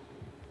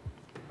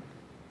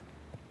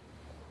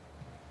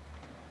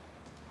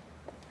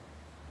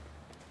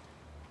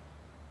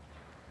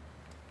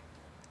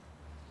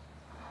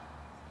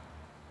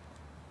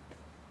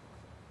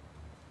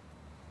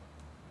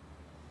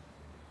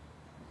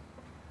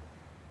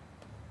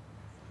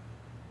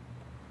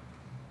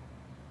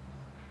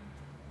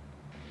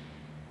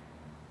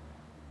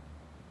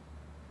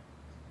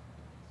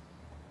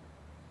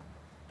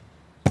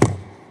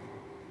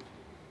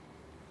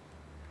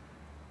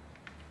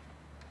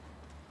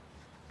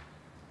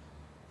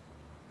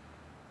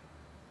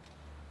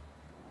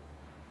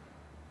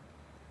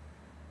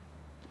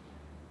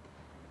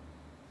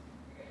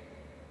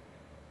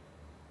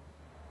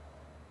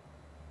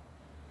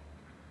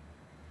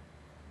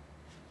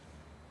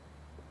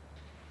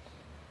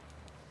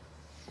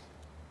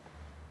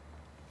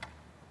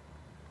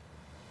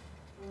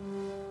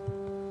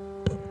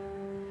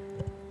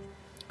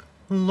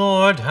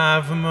 Lord,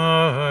 have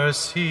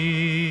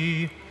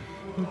mercy.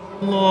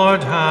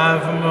 Lord,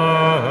 have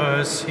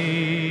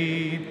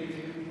mercy.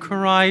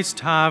 Christ,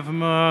 have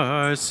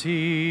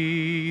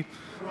mercy.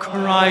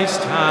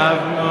 Christ,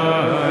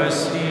 have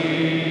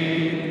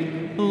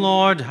mercy.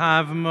 Lord,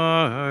 have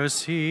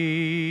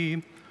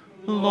mercy.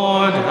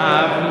 Lord,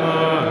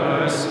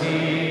 have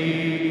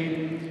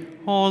mercy.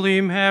 Holy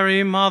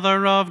Mary,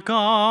 Mother of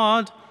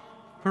God,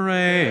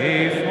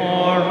 pray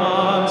for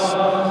us.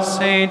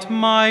 Saint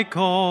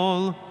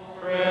Michael,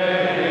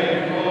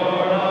 pray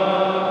for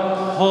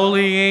us.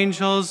 Holy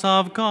angels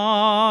of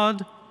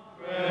God,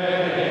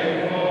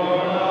 pray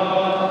for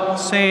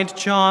us. Saint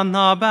John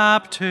the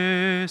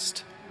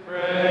Baptist,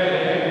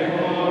 pray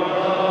for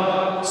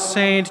us.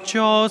 Saint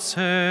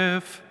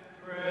Joseph,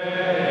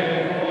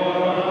 pray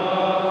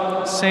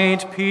for us.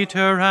 Saint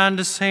Peter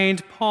and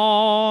Saint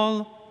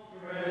Paul,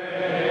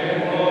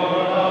 pray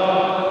for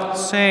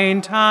us.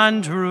 Saint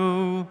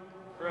Andrew,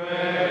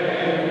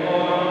 pray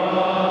for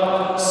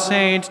us.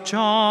 Saint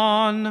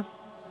John,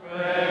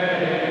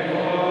 pray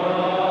for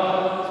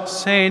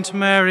us. Saint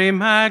Mary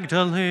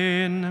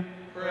Magdalene,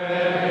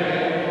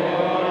 pray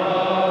for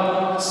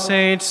us.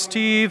 Saint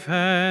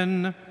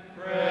Stephen,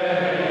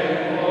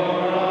 pray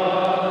for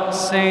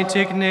us. Saint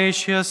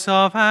Ignatius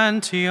of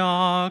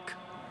Antioch,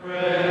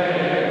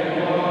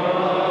 pray for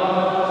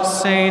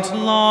us. Saint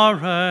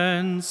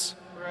Lawrence,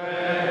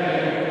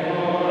 pray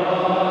for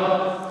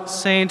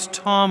us. Saint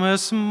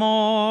Thomas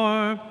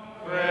More,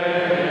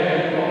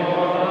 pray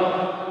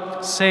for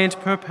us. Saint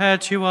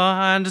Perpetua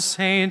and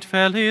Saint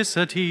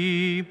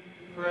Felicity,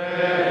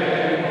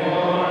 pray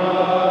for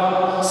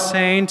us.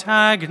 Saint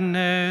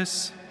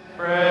Agnes,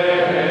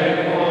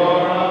 pray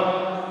for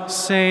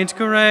us. Saint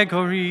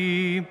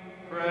Gregory,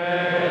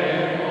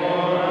 pray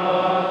for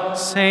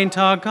us. Saint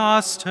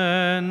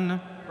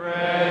Augustine,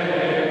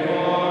 pray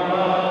for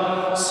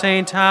us.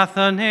 Saint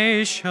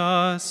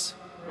Athanasius,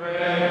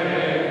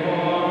 pray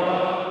for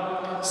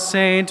us.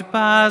 Saint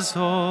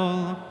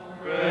Basil,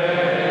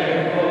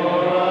 pray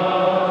for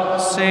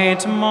us.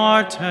 Saint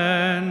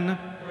Martin,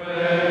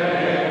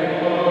 pray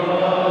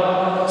for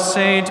us.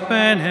 Saint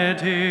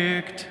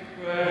Benedict,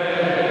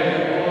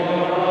 pray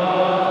for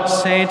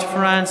us. Saint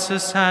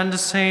Francis and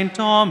Saint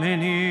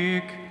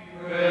Dominic,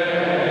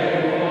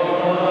 pray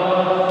for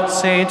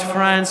us. Saint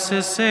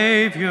Francis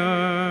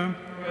Xavier,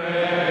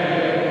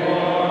 pray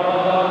for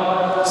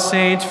us.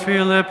 Saint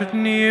Philip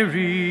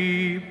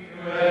Neri,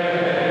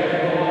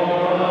 pray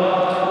for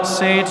us.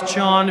 Saint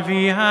John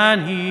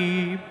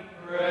Vianney,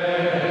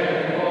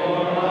 pray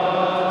for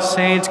us.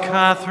 Saint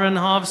Catherine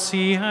of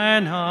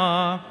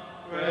Siena,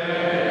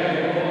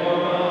 pray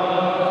for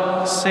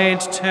us.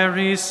 Saint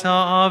Teresa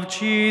of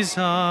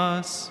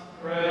Jesus,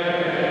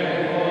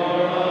 pray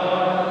for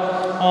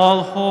us.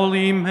 All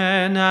holy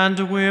men and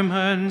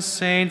women,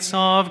 saints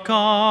of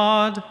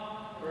God,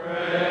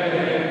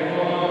 pray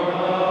for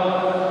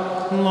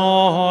us.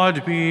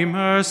 Lord, be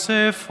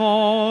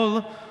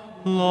merciful.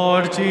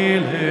 Lord,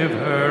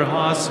 deliver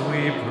us,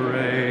 we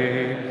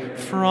pray,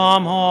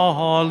 from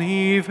all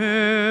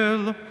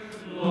evil.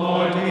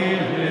 Lord,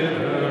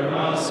 deliver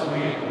us,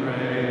 we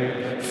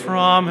pray,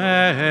 from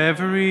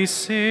every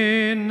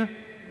sin.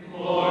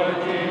 Lord,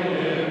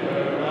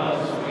 deliver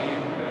us, we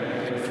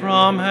pray,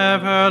 from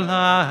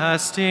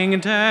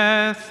everlasting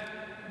death.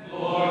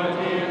 Lord,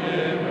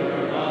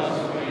 deliver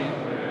us, we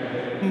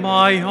pray,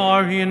 by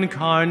your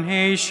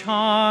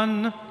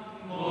incarnation.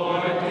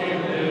 Lord,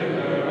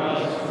 deliver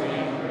us, we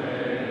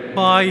pray,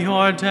 by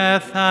your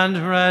death and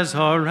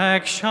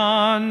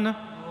resurrection.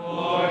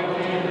 Lord,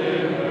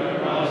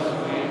 deliver us,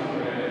 we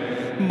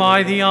pray,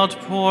 by the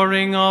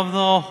outpouring of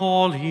the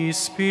Holy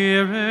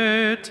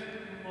Spirit.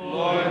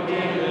 Lord,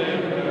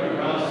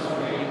 deliver us,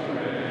 we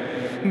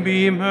pray.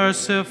 Be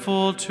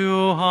merciful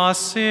to us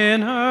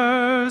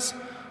sinners.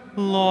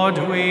 Lord,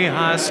 we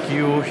ask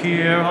you,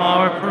 hear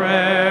our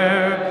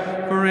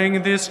prayer.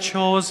 Bring this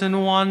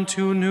chosen one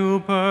to new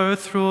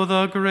birth through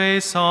the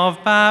grace of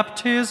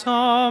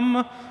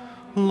baptism.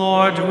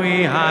 Lord,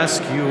 we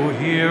ask you,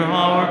 hear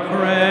our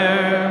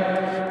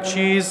prayer.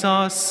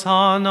 Jesus,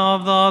 Son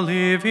of the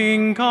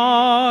living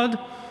God,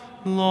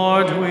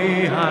 Lord,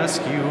 we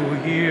ask you,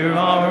 hear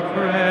our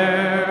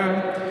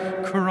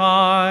prayer.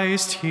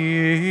 Christ,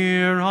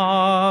 hear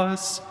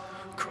us.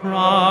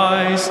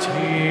 Christ,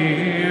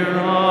 hear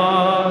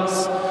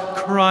us.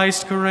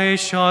 Christ,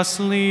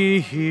 graciously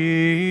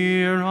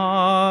hear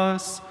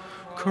us.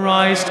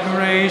 Christ,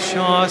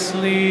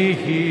 graciously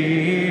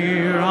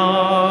hear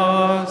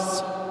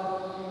us.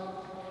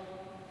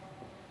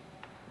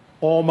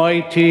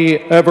 Almighty,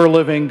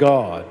 ever-living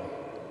God,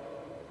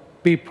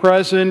 be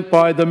present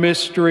by the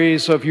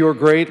mysteries of your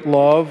great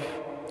love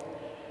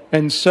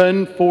and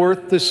send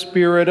forth the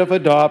Spirit of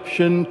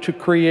adoption to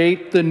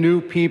create the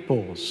new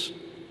peoples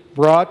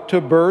brought to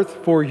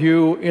birth for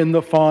you in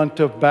the font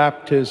of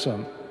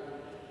baptism,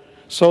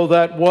 so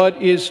that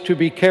what is to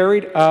be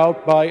carried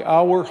out by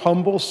our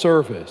humble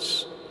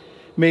service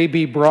may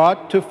be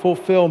brought to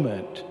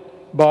fulfillment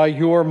by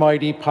your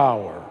mighty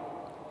power,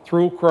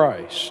 through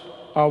Christ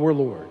our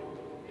Lord.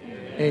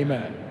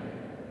 Amen.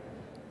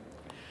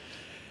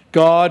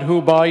 God,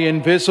 who by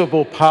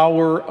invisible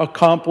power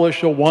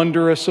accomplish a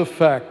wondrous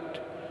effect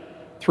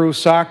through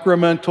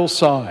sacramental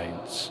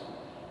signs,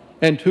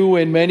 and who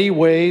in many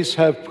ways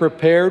have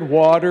prepared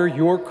water,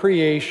 your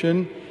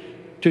creation,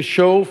 to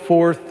show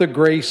forth the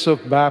grace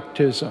of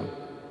baptism.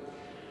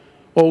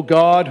 O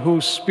God,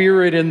 whose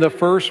Spirit in the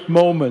first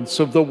moments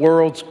of the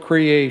world's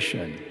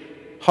creation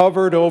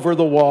hovered over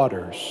the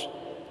waters,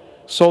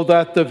 so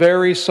that the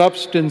very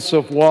substance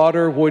of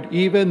water would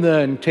even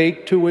then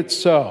take to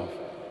itself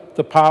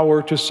the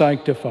power to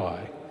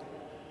sanctify.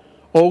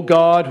 O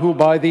God, who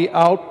by the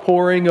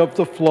outpouring of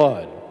the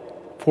flood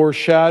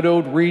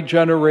foreshadowed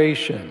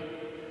regeneration,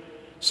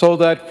 so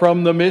that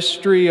from the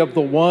mystery of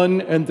the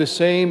one and the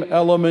same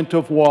element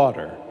of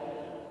water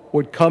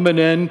would come an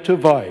end to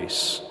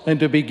vice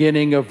and a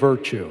beginning of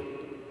virtue.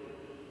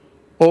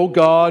 O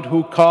God,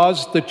 who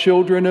caused the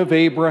children of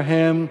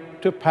Abraham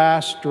to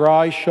pass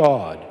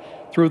dry-shod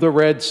through the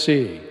Red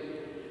Sea,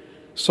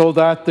 so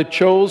that the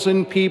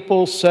chosen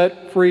people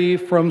set free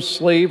from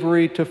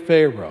slavery to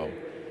Pharaoh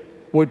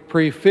would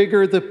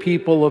prefigure the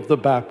people of the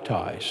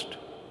baptized.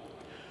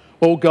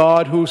 O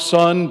God, whose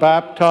Son,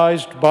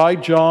 baptized by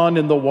John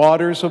in the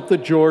waters of the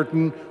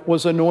Jordan,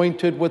 was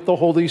anointed with the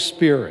Holy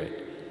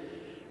Spirit,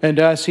 and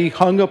as he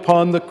hung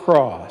upon the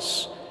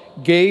cross,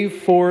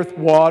 gave forth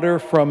water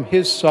from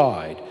his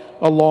side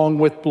along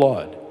with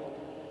blood,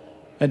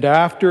 and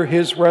after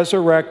his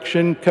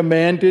resurrection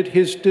commanded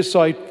his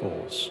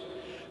disciples,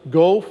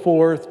 "Go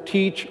forth,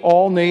 teach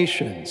all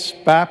nations,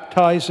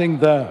 baptizing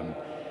them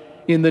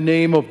in the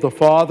name of the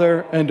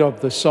Father, and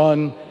of the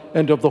Son,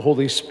 and of the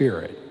Holy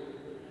Spirit."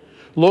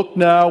 Look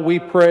now, we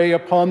pray,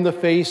 upon the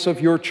face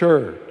of your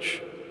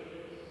church,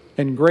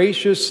 and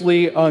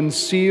graciously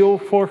unseal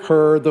for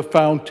her the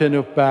fountain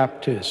of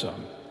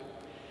baptism.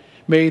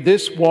 May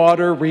this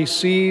water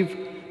receive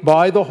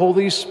by the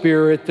Holy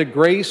Spirit the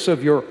grace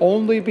of your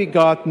only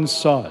begotten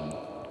Son,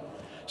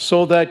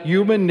 so that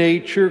human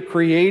nature,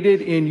 created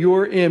in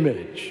your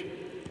image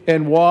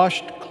and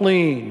washed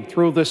clean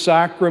through the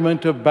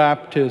sacrament of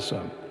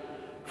baptism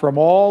from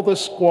all the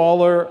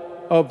squalor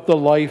of the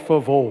life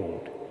of old,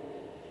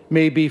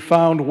 may be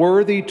found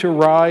worthy to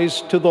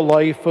rise to the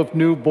life of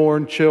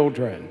newborn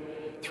children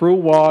through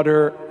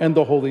water and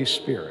the Holy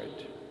Spirit.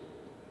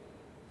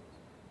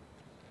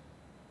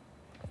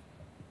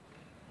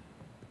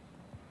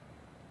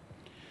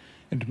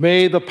 And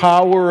may the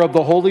power of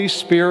the Holy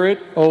Spirit,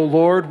 O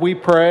Lord, we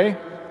pray,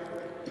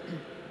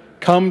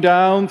 come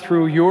down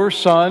through your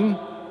Son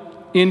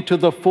into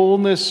the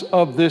fullness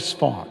of this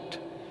font,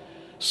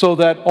 so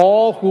that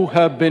all who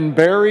have been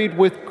buried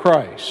with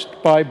Christ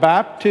by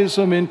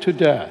baptism into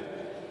death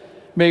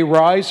may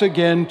rise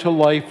again to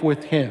life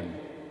with him,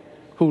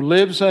 who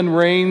lives and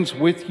reigns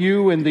with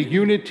you in the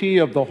unity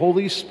of the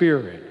Holy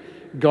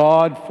Spirit,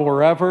 God,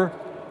 forever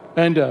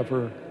and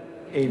ever.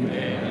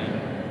 Amen.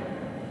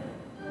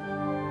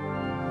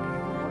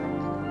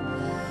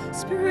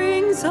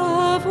 Springs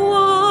of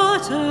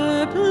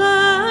water,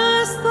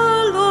 bless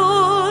the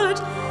Lord.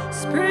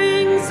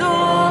 Springs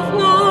of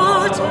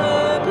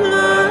water,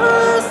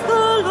 bless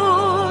the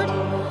Lord.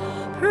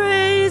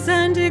 Praise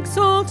and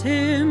exalt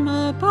him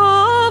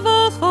above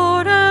all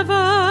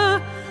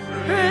forever.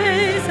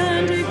 Praise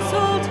and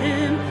exalt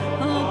him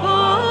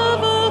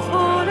above all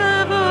forever.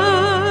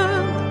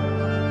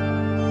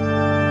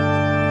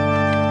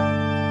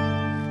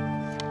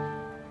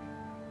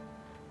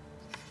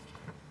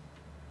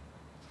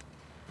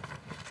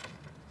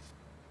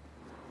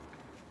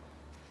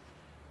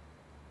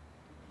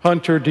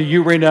 Hunter, do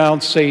you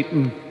renounce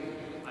Satan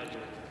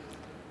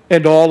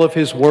and all of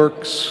his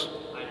works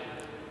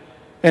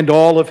and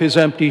all of his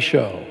empty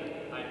show?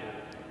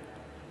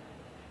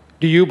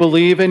 Do you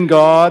believe in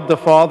God, the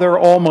Father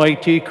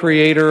Almighty,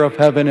 creator of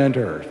heaven and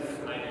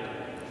earth?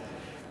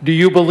 Do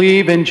you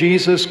believe in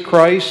Jesus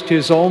Christ,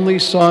 his only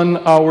Son,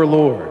 our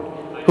Lord,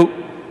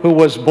 who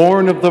was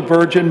born of the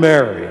Virgin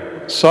Mary,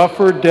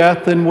 suffered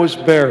death and was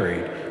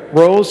buried,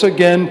 rose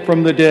again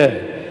from the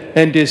dead,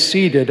 and is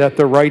seated at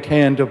the right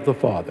hand of the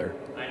Father?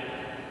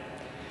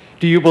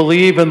 Do you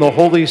believe in the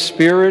Holy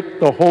Spirit,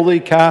 the Holy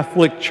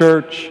Catholic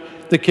Church,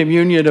 the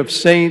communion of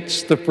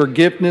saints, the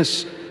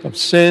forgiveness of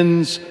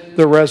sins,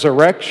 the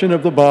resurrection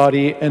of the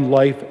body, and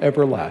life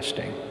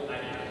everlasting?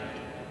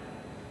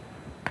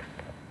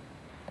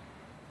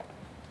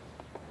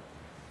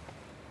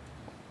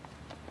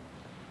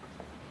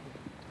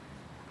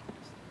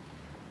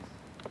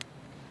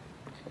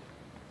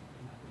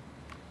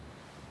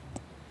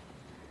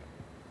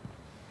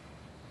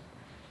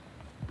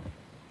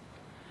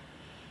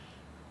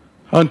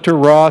 Hunter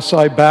Ross,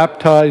 I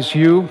baptize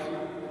you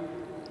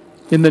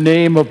in the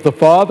name of the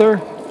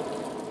Father,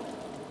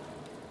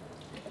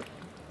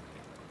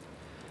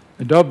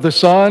 and of the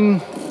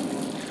Son,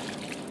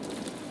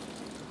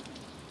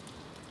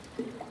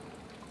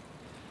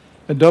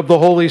 and of the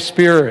Holy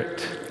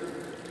Spirit.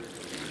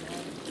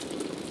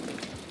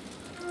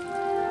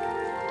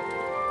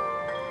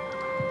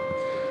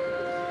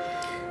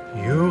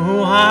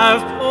 You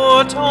have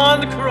put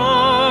on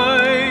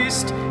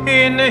Christ,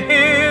 in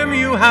him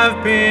you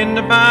have been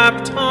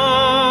baptized.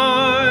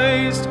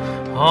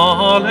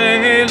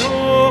 Alleluia,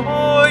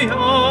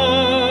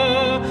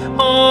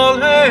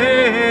 alleluia.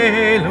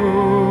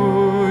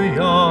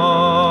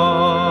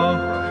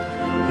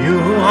 You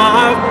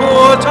have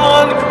put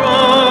on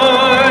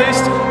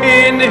Christ,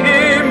 in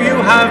him you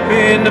have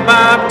been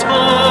baptized.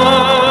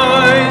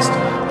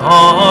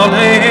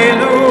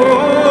 Alleluia.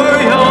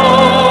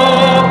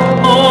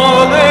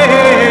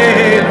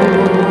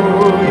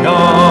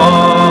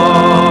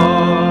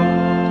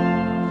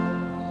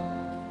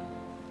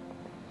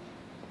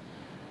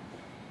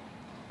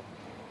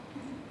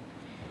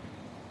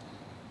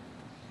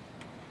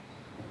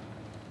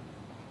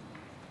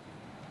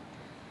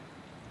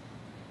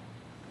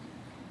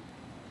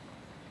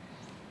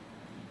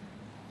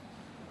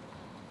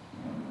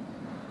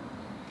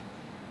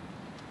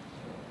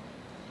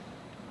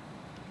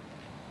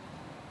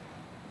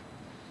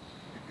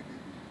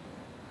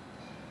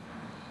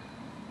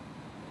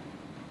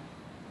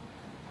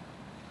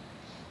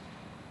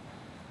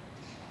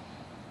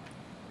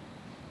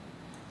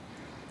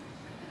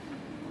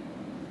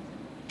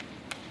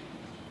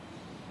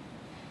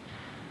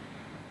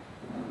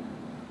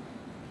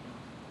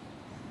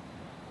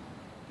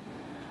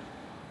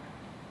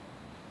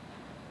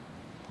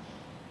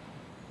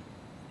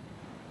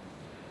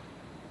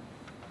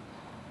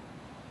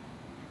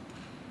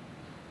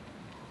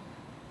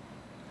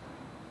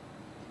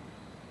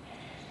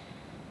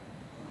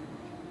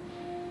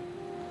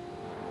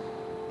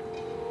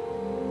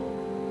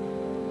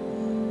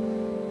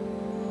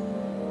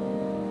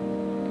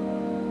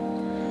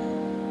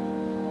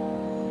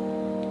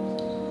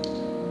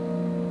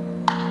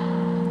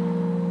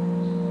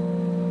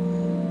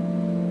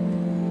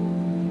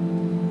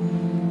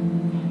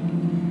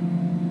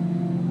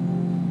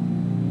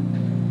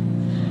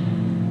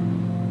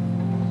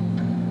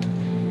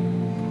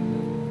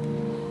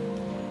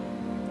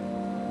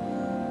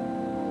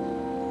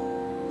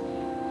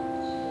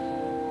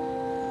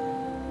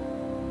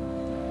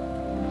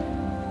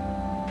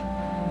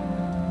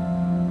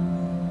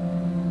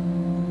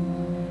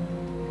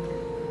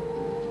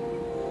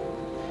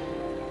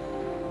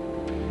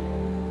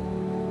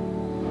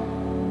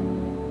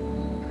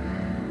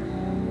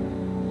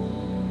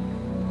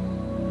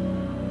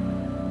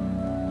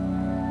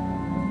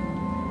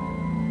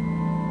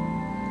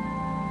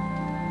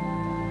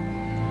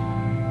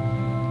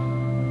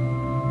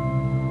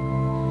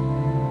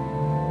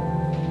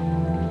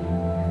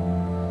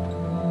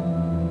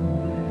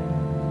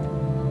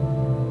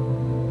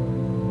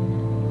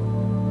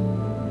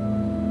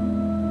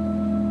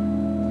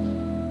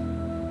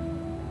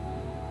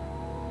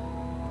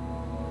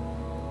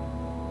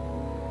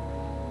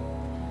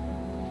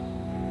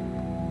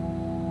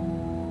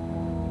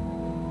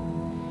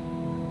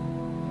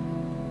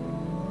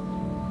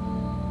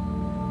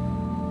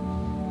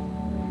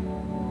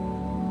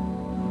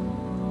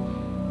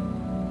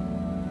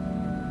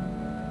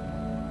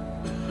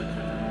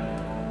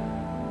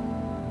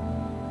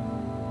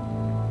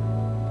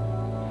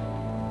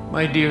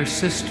 My dear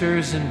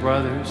sisters and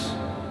brothers,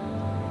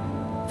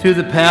 through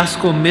the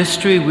Paschal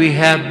mystery we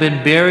have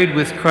been buried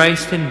with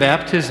Christ in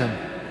baptism,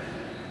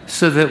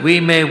 so that we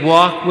may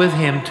walk with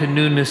him to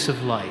newness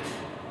of life.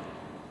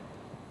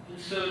 And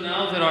so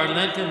now that our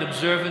Lenten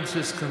observance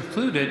is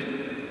concluded,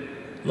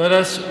 let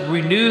us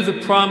renew the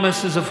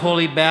promises of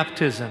holy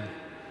baptism,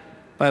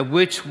 by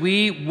which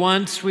we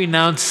once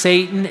renounced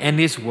Satan and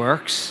his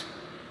works,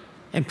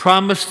 and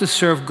promised to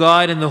serve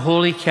God in the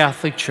Holy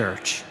Catholic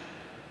Church.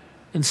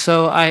 And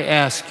so I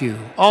ask you,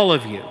 all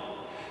of you,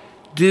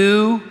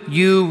 do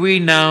you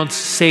renounce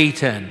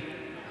Satan?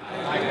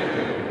 I do.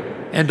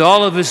 And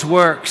all of his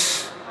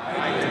works?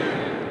 I do.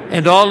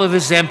 And all of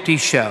his empty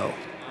show?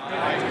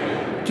 I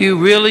do. Do you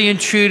really and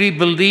truly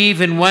believe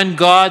in one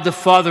God, the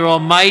Father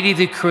Almighty,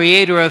 the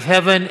creator of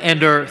heaven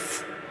and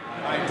earth?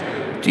 I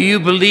do. Do you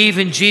believe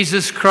in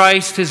Jesus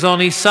Christ, his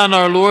only Son,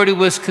 our Lord, who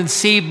was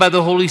conceived by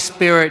the Holy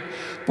Spirit,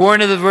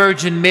 born of the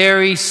Virgin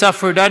Mary,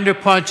 suffered under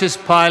Pontius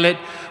Pilate,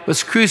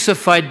 was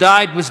crucified,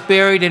 died, was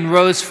buried, and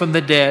rose from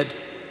the dead?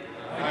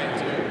 I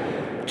do.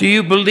 Do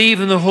you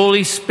believe in the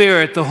Holy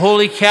Spirit, the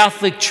Holy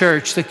Catholic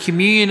Church, the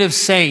communion of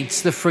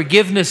saints, the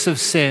forgiveness of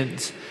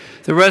sins,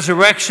 the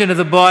resurrection of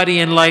the body,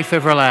 and life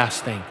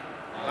everlasting?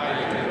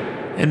 I do.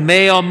 And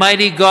may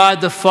Almighty God,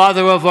 the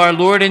Father of our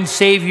Lord and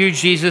Savior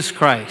Jesus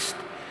Christ,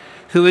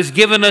 who has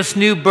given us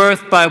new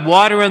birth by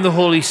water and the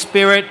Holy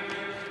Spirit,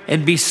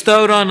 and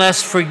bestowed on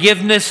us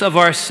forgiveness of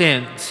our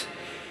sins,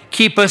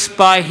 keep us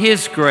by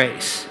his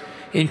grace,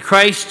 in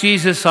Christ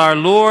Jesus our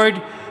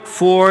Lord,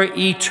 for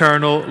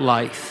eternal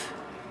life.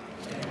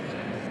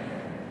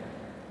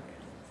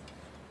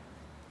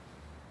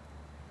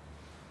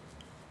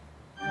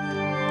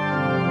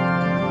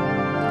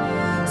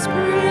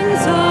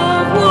 Springs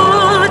of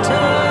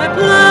water,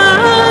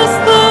 bless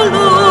the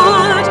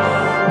Lord.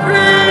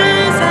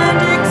 Praise and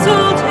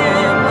exalt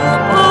him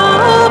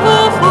above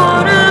all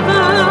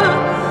forever.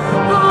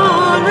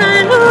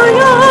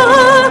 Alleluia,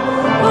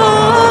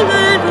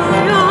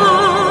 alleluia,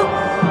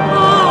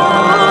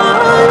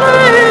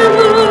 alleluia.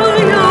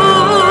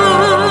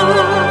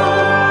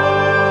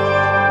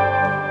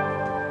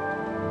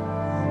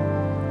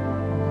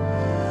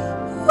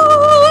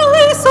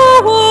 I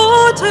saw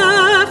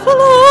water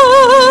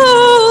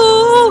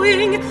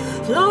flowing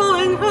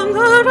from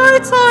the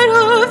right side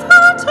of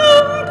the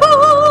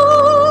temple,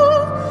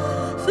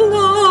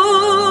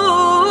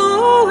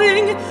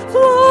 flowing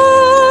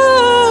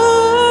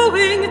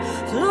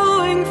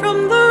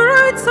from the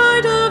right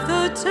side of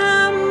the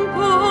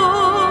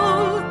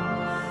temple.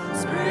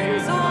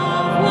 Springs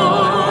of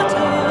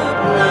water,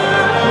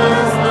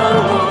 bless the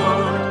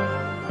Lord.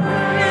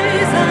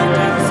 Praise and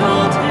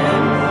exalt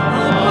him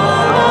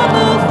above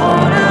all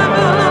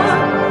forever.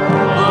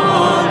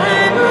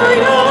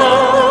 Alleluia.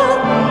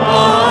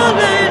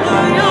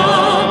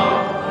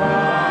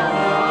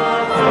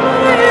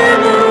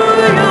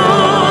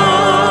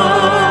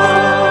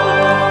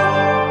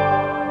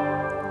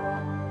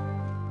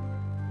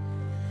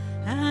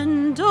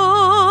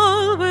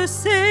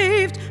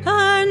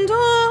 And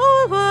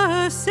all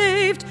were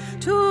saved,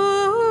 to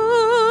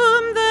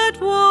whom that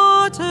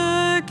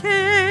water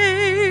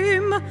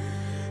came.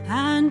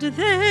 And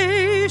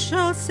they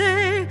shall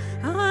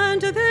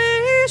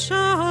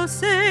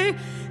say,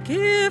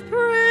 give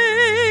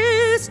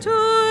praise to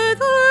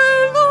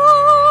the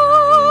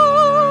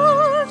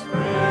Lord.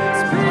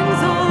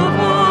 Springs of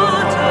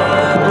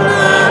water,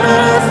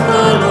 bless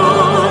the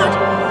Lord.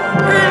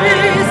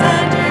 Praise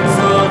and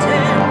exalt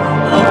him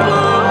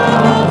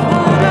above all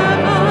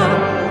forever.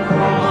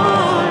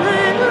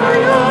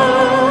 Alleluia,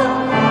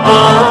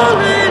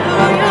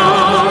 alleluia,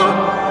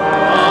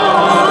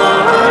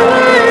 alleluia.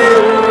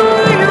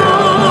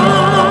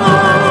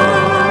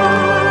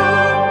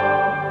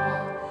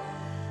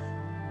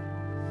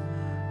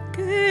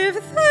 Give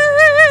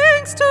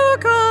thanks to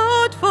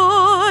God,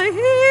 for he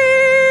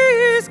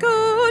is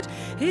good.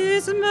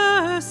 His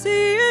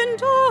mercy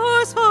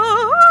endures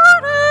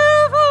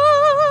forever.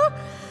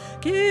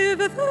 Give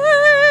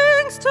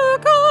thanks to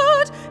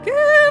God,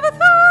 give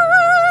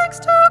thanks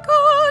to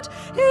God.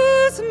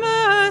 His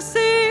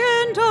mercy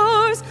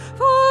endures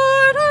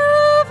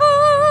forever.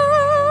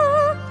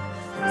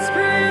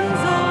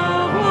 Springs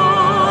of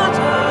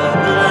water,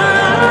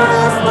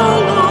 bless the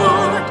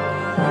Lord.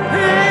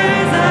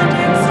 Praise and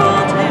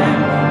exalt him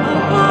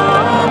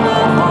above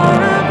all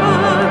forever.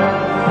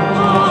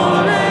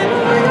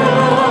 Alleluia,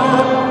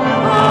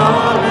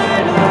 alleluia,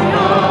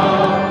 alleluia.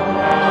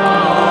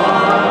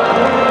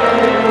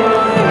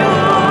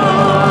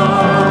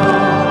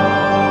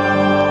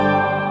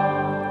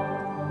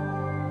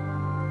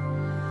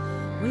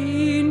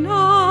 We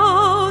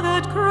know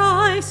that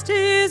Christ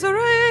is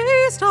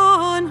raised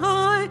on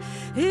high,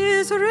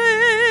 is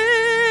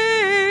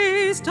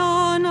raised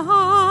on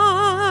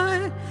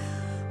high.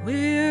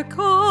 We're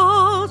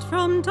called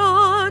from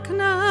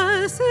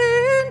darkness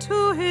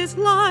into his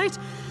light,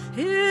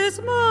 his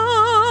marvelous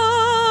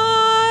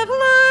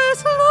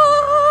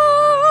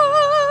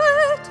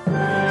light.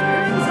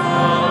 Springs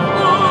of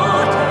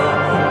water,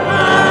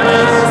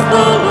 bless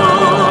the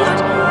Lord.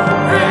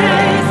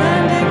 Praise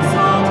and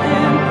exalt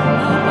him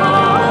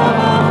above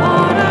all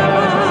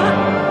forever.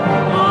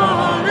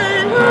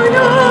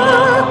 Alleluia,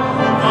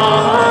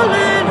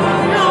 alleluia,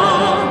 alleluia.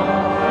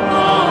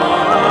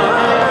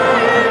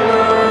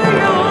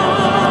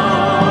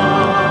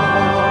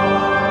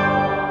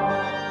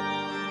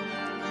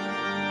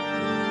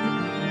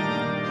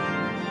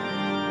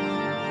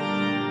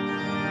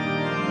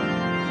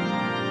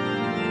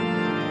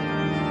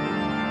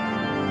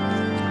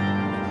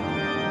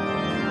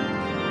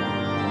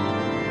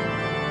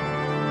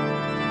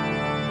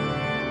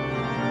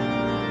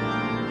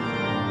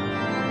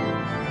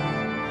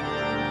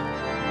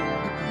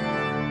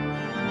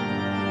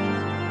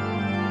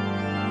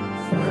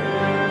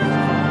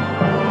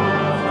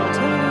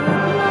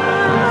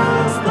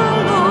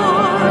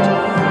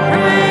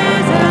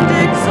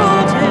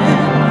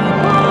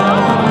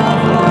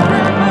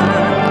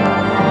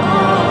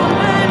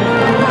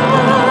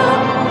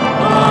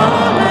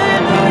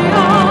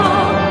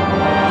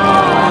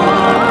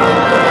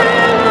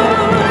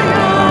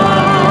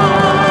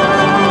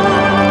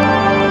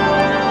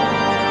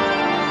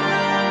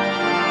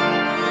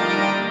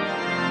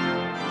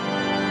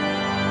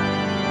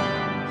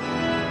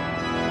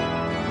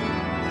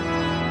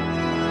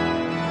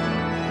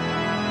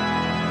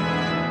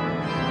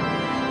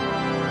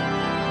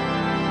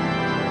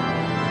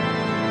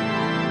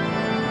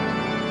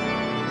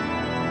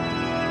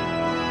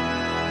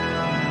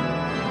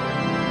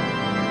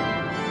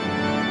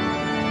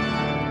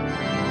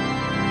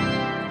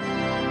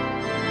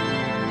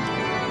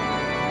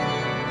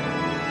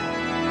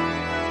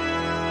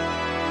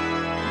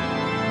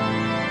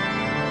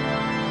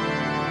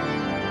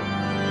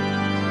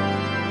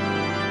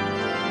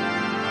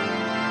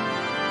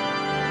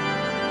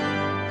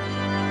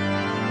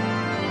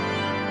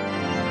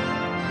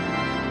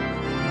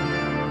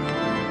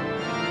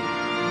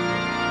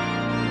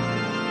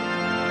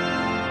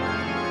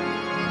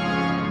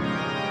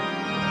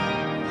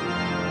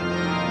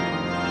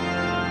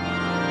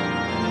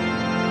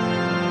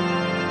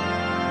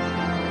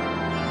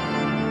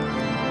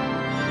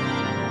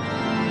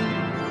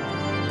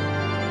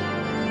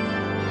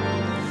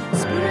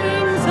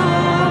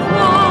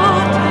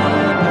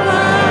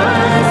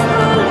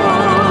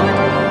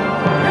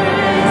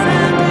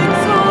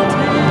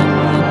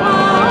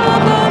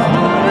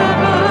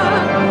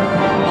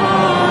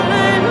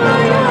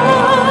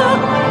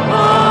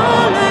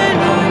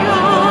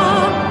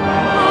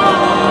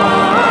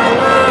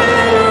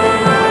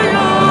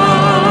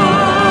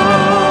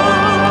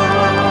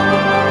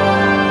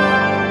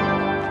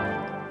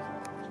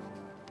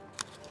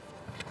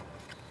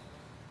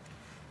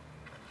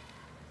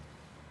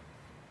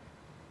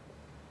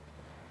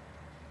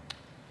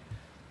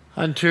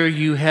 Hunter,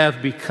 you have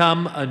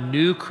become a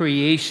new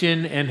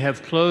creation and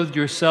have clothed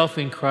yourself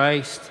in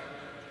Christ.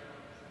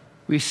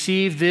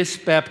 Receive this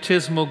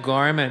baptismal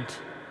garment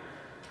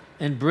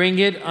and bring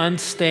it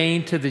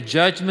unstained to the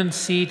judgment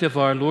seat of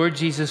our Lord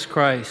Jesus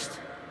Christ,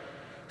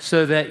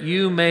 so that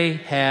you may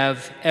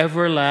have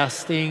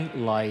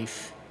everlasting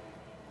life.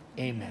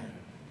 Amen.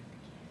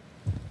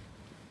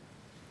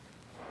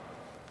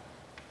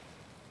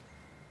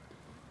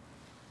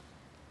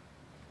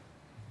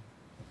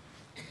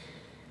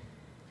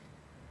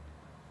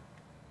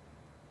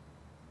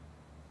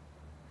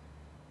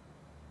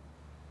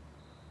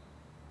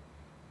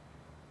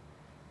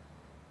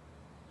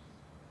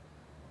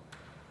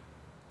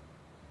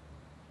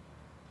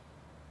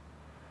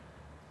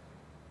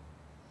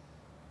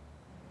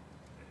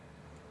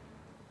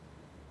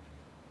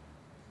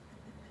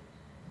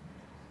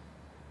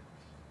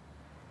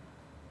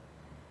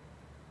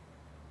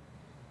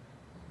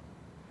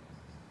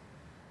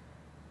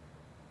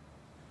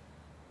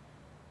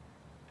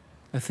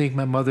 I think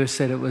my mother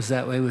said it was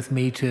that way with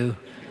me too.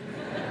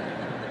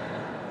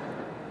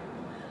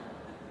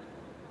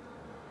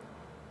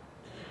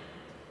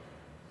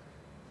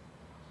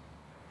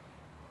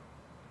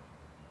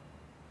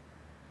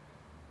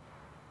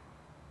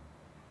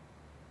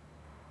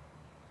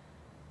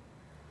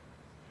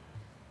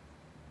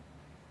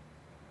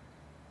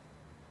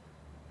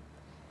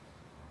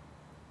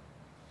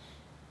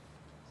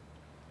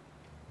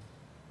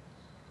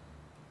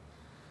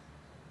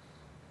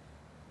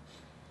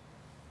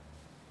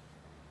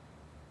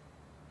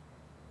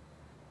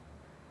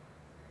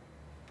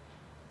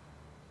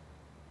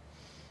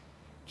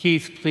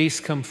 Keith,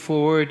 please come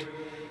forward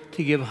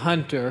to give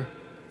Hunter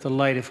the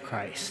light of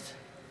Christ.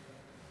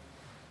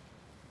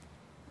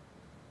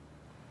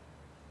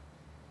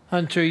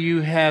 Hunter, you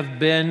have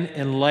been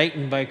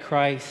enlightened by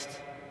Christ.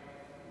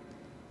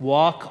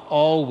 Walk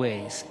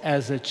always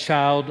as a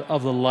child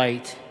of the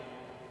light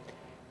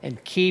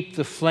and keep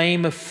the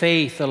flame of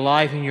faith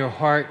alive in your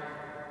heart.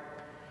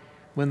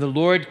 When the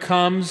Lord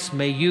comes,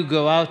 may you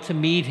go out to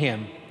meet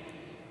him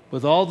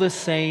with all the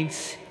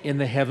saints in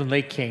the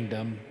heavenly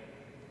kingdom.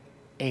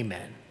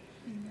 Amen.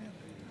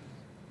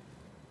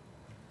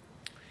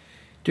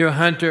 Dear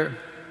Hunter,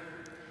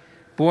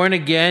 born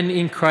again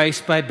in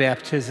Christ by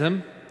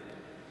baptism,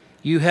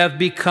 you have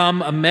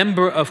become a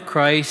member of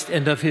Christ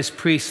and of his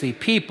priestly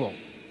people.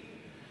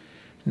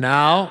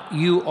 Now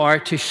you are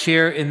to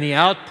share in the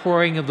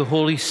outpouring of the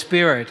Holy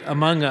Spirit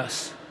among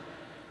us,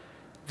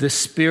 the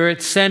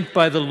Spirit sent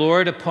by the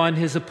Lord upon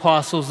his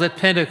apostles at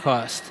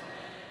Pentecost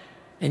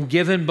and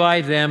given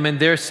by them and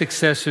their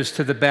successors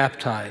to the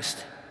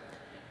baptized.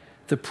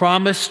 The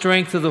promised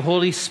strength of the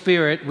Holy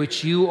Spirit,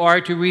 which you are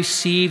to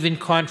receive in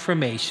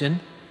confirmation,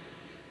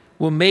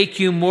 will make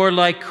you more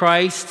like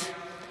Christ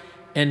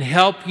and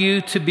help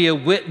you to be a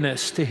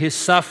witness to his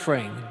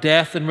suffering,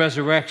 death, and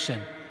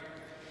resurrection.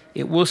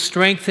 It will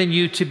strengthen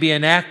you to be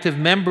an active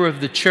member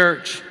of the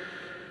church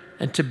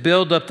and to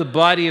build up the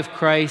body of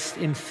Christ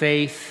in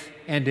faith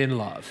and in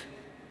love.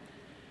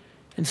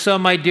 And so,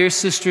 my dear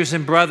sisters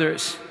and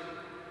brothers,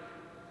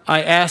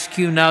 I ask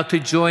you now to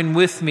join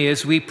with me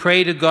as we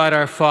pray to God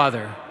our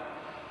Father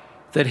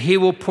that he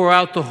will pour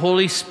out the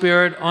Holy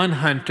Spirit on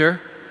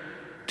Hunter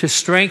to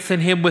strengthen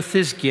him with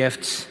his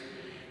gifts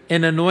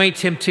and anoint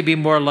him to be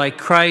more like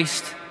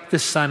Christ, the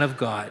Son of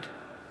God.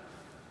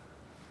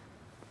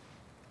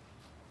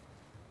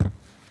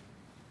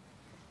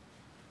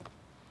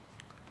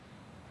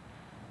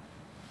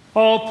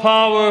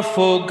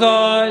 All-powerful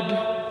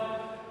God,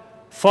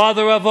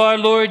 Father of our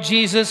Lord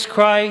Jesus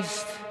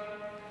Christ,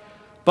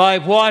 by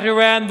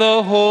water and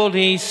the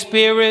Holy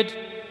Spirit,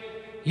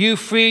 you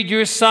freed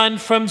your Son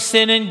from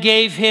sin and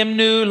gave him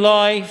new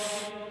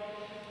life.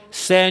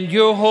 Send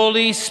your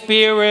Holy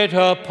Spirit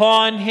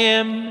upon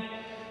him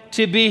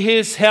to be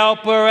his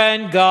helper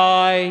and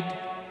guide.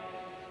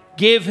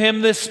 Give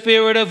him the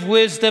spirit of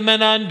wisdom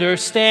and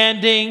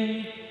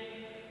understanding,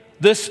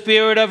 the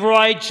spirit of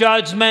right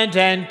judgment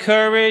and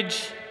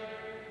courage,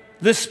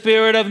 the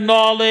spirit of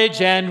knowledge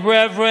and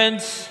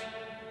reverence.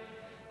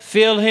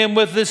 Fill him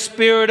with the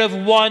spirit of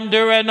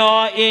wonder and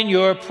awe in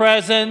your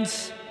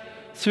presence,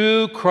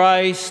 through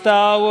Christ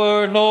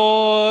our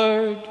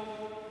Lord.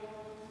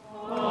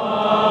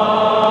 Amen.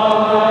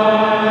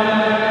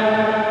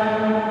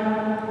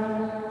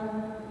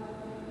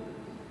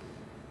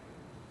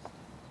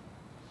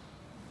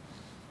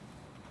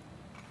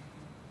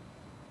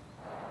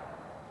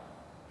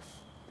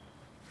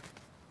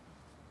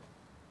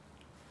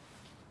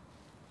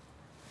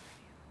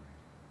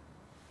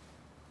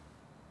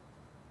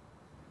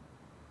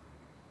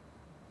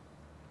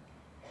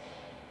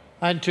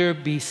 Hunter,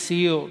 be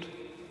sealed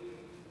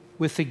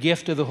with the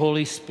gift of the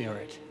Holy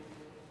Spirit.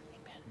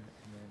 Amen.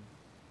 Amen.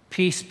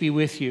 Peace be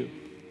with you.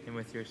 And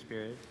with your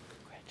spirit.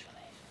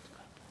 Congratulations.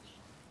 God bless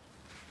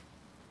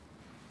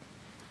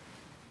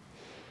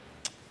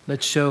you.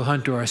 Let's show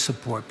Hunter our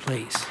support,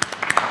 please.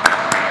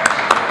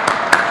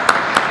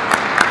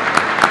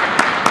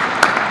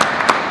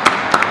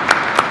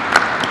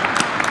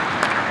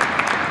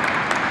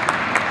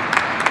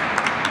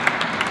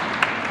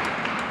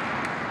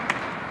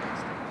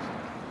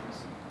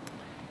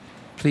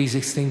 Please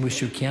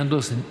extinguish your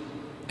candles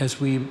as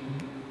we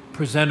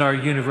present our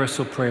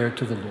universal prayer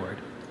to the Lord.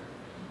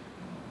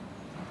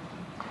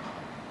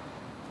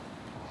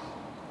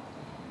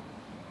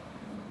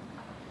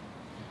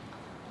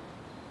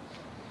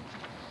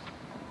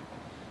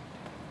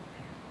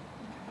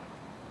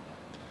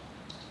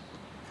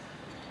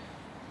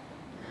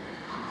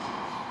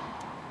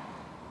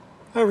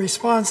 Our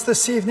response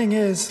this evening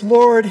is,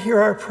 Lord, hear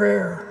our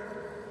prayer.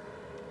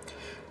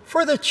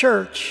 For the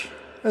church,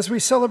 as we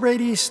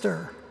celebrate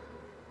Easter,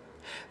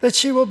 that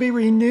she will be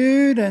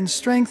renewed and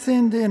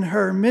strengthened in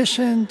her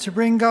mission to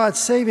bring God's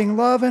saving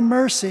love and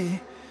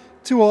mercy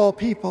to all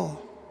people.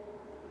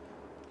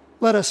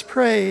 Let us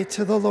pray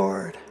to the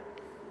Lord.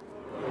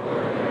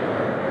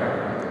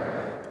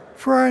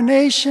 For our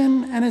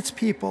nation and its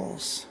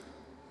peoples,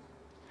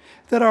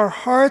 that our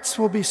hearts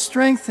will be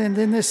strengthened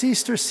in this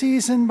Easter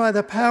season by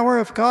the power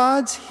of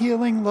God's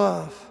healing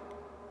love.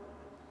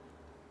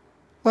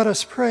 Let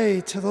us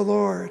pray to the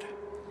Lord.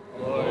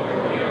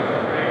 Lord, hear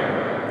our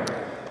prayer.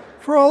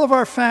 For all of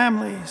our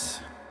families,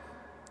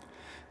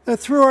 that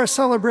through our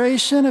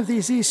celebration of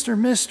these Easter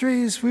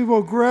mysteries, we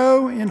will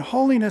grow in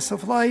holiness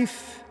of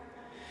life,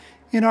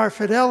 in our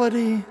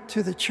fidelity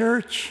to the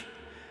church,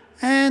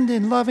 and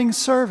in loving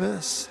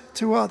service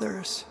to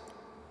others.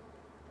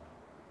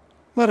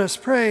 Let us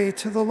pray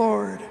to the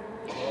Lord.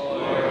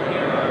 Lord,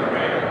 hear our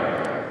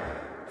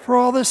prayer. For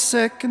all the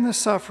sick and the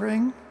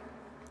suffering,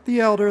 the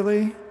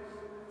elderly,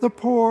 the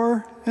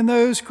poor, and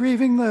those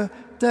grieving the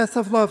death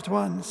of loved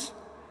ones,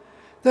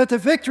 that the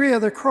victory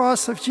of the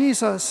cross of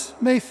Jesus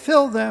may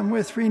fill them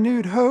with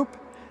renewed hope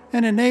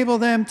and enable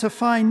them to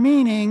find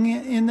meaning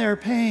in their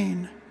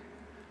pain.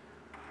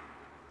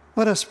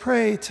 Let us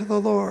pray to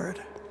the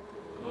Lord.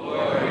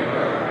 Lord, hear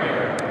our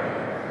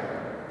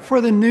prayer.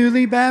 For the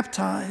newly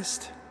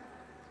baptized,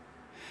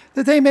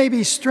 that they may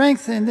be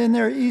strengthened in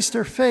their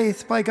Easter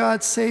faith by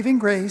God's saving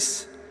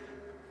grace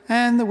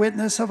and the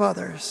witness of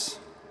others.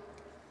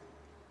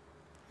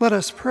 Let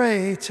us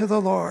pray to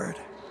the Lord.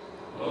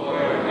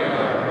 Lord, hear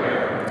our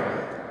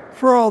prayer.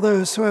 For all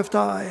those who have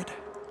died,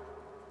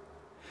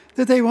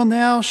 that they will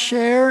now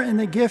share in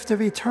the gift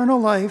of eternal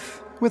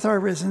life with our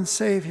risen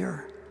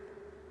Savior.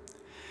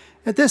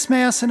 At this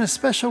Mass, in a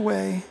special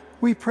way,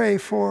 we pray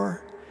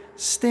for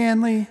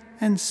Stanley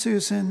and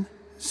Susan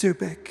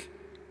Zubik.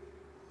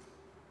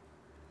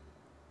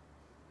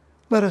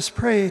 Let us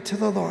pray to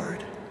the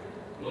Lord.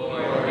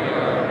 Lord, hear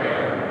our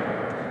prayer.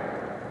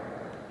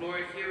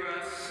 Lord, hear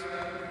us.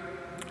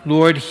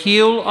 Lord,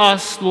 heal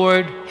us.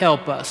 Lord,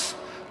 help us.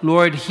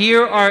 Lord,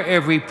 hear our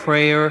every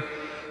prayer.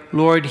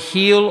 Lord,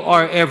 heal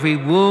our every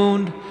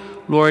wound.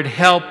 Lord,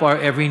 help our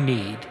every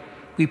need.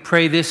 We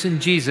pray this in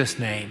Jesus'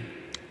 name.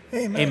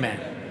 Amen.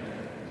 Amen.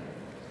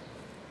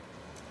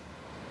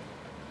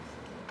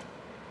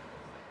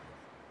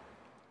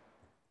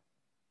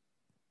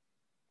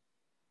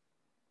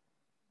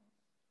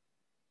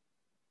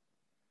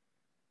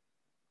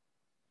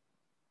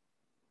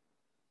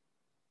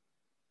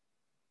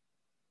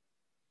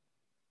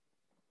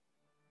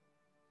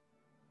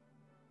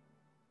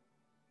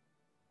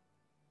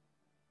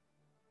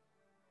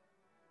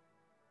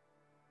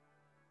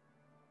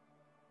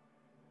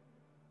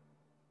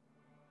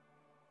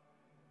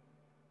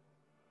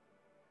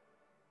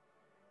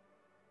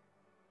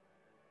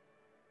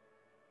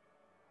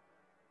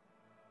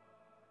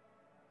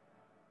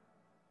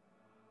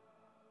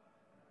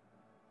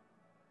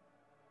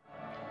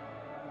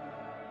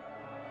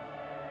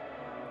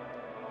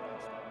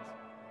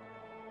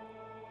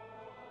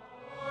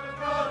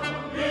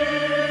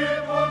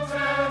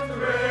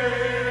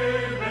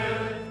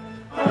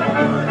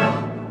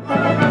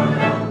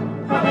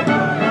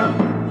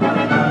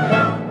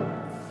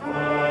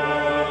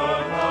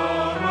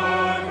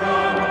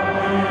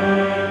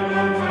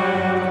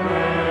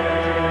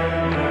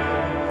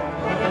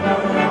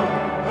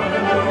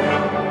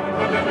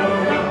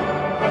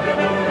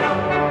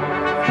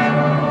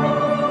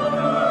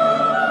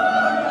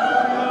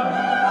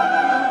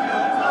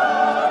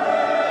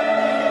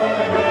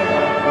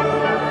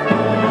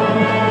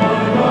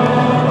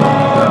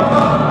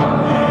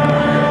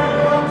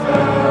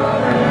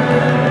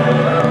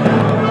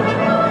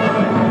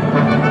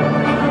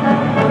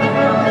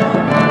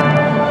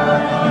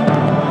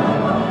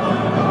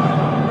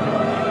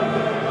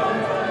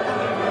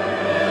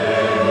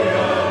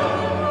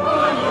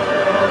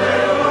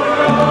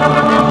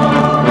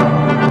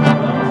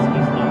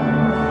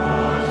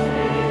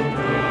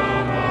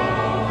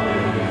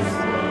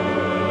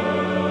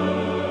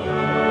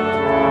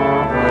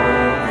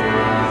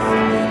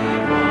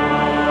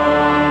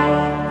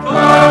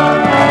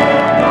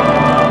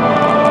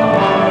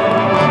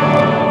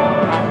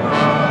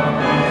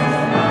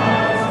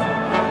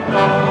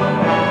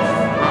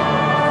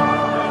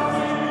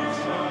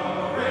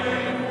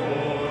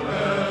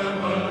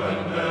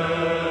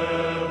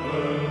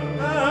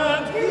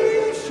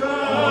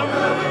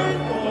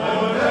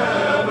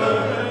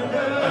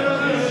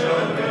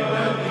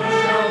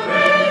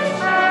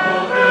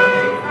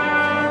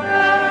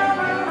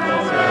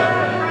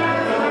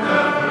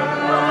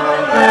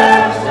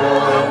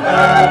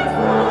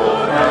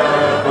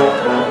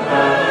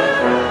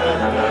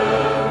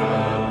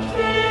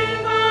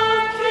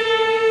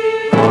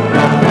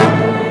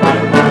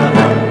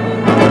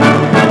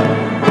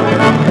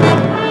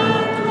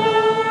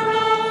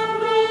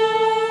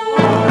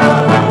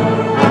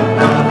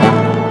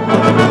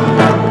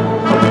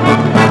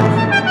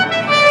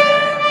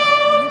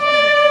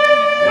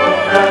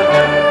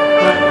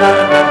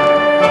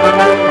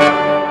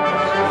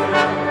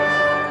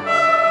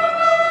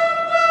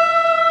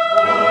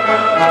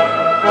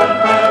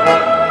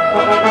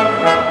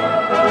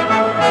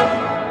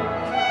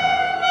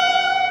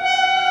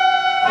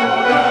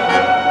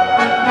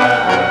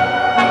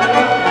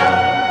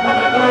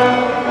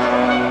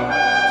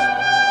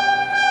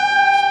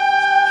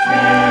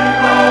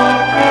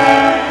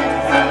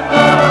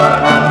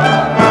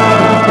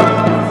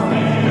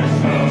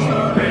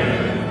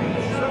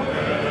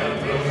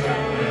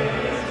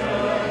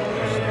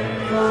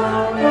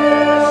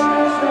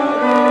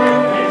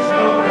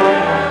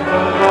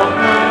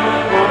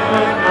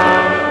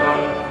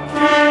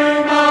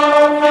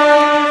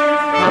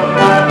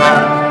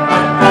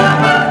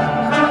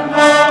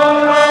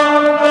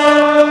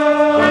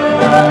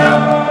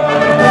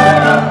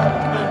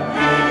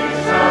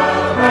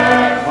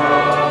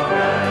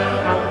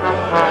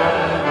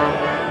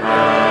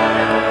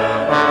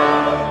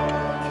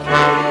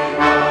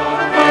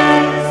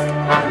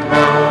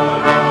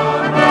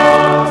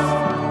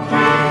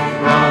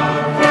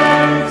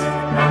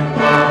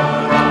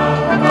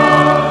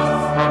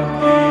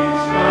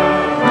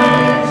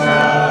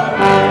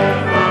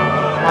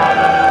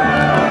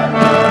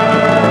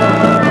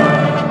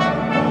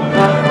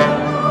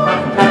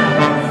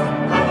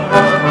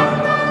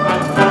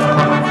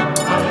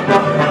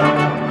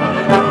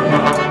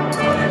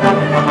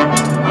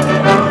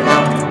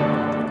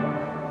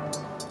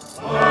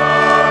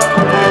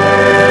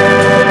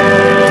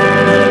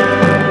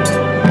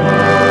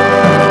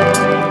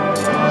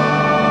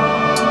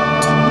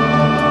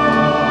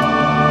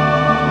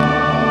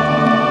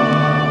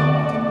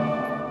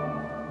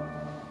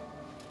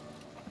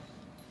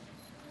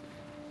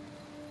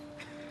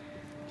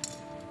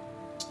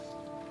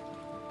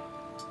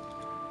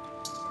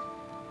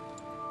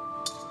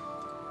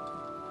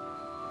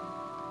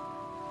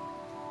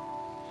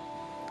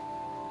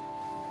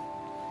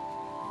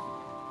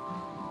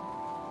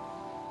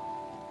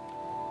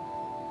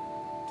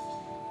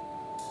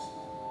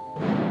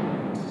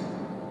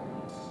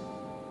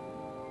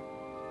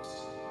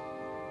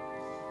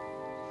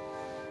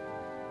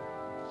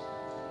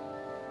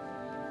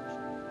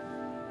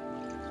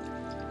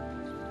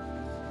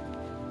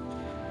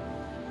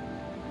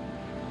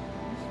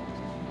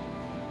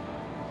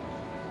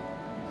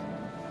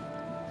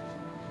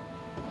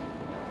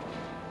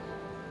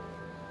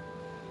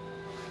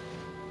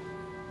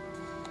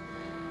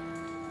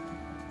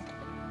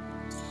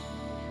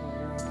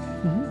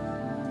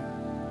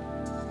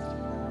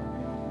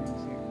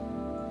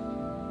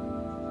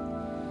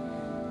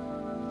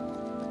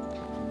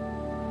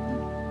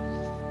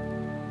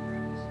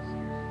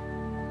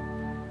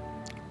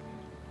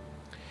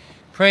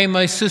 Pray,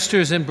 my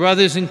sisters and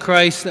brothers in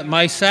Christ, that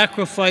my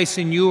sacrifice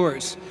and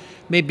yours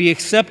may be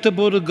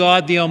acceptable to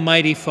God, the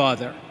Almighty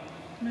Father.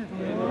 May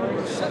the Lord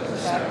accept the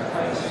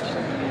sacrifice of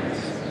your hands,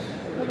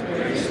 for the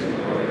praise and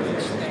glory of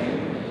his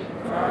name,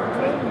 for our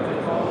good and good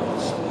of all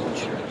his holy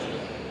church.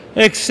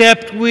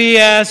 Accept, we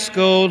ask,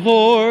 O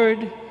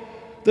Lord,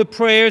 the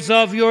prayers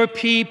of your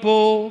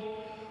people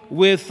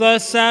with the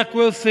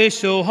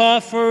sacrificial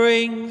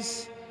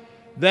offerings,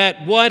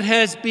 that what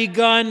has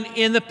begun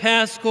in the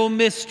Paschal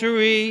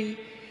mystery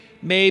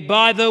may,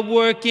 by the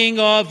working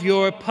of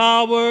your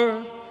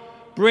power,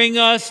 bring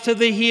us to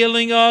the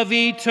healing of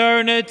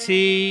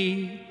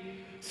eternity.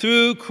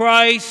 Through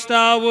Christ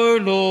our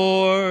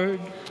Lord.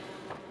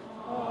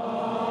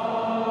 Amen.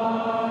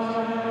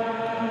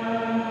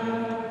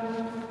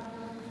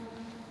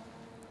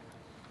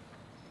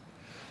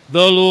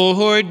 The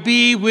Lord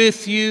be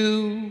with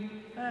you.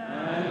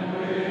 And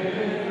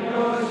with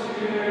your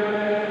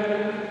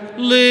spirit.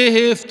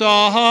 Lift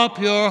up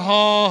your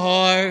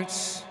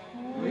hearts.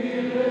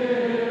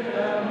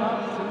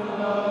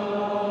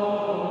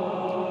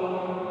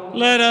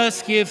 Let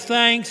us give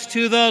thanks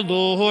to the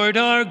Lord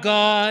our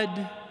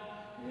God.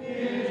 It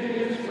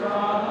is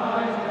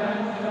right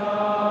and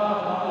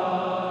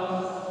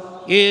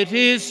just. It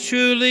is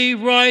truly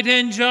right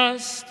and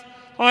just,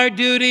 our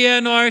duty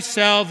and our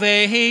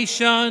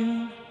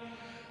salvation,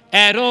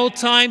 at all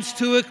times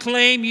to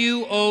acclaim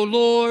you, O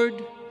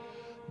Lord,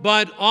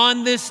 but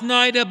on this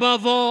night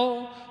above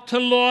all, to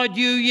laud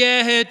you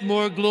yet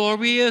more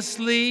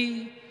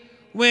gloriously,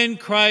 when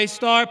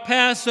Christ our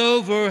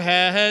Passover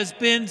has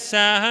been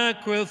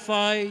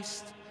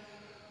sacrificed.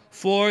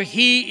 For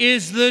he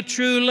is the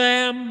true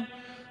Lamb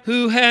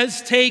who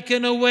has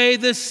taken away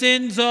the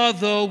sins of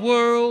the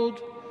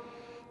world.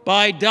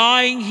 By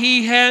dying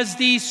he has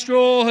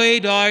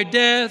destroyed our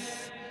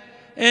death,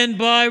 and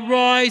by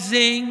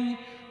rising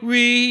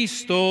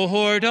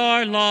restored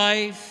our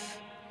life.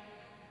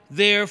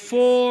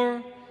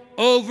 Therefore,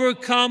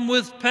 overcome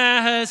with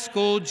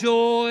paschal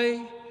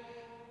joy,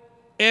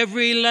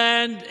 every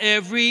land,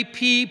 every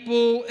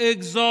people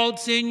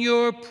exalts in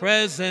your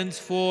presence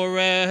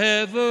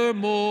forevermore.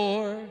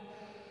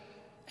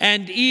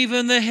 And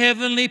even the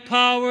heavenly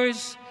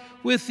powers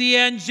with the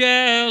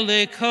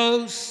angelic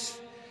hosts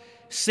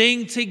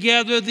sing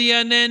together the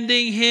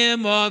unending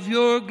hymn of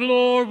your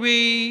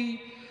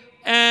glory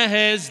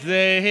as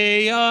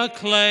they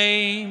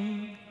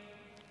acclaim.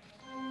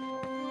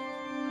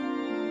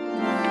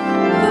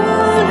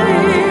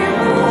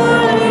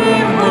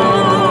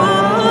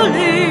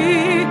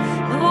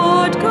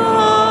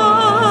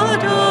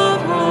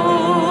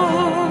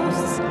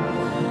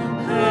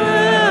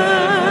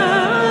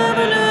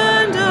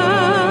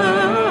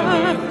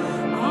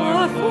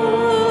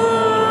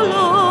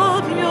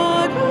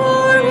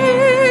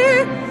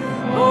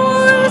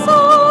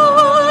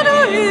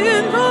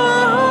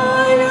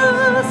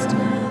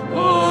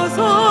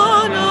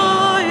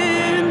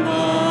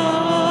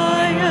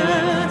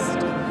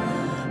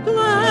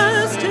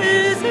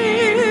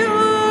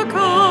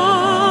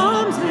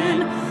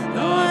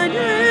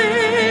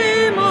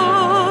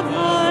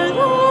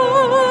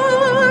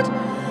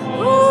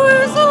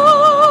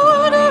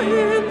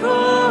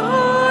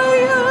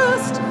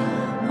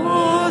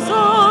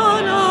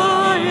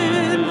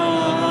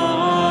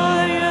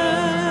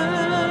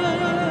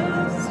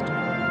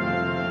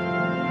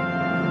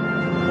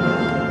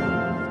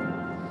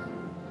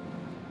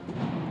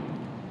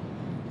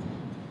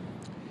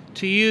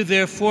 To you,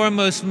 therefore,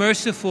 most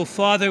merciful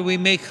Father, we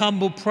make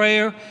humble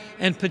prayer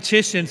and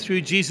petition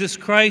through Jesus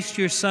Christ,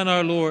 your Son,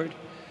 our Lord,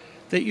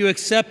 that you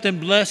accept and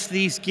bless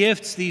these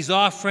gifts, these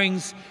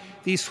offerings,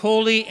 these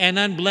holy and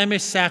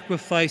unblemished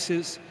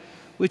sacrifices,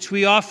 which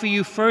we offer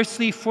you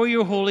firstly for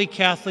your holy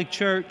Catholic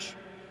Church.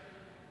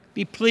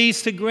 Be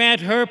pleased to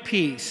grant her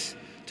peace,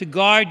 to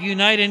guard,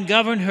 unite, and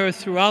govern her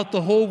throughout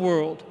the whole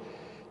world,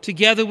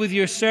 together with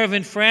your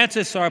servant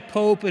Francis, our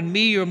Pope, and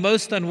me, your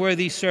most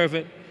unworthy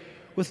servant,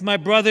 with my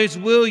brothers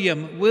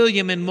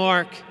William and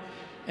Mark,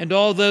 and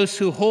all those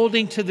who,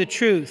 holding to the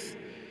truth,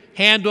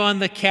 hand on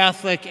the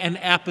Catholic and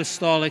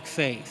apostolic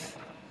faith.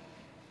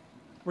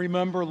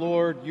 Remember,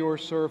 Lord, your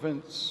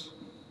servants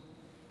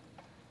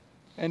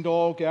and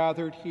all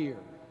gathered here,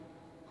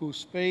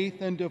 whose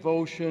faith and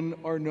devotion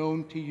are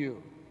known to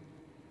you.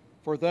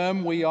 For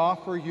them we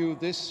offer you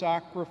this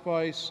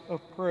sacrifice of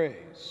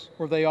praise,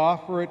 for they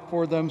offer it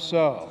for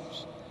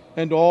themselves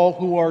and all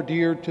who are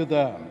dear to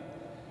them,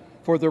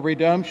 for the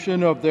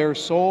redemption of their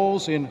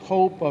souls in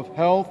hope of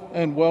health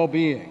and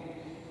well-being,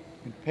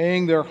 and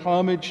paying their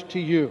homage to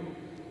you,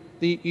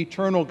 the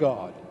eternal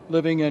God,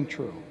 living and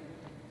true.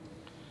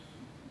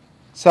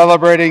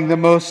 Celebrating the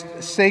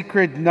most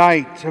sacred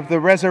night of the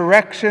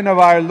resurrection of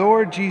our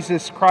Lord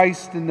Jesus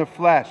Christ in the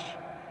flesh,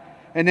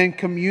 and in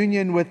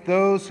communion with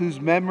those whose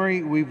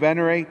memory we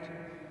venerate,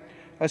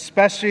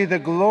 especially the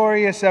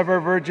glorious ever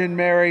Virgin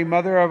Mary,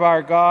 Mother of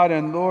our God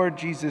and Lord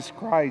Jesus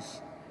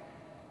Christ,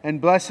 and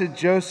blessed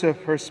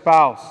Joseph, her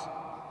spouse,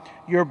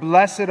 your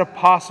blessed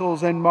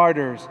apostles and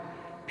martyrs,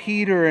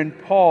 Peter and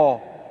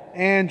Paul,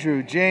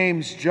 Andrew,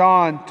 James,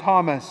 John,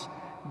 Thomas,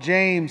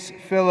 James,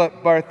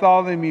 Philip,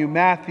 Bartholomew,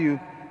 Matthew,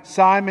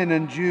 Simon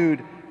and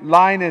Jude,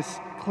 Linus,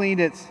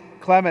 Cletus,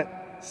 Clement,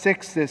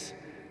 Sixtus,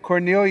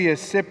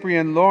 Cornelius,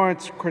 Cyprian,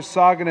 Lawrence,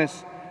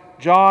 Chrysogonus,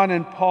 John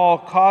and Paul,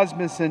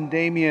 Cosmas and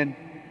Damian,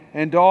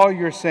 and all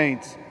your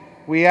saints,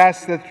 we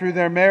ask that through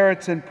their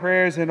merits and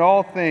prayers in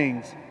all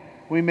things,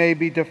 we may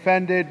be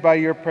defended by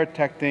your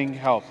protecting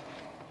help.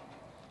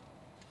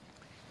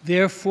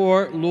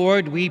 Therefore,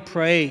 Lord, we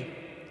pray,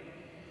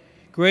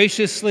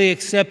 graciously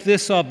accept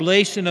this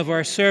oblation of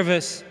our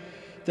service,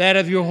 that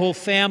of your whole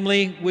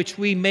family, which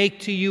we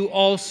make to you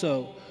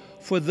also,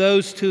 for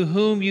those to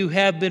whom you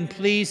have been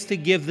pleased to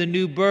give the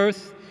new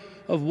birth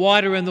of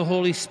water and the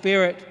Holy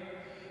Spirit,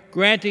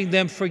 granting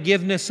them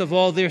forgiveness of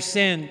all their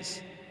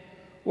sins.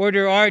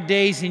 Order our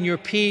days in your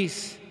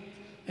peace,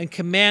 and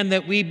command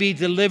that we be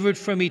delivered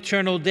from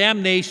eternal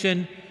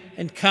damnation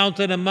and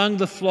counted among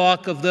the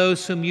flock of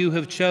those whom you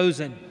have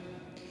chosen.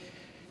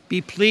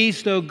 Be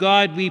pleased, O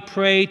God, we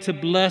pray, to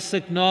bless,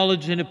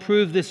 acknowledge, and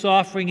approve this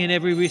offering in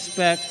every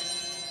respect.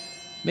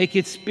 Make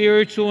it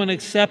spiritual and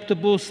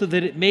acceptable, so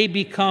that it may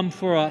become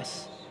for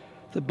us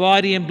the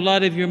body and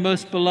blood of your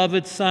most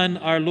beloved Son,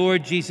 our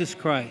Lord Jesus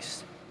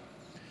Christ.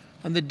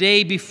 On the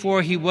day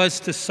before he was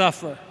to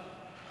suffer,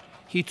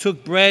 he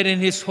took bread in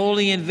his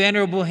holy and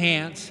venerable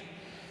hands,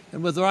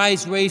 and with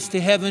eyes raised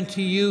to heaven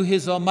to you,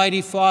 his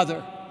almighty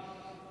Father,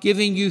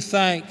 giving you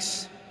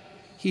thanks,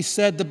 he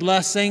said the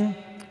blessing,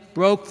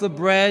 broke the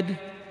bread,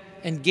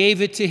 and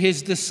gave it to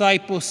his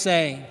disciples,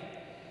 saying,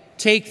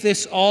 "Take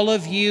this, all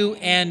of you,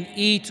 and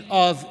eat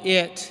of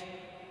it,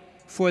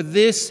 for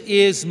this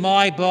is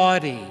my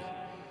body,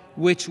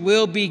 which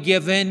will be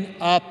given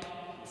up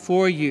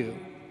for you."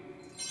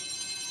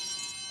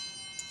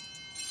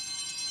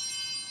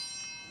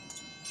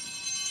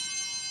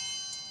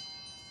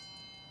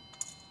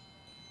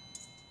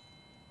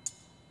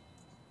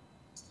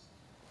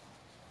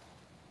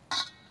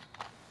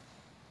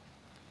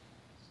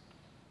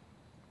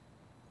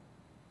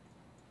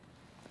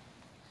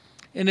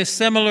 In a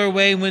similar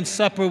way, when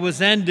supper was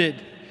ended,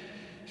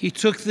 he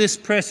took this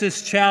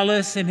precious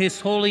chalice in his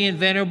holy and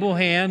venerable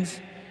hands,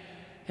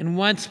 and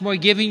once more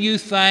giving you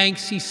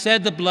thanks, he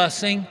said the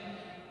blessing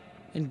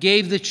and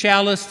gave the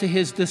chalice to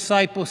his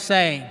disciples,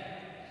 saying,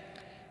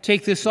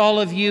 "Take this, all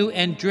of you,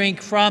 and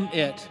drink from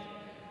it,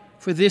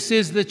 for this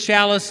is the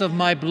chalice of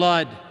my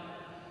blood,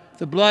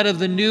 the blood of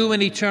the new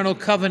and eternal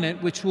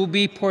covenant, which will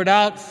be poured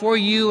out for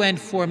you and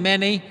for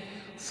many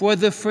for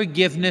the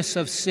forgiveness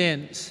of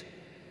sins.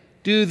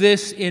 Do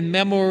this in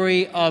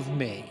memory of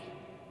me."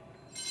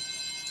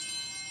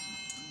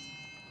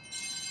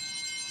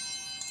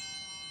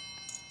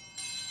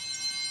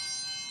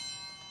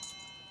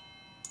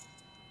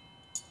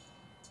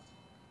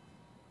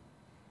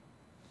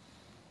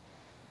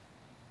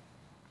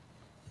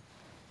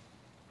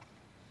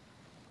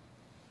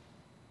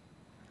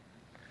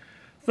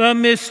 The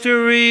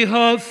mystery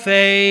of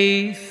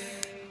faith.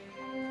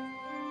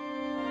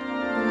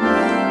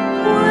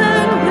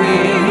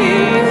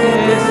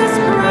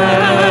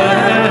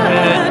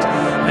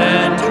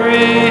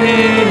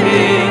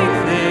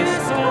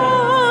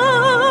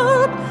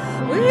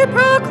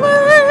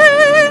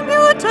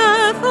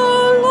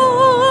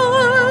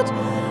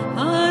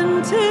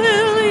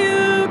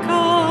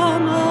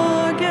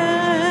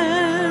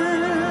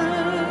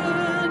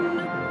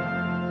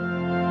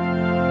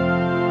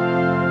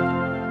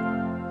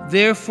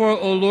 Therefore,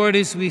 O Lord,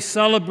 as we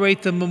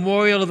celebrate the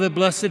memorial of the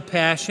Blessed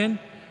Passion,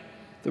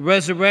 the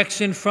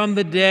resurrection from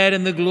the dead,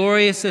 and the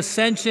glorious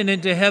ascension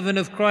into heaven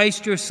of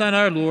Christ, your Son,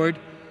 our Lord,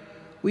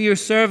 we, your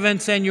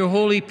servants and your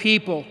holy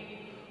people,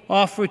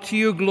 offer to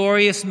your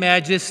glorious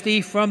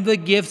majesty from the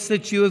gifts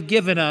that you have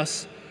given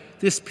us,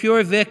 this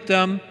pure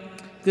victim,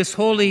 this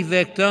holy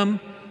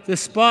victim, the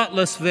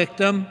spotless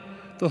victim,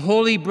 the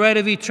holy bread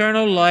of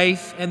eternal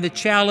life, and the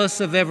chalice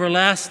of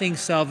everlasting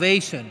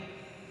salvation.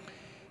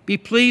 Be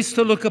pleased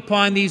to look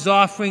upon these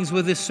offerings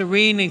with a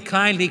serene and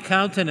kindly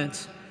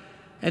countenance,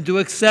 and to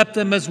accept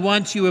them as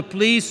once you were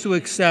pleased to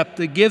accept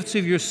the gifts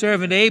of your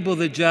servant Abel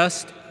the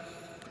just,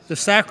 the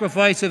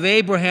sacrifice of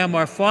Abraham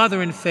our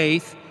father in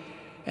faith,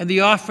 and the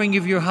offering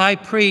of your high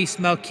priest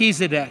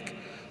Melchizedek,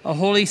 a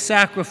holy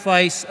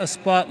sacrifice, a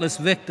spotless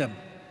victim.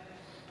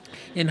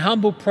 In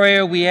humble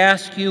prayer we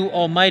ask you,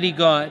 Almighty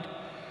God,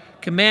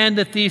 command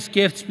that these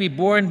gifts be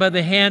borne by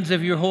the hands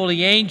of your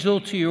holy angel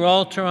to your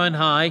altar on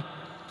high,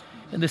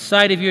 in the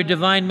sight of your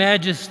divine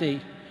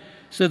majesty,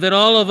 so that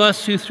all of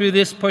us who through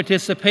this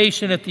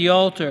participation at the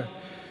altar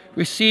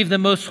receive the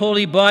most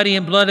holy body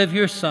and blood of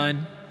your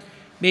Son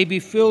may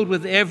be filled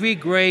with every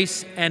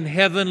grace and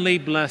heavenly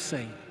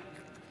blessing.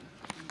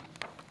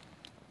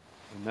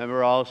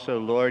 Remember also,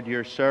 Lord,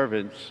 your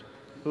servants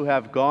who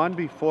have gone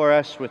before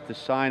us with the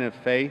sign of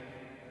faith,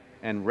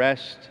 and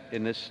rest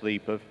in the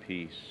sleep of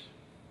peace.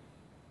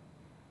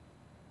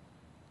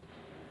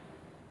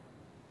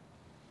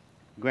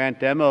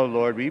 Grant them, O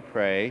Lord, we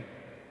pray,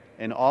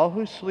 and all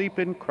who sleep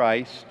in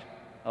Christ,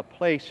 a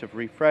place of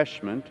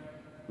refreshment,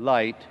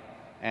 light,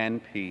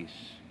 and peace.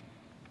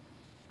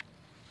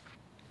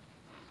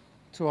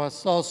 To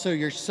us also,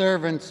 your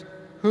servants,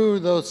 who,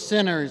 though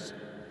sinners,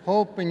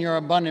 hope in your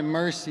abundant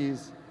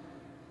mercies,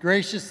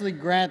 graciously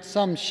grant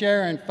some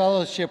share in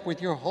fellowship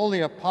with your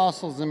holy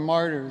apostles and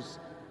martyrs,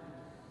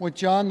 with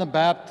John the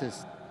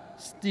Baptist,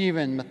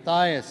 Stephen,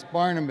 Matthias,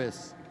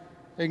 Barnabas,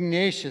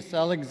 Ignatius,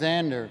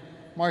 Alexander,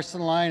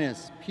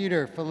 Marcellinus,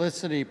 Peter,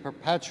 Felicity,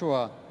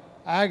 Perpetua,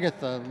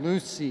 Agatha,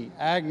 Lucy,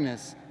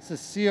 Agnes,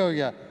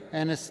 Cecilia,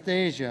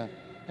 Anastasia,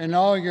 and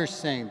all your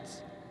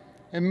saints.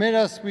 Admit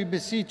us, we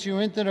beseech you,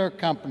 into their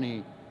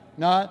company,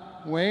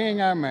 not weighing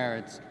our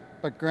merits,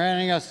 but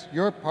granting us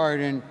your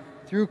pardon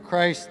through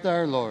Christ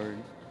our Lord.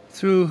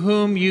 Through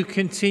whom you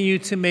continue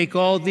to make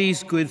all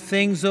these good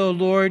things, O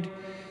Lord,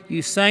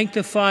 you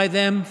sanctify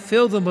them,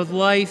 fill them with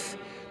life,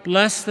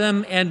 bless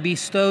them, and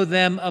bestow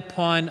them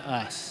upon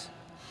us.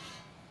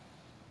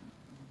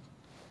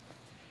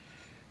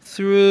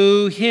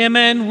 Through him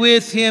and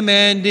with him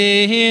and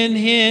in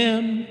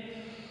him,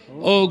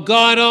 O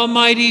God,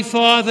 Almighty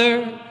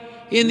Father,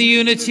 in the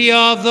unity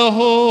of the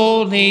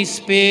Holy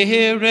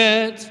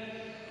Spirit,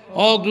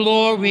 all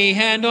glory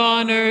and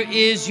honor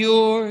is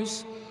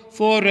yours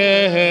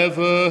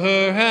forever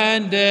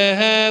and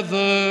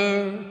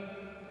ever.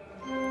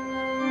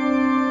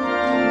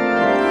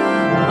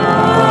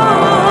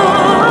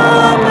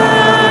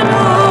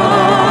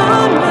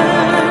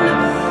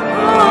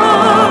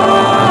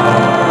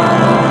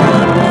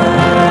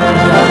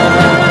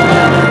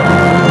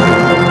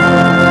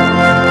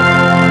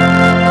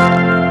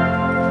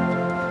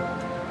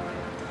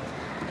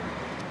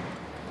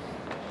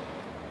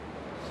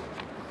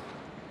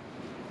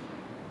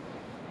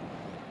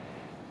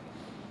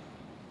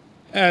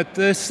 At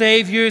the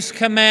Savior's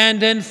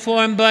command and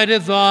formed by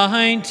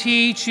divine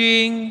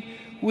teaching,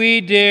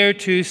 we dare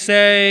to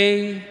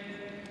say,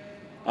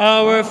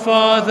 Our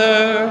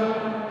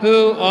Father,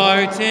 who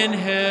art in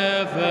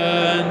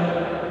heaven,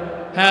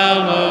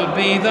 hallowed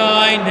be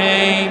thy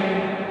name.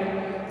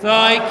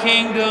 Thy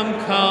kingdom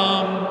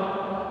come,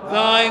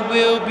 thy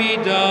will be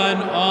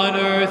done on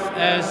earth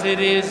as it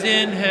is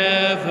in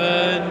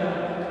heaven.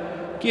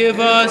 Give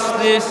us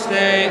this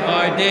day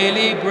our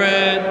daily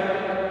bread,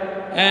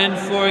 and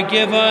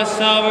forgive us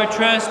our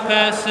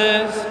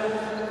trespasses,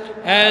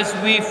 as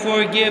we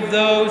forgive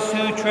those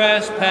who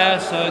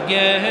trespass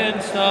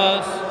against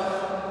us.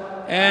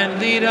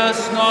 And lead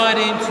us not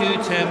into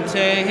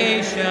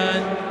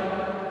temptation,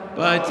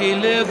 but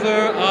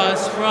deliver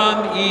us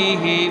from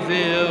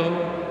evil.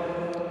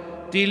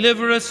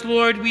 Deliver us,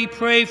 Lord, we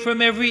pray,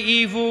 from every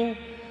evil.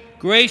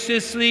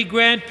 Graciously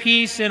grant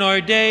peace in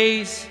our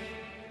days,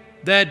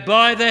 that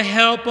by the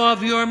help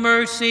of your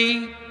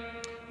mercy,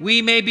 we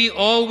may be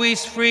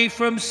always free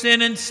from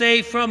sin and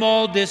safe from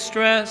all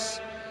distress,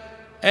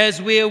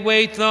 as we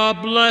await the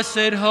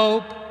blessed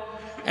hope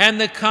and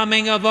the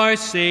coming of our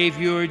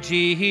Savior,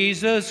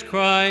 Jesus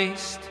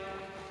Christ.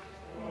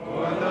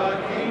 For the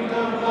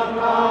kingdom, the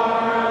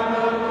power, and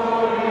the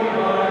glory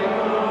are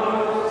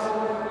yours,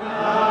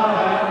 now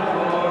and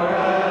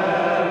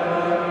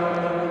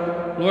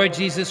forever. Lord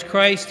Jesus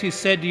Christ, who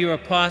said to your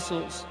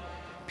apostles,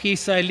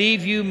 Peace I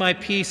leave you, my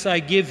peace I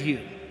give you.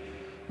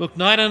 Look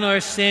not on our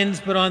sins,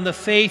 but on the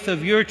faith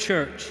of your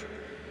church,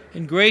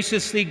 and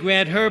graciously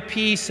grant her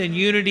peace and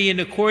unity in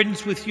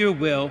accordance with your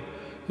will,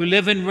 who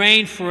live and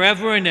reign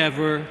forever and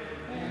ever.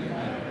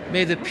 Amen.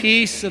 May the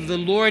peace of the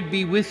Lord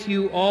be with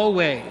you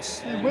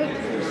always. And with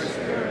your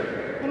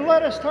spirit. And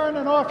let us turn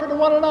and offer to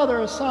one another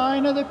a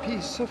sign of the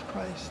peace of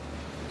Christ.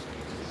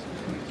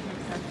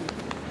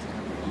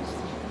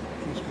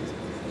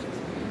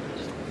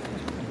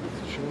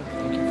 Sure,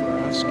 thank you for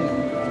asking.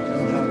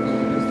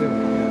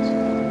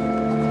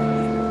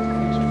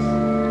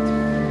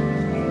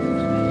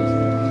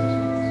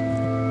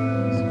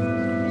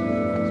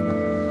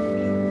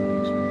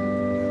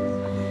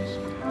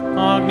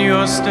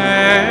 Agnus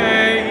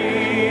Dei,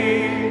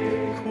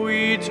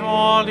 qui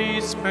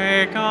tollis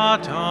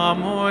peccata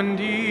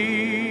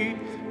mundi,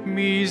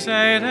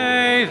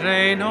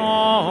 miserere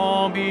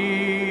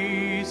nobis.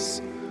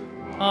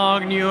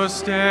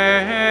 Agnus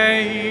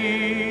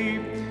Dei,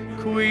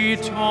 qui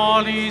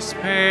tollis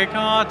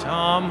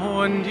peccata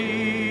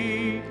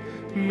mundi,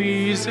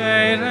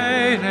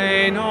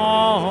 miserere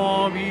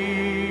nobis.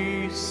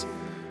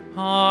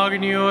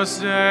 Agnus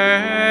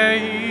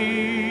Dei,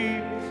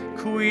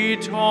 qui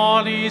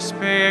tollis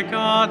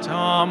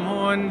peccata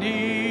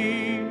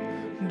mundi,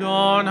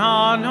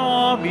 dona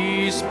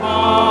nobis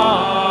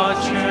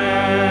pacem.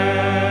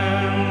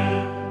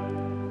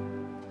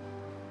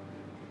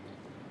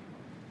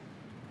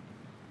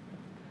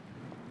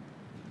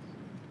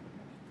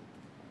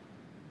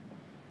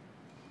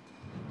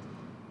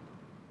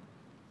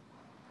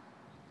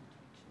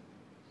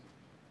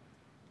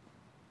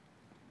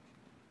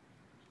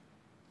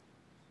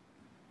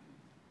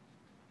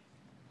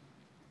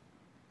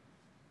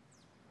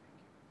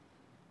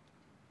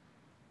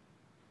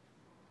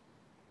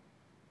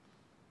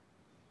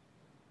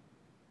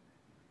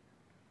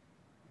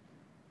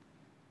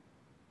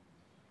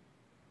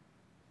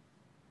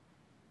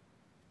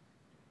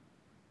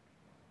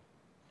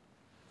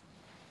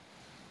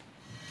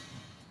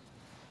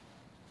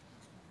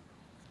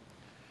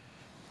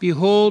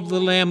 Behold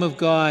the Lamb of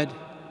God.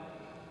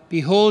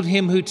 Behold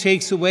him who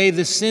takes away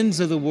the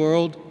sins of the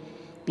world.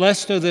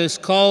 Blessed are those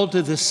called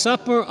to the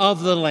supper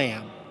of the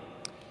Lamb.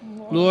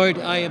 Lord,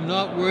 I am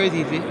not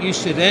worthy that you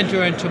should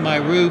enter into my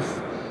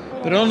roof,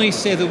 but only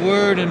say the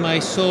word, and my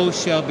soul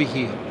shall be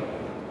healed.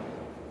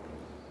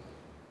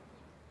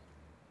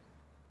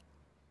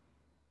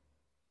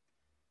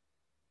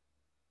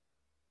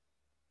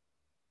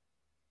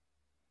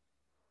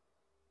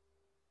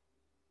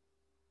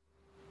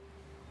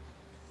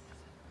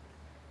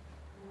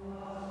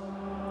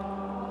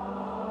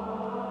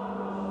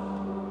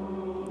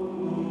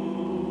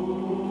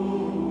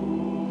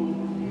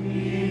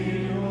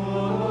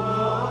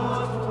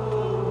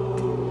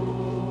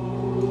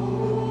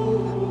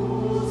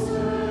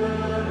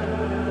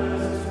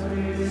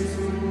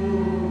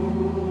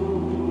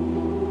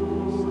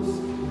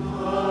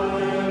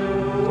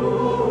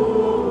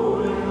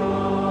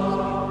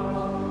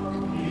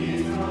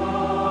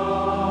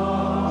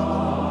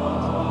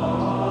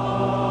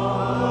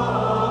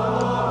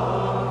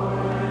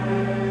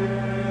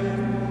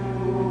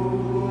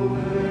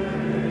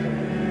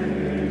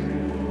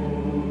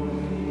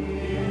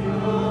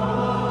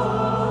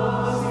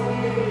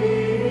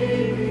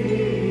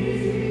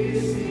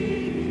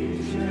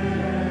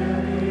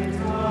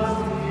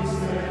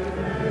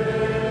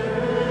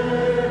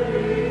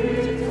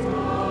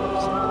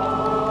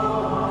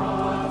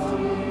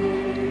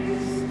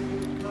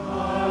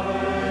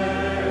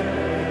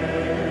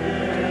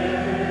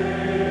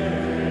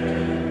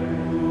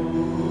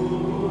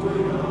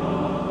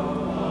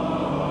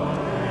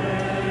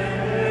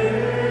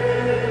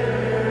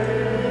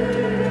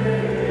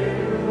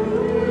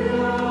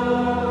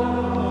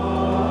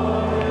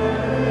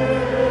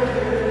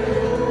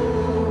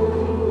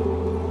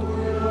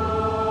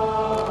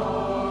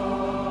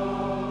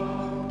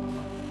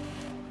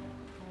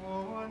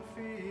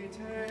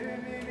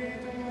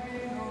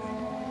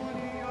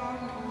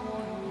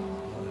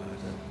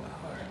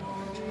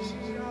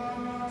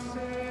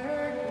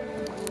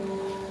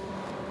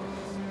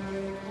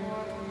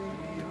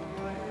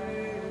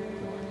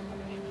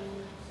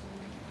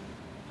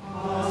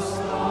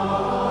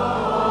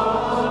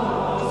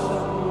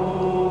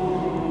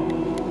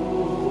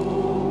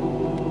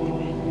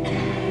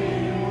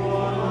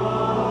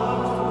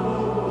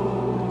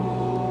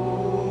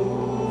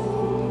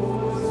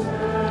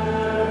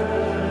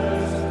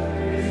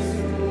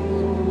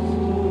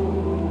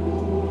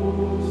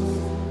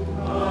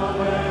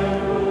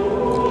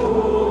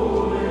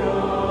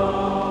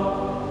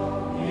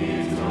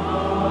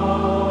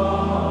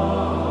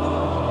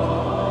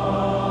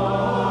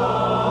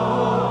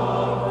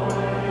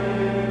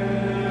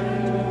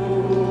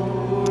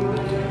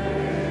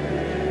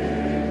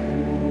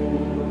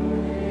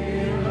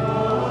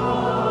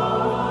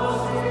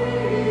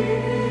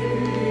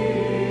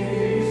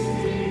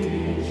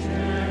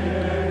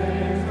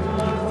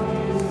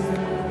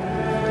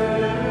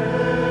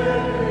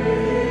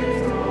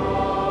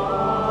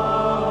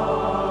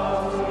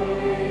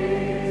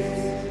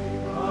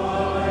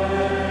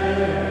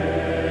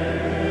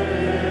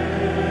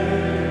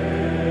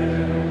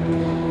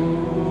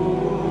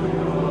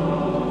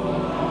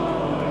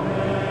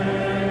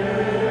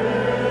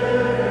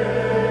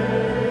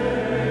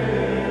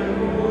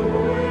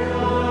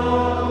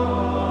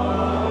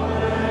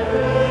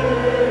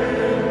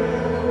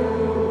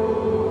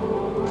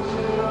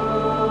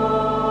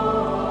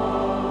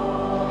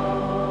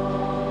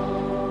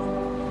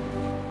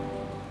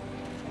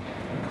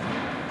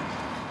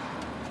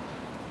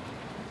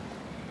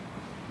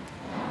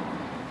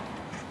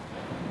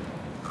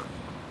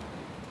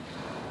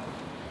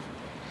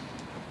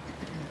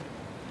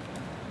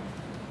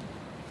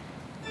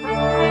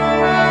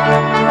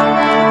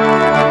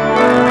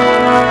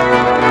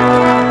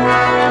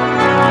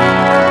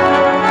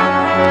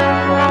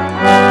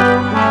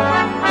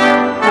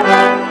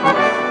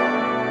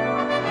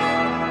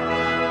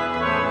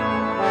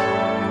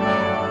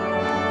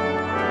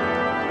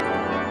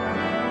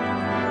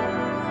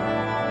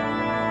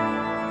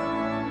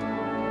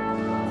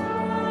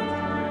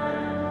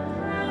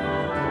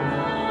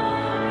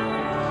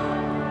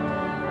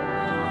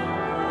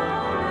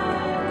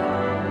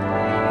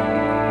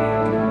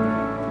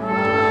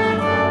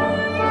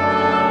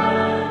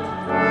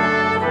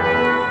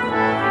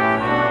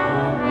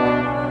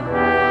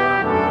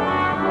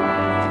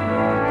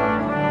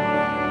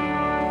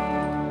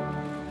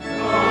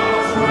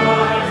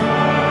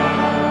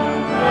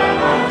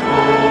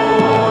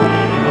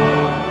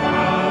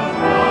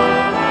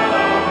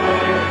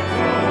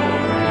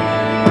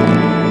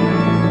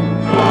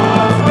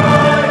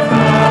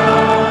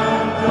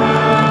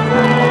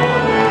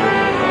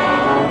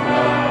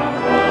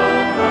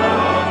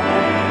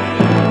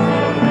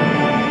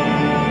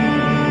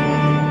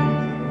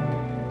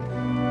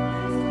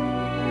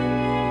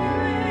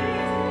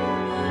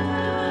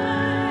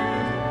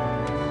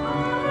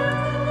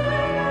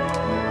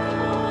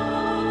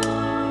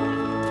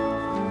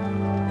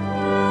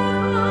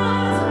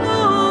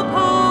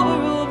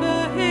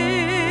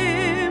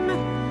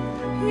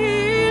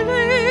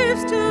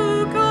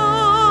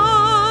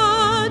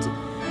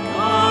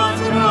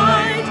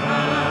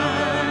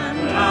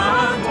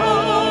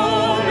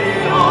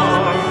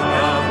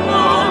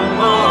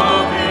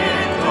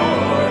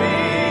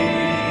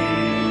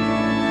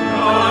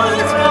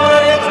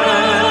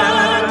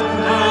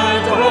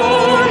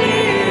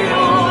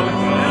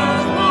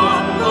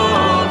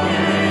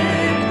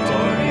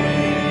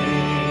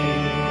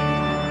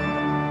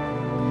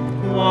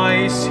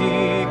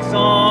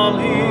 are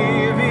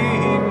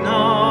living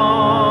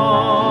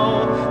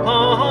now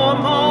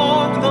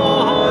among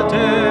the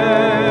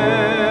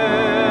dead.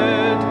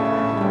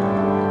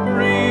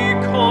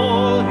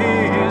 Recall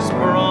his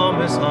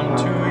promise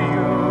unto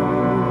you.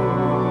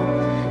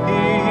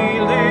 He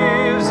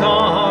lives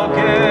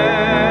again.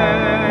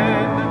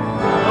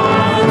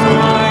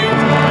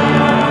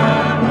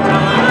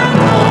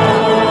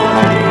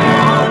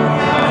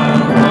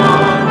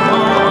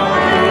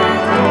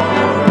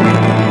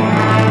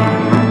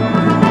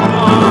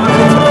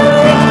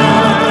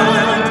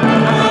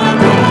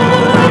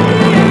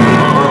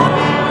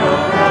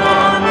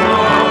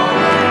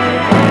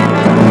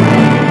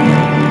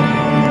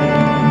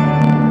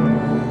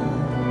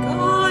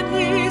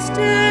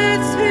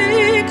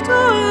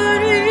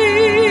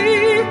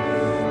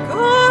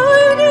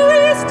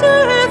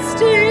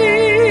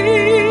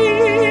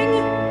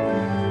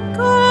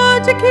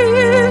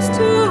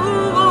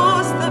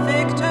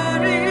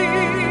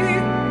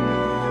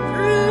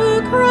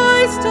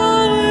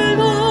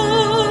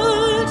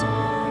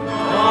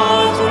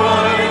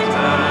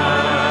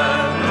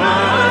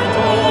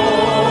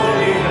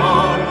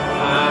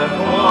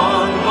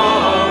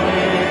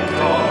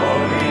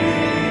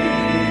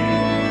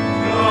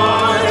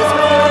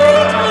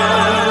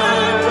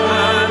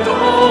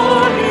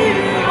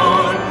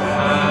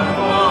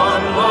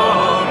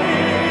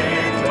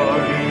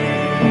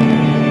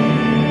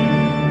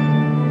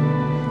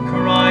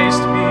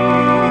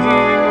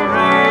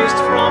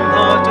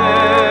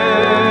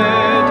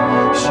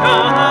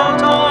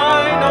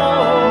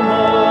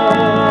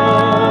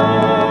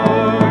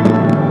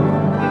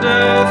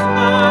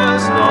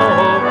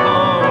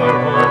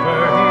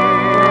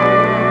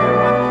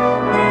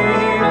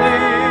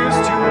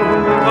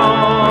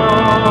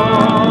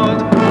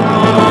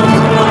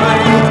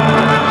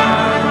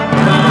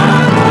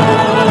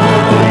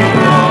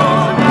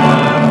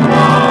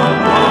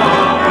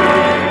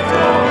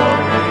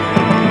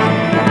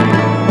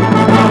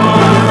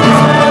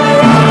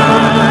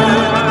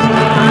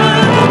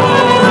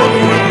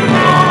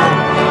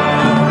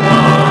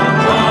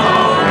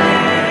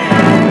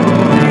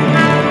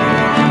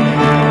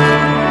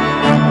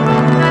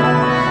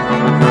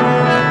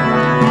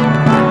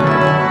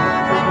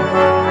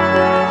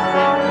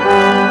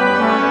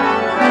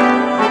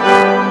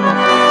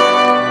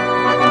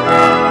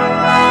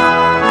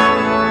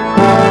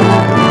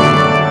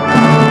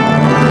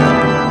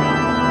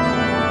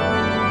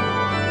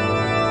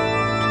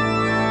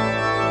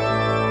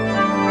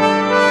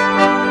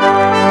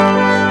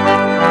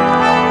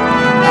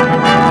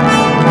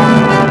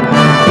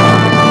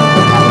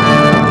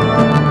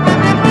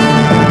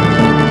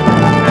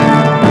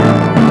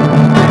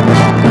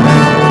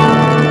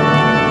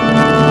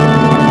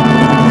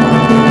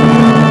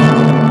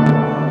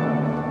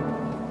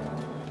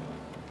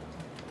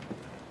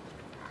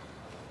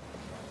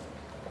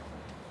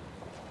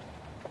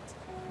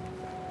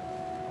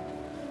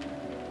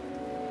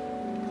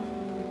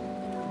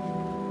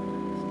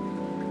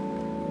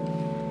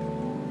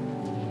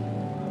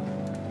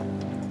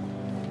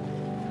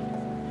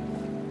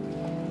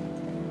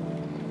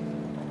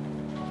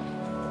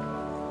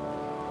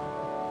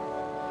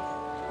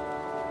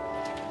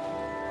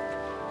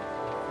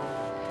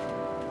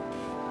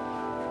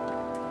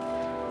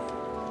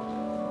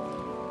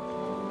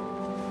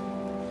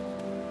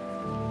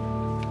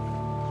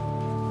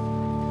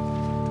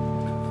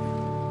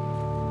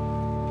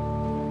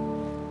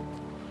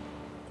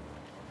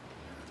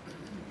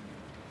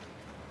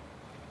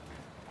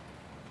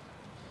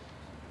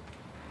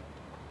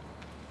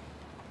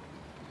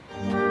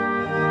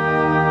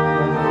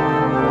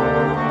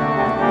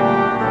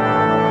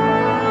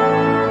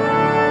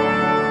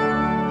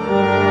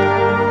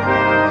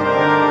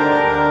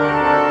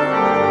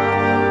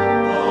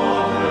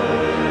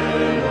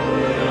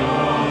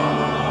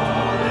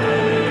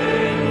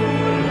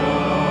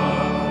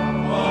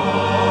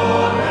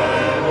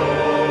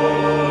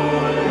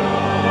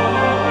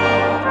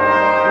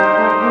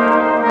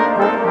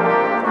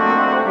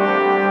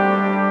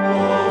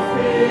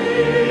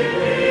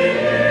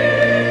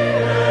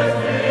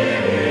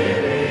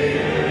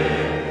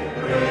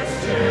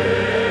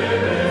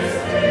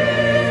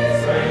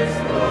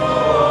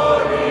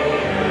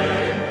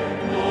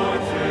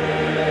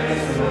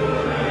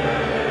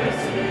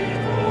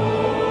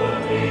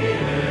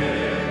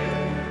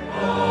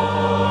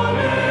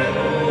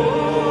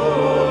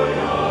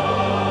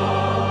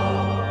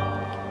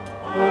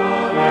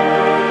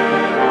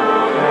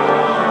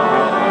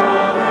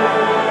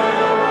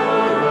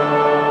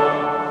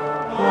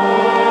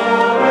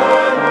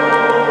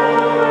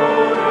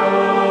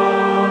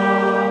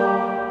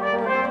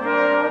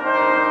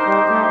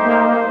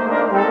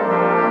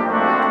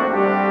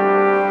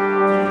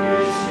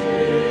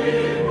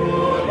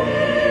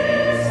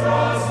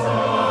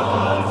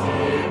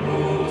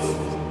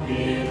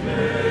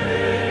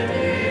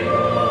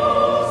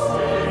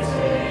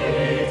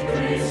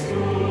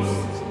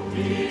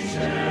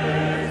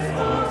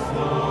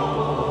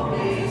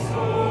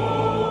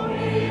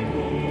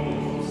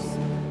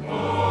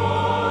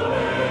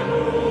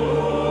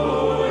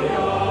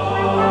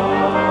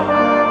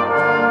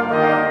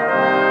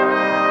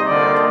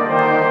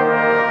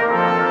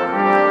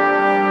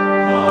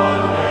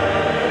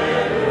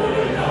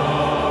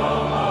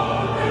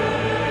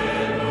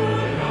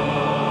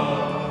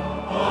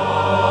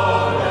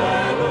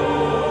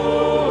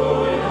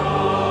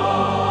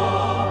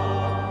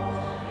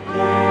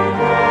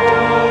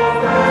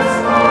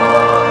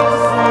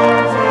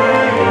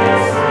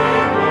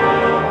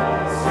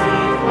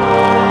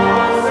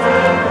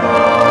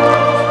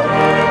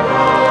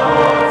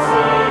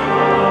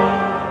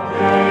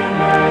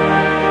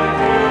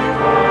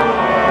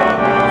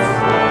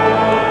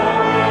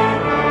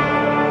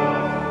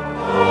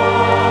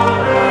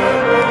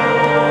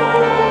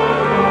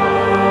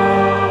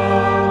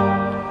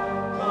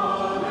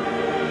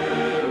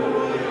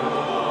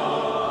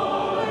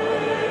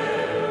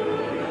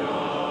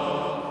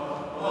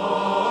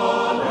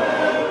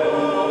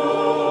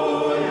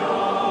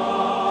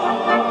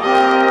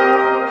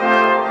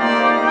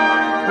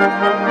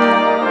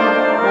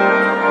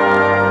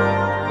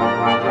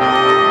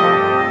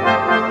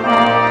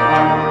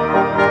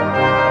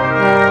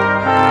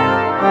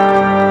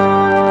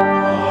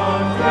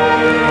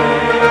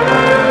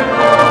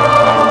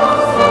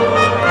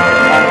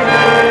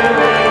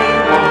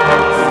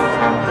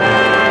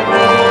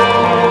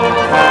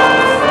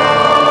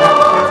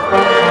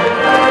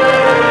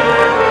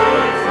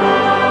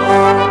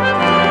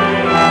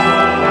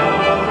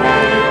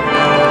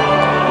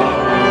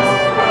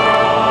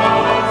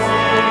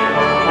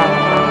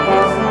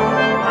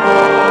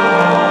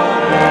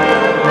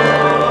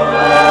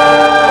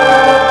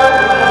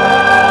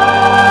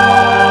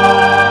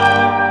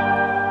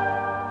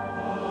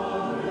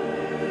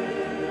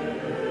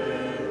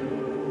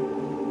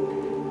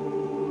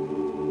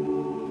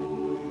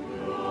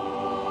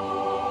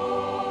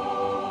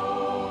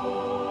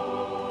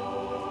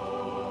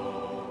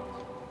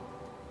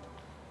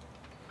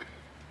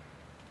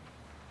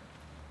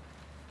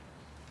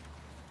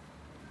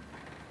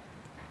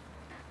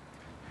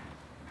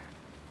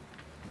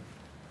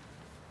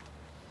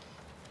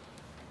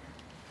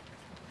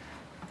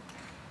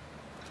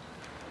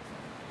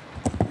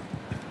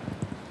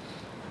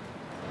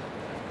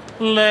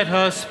 Let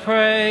us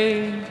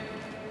pray.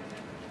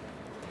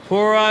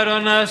 Pour out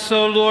on us,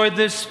 O Lord,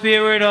 the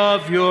Spirit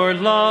of your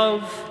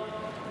love,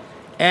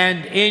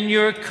 and in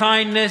your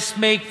kindness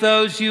make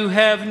those you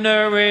have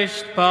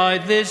nourished by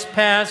this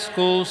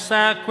Paschal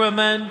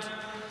sacrament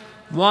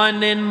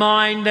one in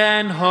mind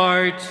and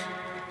heart,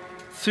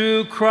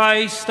 through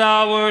Christ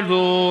our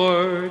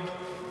Lord.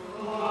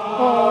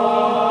 Amen.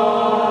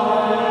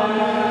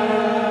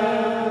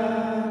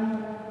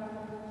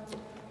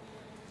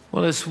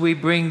 Well, as we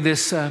bring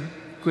this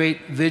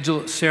great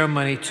vigil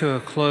ceremony to a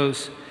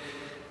close,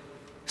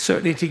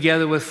 certainly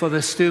together with Father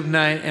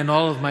Stubna and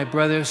all of my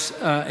brothers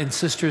and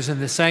sisters in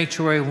the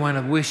sanctuary, I want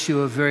to wish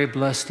you a very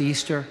blessed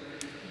Easter.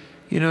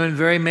 You know, in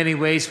very many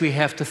ways, we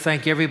have to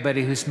thank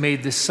everybody who's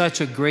made this such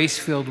a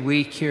grace-filled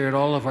week here at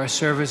all of our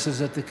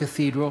services at the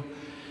Cathedral.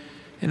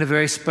 In a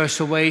very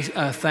special way,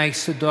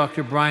 thanks to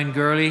Dr. Brian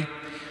Gurley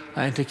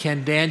and to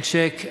Ken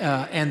Danchik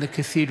and the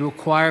Cathedral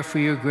Choir for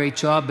your great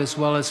job, as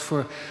well as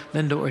for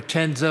Linda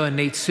Ortenzo and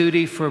Nate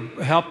Sudi for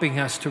helping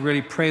us to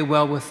really pray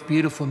well with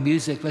beautiful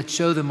music. Let's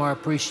show them our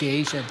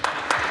appreciation.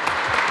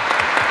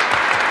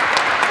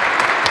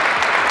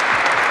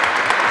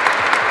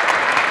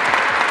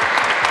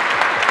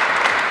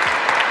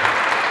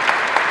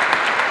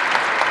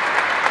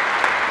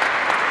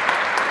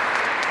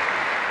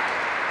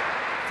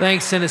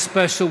 Thanks in a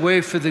special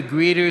way for the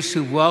greeters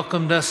who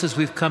welcomed us as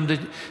we've come to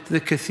the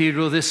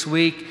Cathedral this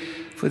week,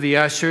 for the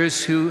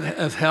ushers who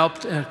have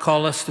helped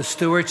call us to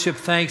stewardship.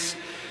 Thanks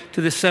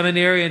to the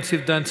seminarians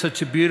who've done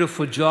such a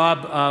beautiful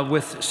job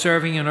with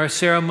serving in our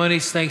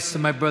ceremonies. Thanks to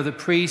my brother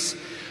priest,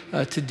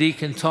 to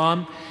Deacon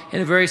Tom.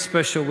 In a very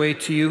special way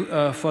to you,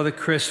 Father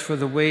Chris, for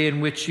the way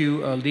in which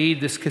you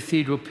lead this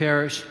Cathedral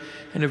parish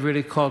and have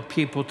really called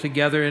people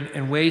together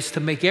in ways to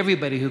make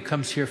everybody who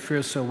comes here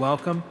feel so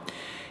welcome.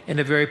 In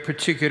a very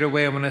particular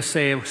way, I want to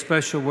say a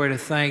special word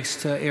of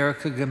thanks to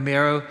Erica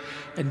Gamero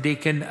and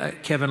Deacon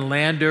Kevin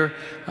Lander,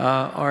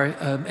 our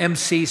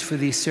MCs for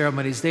these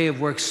ceremonies. They have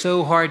worked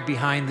so hard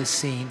behind the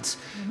scenes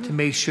to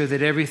make sure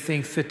that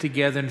everything fit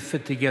together and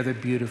fit together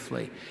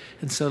beautifully.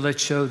 And so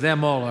let's show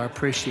them all our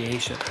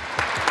appreciation.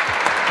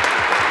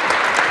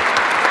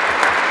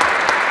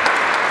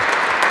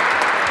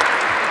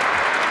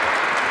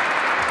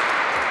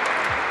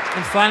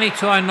 And finally,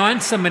 to our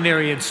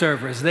non-seminarian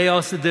servers, they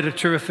also did a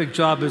terrific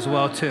job as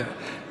well, too.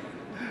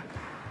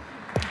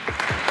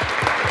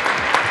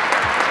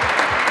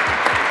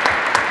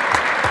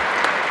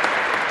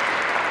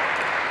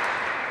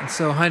 And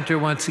so, Hunter,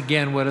 once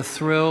again, what a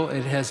thrill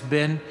it has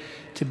been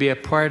to be a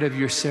part of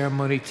your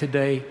ceremony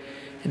today.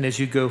 And as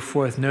you go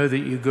forth, know that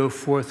you go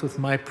forth with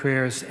my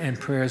prayers and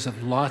prayers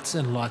of lots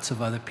and lots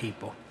of other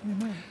people.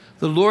 Amen.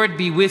 The Lord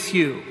be with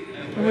you.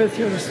 And with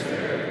yours.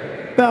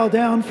 Bow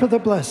down for the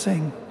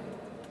blessing.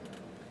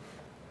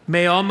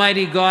 May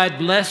Almighty God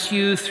bless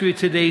you through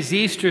today's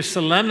Easter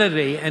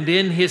solemnity and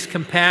in his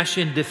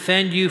compassion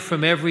defend you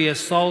from every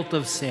assault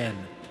of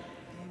sin.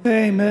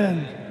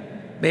 Amen.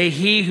 May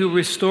he who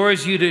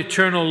restores you to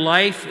eternal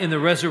life in the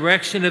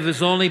resurrection of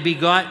his only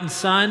begotten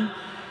Son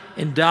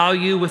endow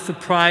you with the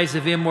prize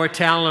of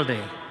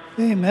immortality.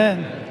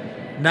 Amen.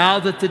 Now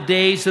that the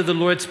days of the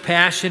Lord's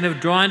Passion have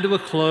drawn to a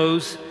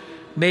close,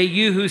 may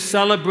you who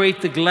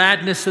celebrate the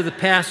gladness of the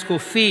Paschal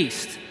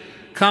Feast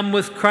come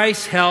with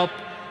Christ's help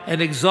and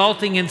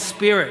exalting in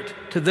spirit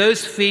to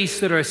those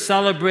feasts that are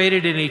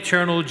celebrated in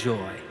eternal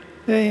joy.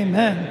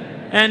 Amen.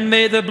 And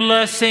may the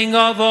blessing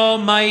of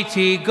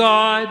Almighty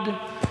God,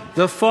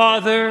 the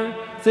Father,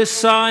 the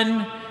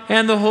Son,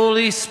 and the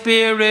Holy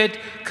Spirit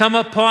come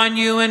upon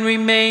you and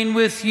remain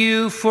with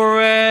you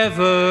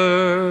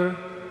forever.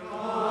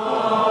 Amen.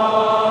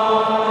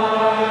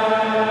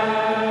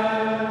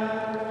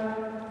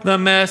 The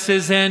Mass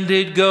is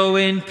ended. Go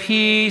in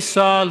peace.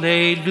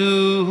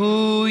 Alleluia.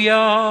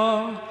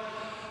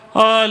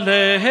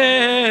 Alleluia.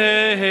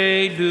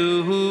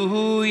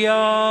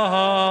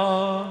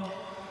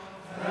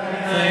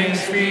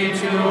 Thanks be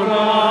to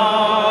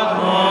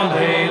God.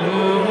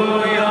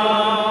 Alleluia.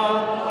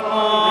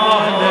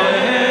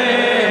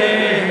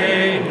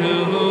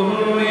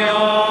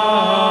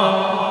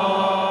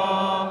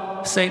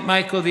 Alleluia. Saint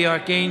Michael the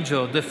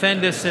Archangel,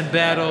 defend us in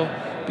battle.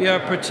 Be our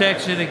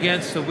protection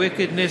against the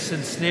wickedness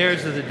and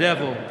snares of the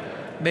devil.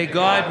 May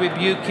God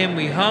rebuke him,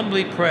 we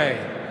humbly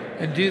pray.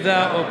 And do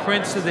thou, O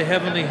Prince of the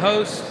heavenly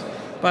host,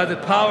 by the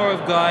power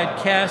of God,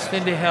 cast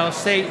into hell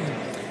Satan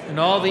and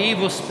all the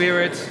evil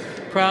spirits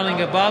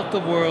prowling about the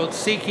world,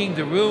 seeking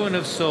the ruin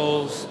of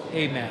souls.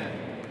 Amen.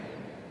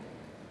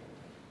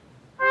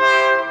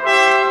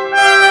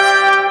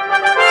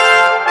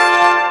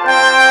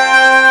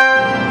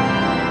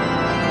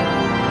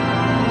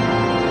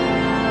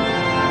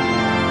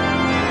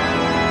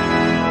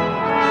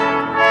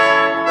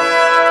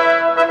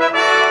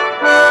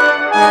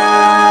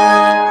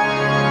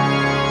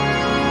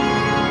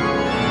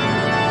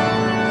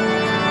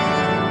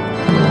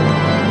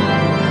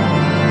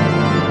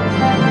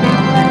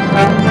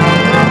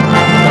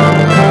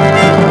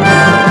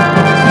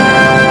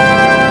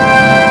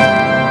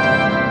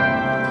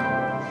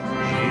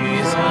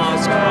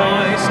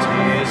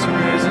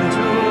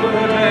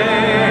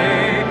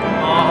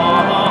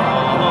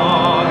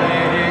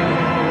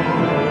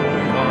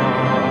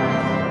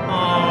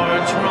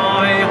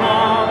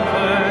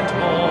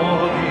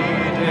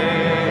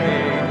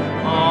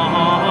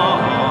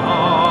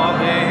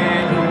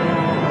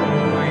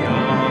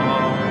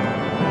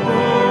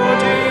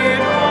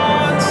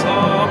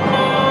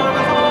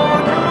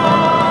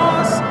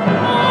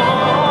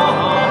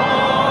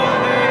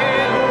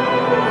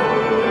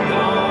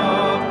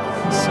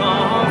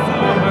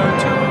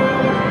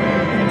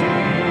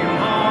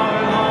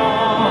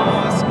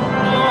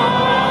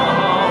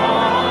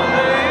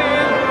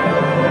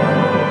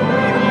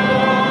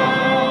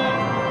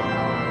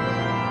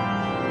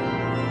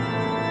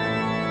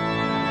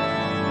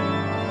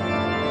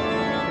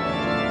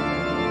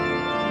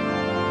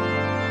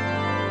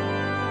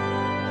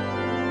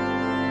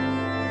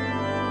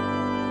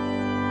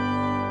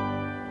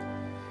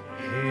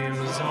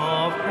 Hymns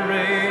of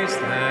praise,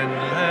 then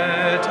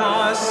let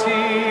us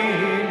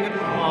sing.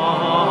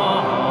 Alleluia.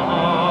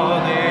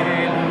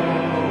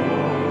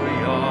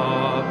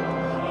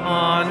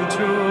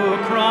 Unto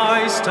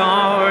Christ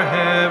our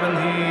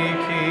heavenly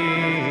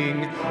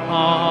King.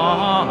 Alleluia.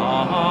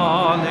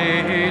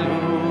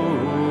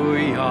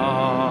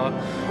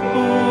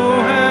 Who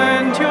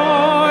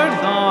endured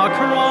the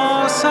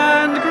cross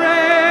and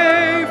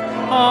grave.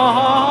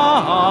 Alleluia.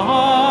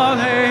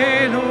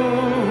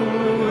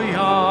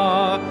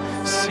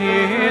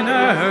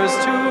 Sinners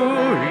to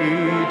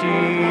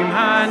redeem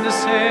and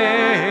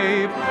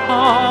save.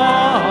 Alleluia.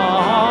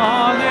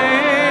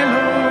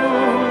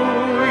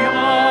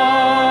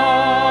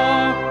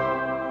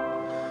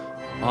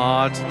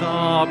 But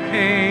the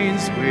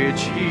pains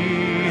which he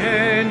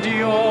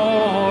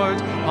endured.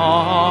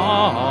 Alleluia.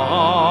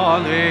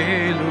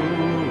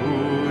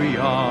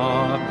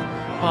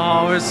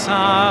 Our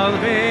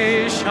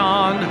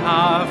salvation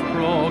have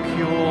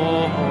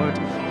procured.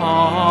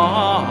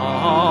 Alleluia.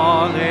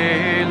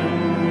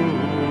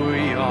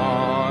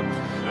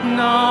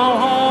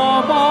 Now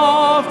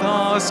above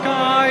the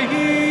sky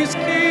he's